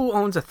glasses. But who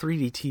owns a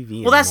 3D TV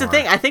anymore? Well, that's the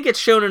thing. I think it's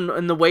shown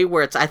in the way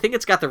where I think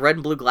it's got the red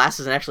and blue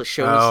glasses and actually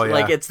shows,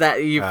 like, it's that,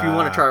 if you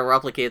want to try to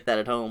replicate that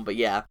at home, but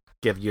yeah.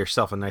 Give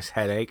yourself a nice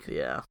headache.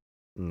 Yeah.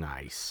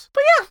 Nice.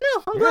 But yeah,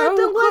 no, I'm glad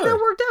that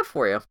worked out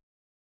for you.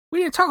 We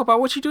didn't talk about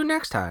what you do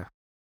next time.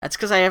 That's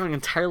because I haven't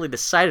entirely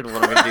decided what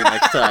I'm going to do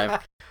next time.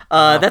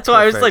 That's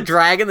why I was like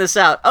dragging this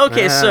out.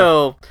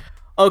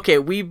 Okay,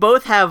 we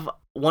both have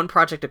one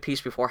project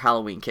apiece before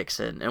Halloween kicks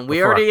in, and we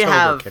before already October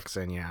have kicks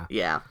in, yeah.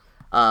 Yeah.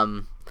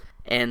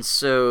 And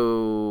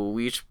so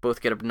we each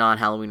both get a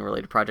non-Halloween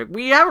related project.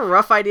 We have a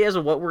rough ideas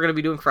of what we're going to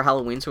be doing for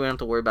Halloween, so we don't have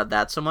to worry about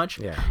that so much.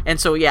 Yeah. And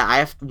so I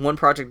have one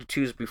project to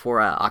choose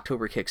before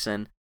October kicks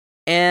in.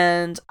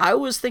 And I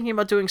was thinking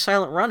about doing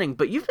Silent Running,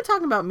 but you've been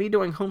talking about me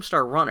doing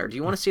Homestar Runner. Do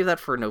you want to save that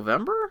for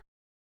November?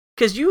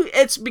 Because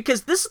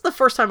this is the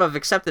first time I've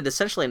accepted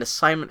essentially an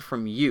assignment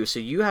from you, so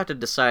you have to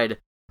decide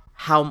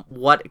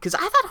because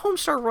I thought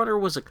Homestar Runner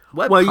was a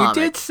webcomic. Well, you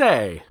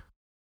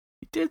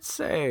did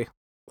say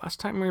last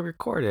time we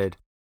recorded,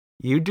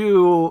 you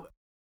do.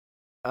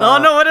 Oh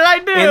no! What did I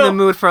do? In the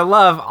Mood for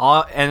Love,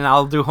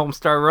 I'll do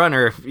Homestar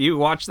Runner if you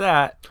watch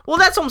that. Well,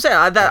 that's what I'm saying.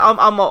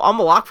 I'm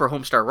a lock for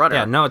Homestar Runner.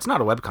 Yeah, no, it's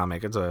not a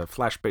webcomic. It's a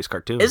Flash-based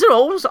cartoon. Is it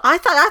always? I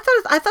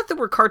thought there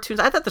were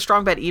cartoons. I thought the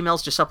Strong Bad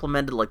emails just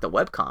supplemented like the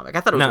webcomic.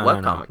 I thought it was a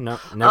webcomic. No,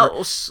 never. Oh,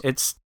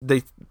 it's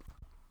the.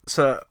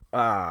 So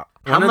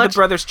one of the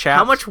brothers chaps.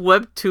 How much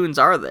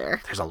webtoons are there?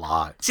 There's a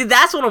lot. See,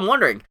 that's what I'm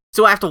wondering.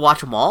 Do I have to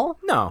watch them all?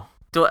 No.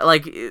 Do I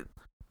like?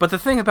 But the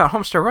thing about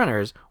Homestar Runner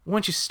is,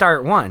 once you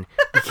start one,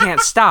 you can't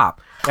stop.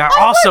 They're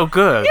all so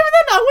good. Even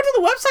then, I went to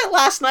the website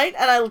last night,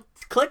 and I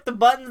clicked the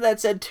button that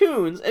said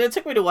Tunes, and it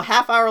took me to a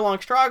half-hour-long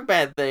Strong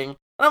Bad thing.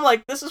 And I'm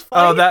like, this is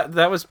funny. Oh,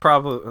 that was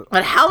probably...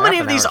 But how many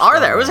of these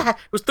are there? It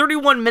was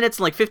 31 minutes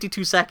and like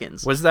 52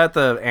 seconds. Was that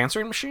the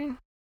answering machine?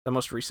 The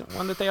most recent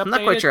one that they updated? I'm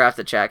not quite sure. I have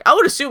to check. I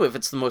would assume if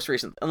it's the most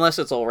recent, unless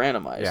it's all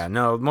randomized. Yeah,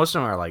 no, most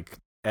of them are like,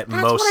 at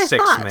most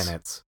 6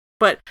 minutes.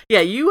 But yeah,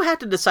 you have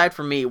to decide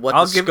for me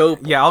what scope.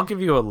 Yeah, I'll give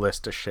you a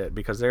list of shit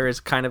because there is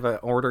kind of an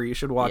order you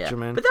should watch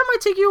them in. But that might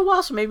take you a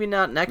while, so maybe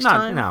not next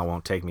time. No, it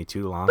won't take me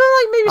too long. But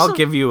like maybe I'll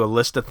give you a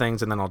list of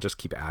things and then I'll just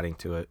keep adding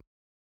to it.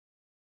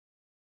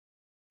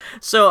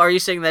 So, are you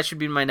saying that should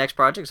be my next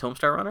project, is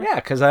Homestar Runner? Yeah,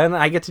 because then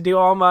I get to do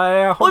all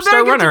my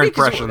Homestar Runner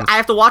impressions. I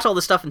have to watch all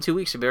this stuff in 2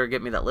 weeks. You better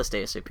get me that list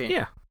ASAP.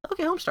 Yeah.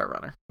 Okay, Homestar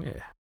Runner.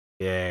 Yeah.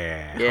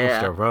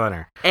 Homestar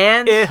Runner.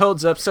 And it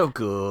holds up so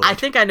good. I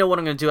think I know what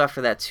I'm going to do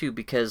after that, too,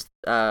 because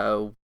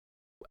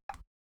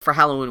for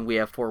Halloween, we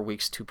have 4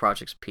 weeks, 2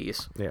 projects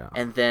apiece. Yeah.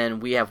 And then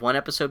we have one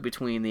episode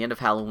between the end of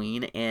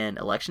Halloween and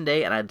Election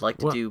Day, and I'd like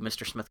to do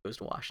Mr. Smith Goes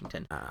to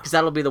Washington. Because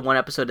that'll be the one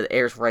episode that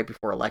airs right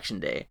before Election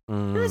Day.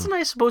 And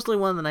it's supposedly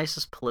one of the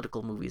nicest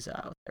political movies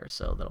out there,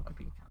 so that'll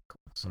be kind of cool.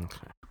 So.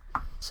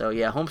 Okay. So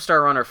yeah,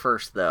 Homestar Runner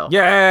first, though.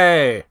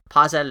 Yay!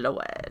 Paz el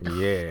Load.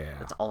 Yeah.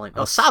 That's all I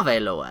know.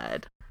 Save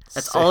Load.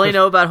 That's all I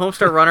know about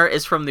Homestar Runner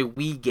is from the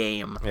Wii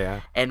game.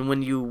 Yeah. And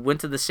when you went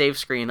to the save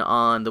screen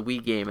on the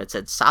Wii game, it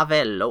said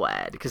Save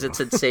Load because it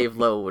said save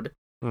load.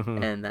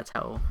 And that's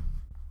how...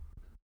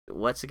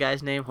 What's the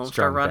guy's name?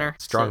 Homestar Runner?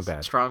 Strong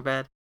Bad. Strong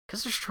Bad.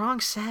 Because they're strong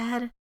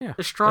sad. Yeah.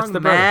 They're strong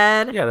that's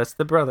mad. Brother. Yeah, that's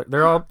the brother.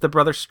 They're all the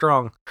brothers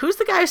strong. Who's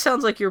the guy who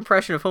sounds like your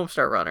impression of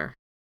Homestar Runner?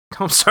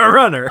 Homestar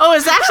Runner. Oh,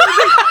 is that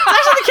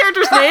actually the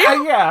character's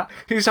name? Yeah.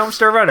 He's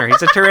Homestar Runner.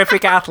 He's a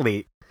terrific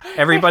athlete.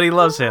 Everybody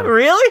loves him.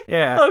 Really?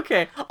 Yeah.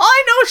 Okay. All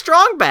I know is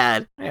Strong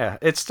Bad. Yeah.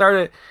 It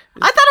started...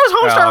 I thought it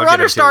was Homestar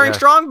Runner starring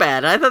Strong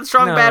Bad. I thought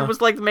Strong Bad was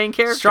like the main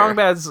character. Strong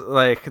Bad's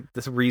like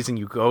the reason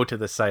you go to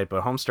the site,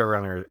 but Homestar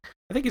Runner,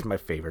 I think he's my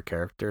favorite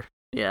character.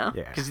 Yeah?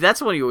 Yeah. Because that's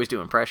the one you always do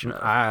impression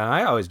of.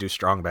 I always do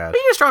Strong Bad. But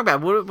you do Strong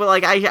Bad, but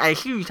like I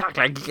hear you talk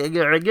like... Get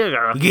your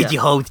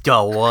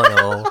Homestar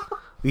Water.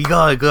 We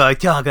gotta go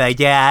talk like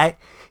that.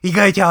 You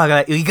gotta talk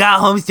like... We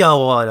got Homestar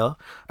Water.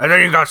 And then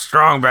you got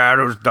Strong Bad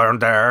who's down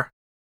there.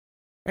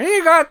 And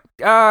you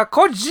got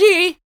Coach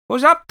Z,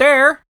 who's up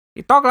there.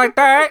 You talk like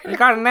that. You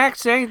got an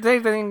accent.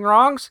 Anything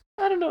wrongs?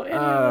 I don't know any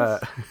of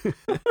this.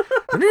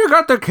 And you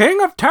got the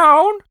King of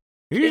Town.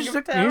 He's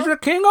the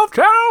King of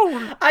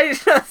Town.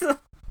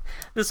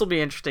 This will be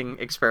an interesting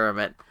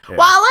experiment. Yeah.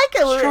 Well, I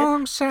like it.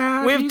 Strong,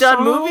 sad, we've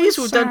done movies,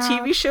 we've done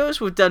TV shows,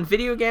 we've done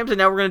video games, and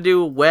now we're going to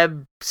do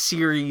web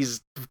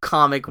series,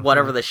 comic,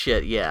 whatever the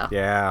shit. Yeah.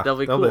 Yeah. There'll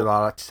be a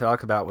lot to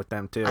talk about with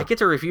them, too. I get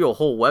to review a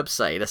whole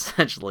website,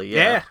 essentially.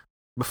 Yeah.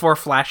 Before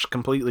Flash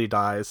completely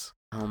dies.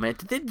 Oh man,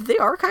 did they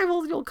archive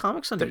all the old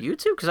comics onto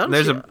YouTube?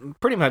 Because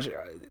pretty much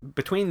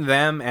between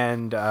them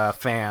and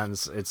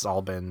fans, it's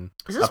all been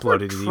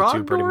uploaded to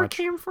YouTube. Pretty much.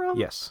 Came from?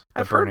 Yes,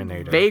 I've heard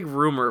Burninator. Vague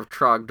rumor of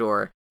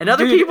Trogdor, and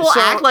other people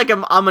act like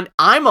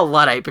I'm a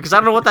Luddite because I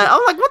don't know what that.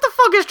 I'm like, what the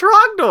fuck is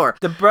Trogdor?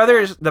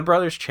 The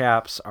brothers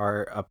chaps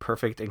are a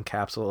perfect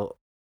encapsulate.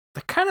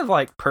 They're kind of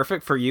like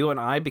perfect for you and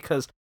I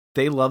because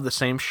they love the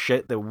same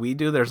shit that we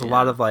do. There's a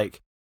lot of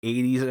like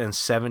 80s and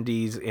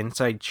 70s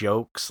inside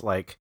jokes,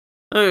 like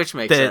which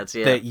makes sense.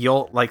 Yeah, that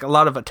you'll like a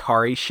lot of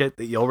Atari shit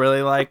that you'll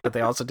really like, but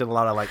they also did a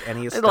lot of like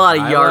NES stuff. A lot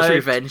of I Yars liked.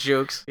 Revenge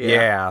jokes.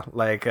 Yeah,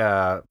 like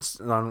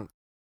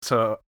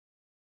so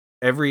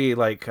every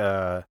like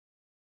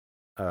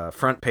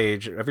front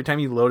page, every time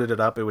you loaded it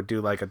up, it would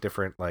do like a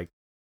different like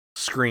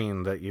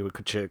screen that you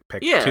could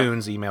pick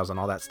tunes, emails, and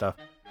all that stuff.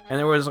 And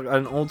there was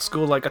an old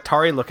school like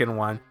Atari looking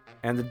one,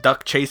 and the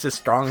duck chases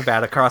Strong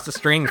Bad across the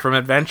string from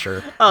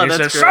Adventure. Oh, and he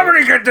that's says, great.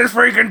 "Somebody get this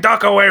freaking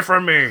duck away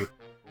from me!"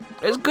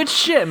 It's good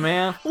shit,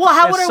 man. Well,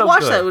 how would It's I so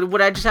watch good. that?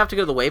 Would I just have to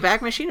go to the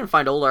Wayback Machine and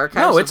find old archives?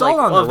 No, of, it's all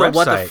like, on the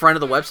what the website. front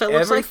of the website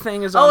looks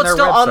Everything like? is on it's their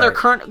still on their website.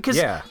 current. Because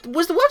Yeah.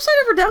 was the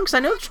website ever down? Because I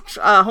know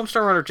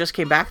Homestar Runner just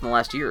came back in the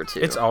last year or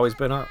two. It's always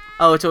been up.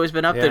 Oh, it's always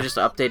been up. Yeah. They're just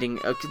updating.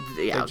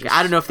 Yeah, They just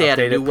I don't know if they had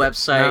a new updated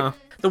website. No.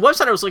 The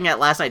website I was looking at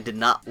last night did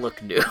not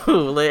look new.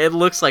 It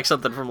looks like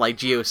something from like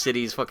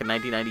GeoCities, fucking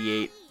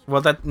 1998. Well,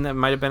 that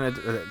might have been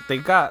they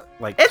got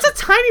like. It's a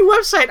tiny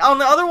website on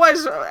the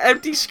otherwise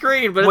empty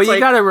screen, but Well, it's you like,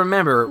 gotta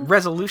remember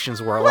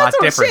resolutions were a well, lot that's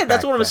what I'm different. saying.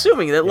 That's back what I'm then.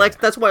 assuming. That Yeah.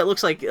 like that's why it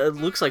looks like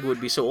it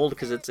would be so old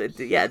because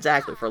yeah,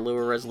 exactly, for a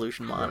lower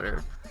resolution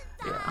monitor.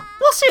 Yeah,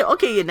 we'll see.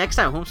 Okay, yeah, next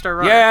time Homestar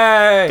Runner.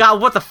 Yay!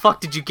 God, what the fuck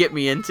did you get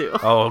me into?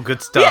 Oh,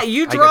 good stuff. Yeah,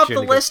 you I got dropped you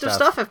the into good list of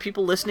stuff. Have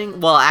people listening?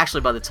 Well,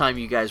 actually, by the time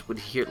you guys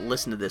would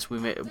listen to this,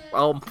 we'll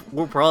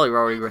probably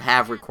already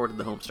have recorded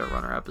the Homestar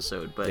Runner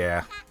episode. But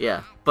Yeah.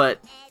 but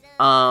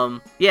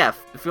yeah,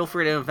 feel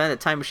free to invent a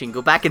time machine.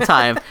 Go back in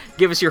time,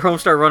 give us your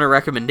Homestar Runner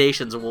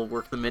recommendations, and we'll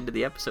work them into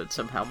the episode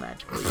somehow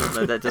magically. Even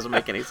though that doesn't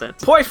make any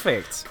sense.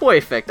 Perfect.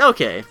 Perfect.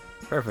 Okay.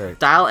 Perfect.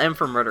 Dial M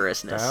for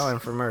murderousness. Dial in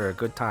for murder.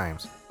 Good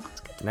times.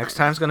 Next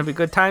time's gonna be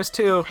good times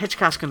too.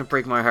 Hitchcock's gonna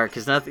break my heart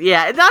because not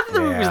that the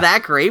movie was Yeah.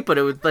 that great,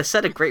 but they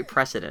set a great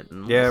precedent.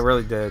 And Yeah, it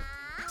really did.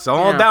 It's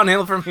all Yeah.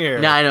 downhill from here.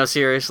 No, I know,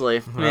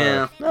 seriously.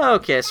 Yeah.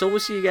 Okay, so we'll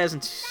see you guys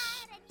next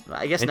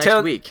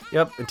week.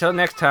 Yep. Until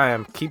next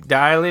time, keep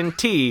dialing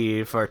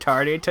T for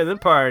tardy to the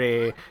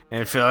party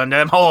and filling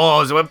them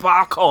holes with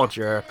pop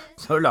culture.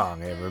 So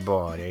long,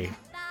 everybody.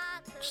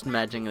 Just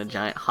imagining a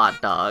giant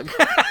hot dog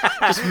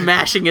just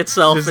mashing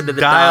itself Just into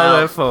the dial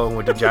dial. that phone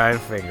with the giant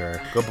finger.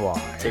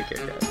 Goodbye. Take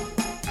care, guys.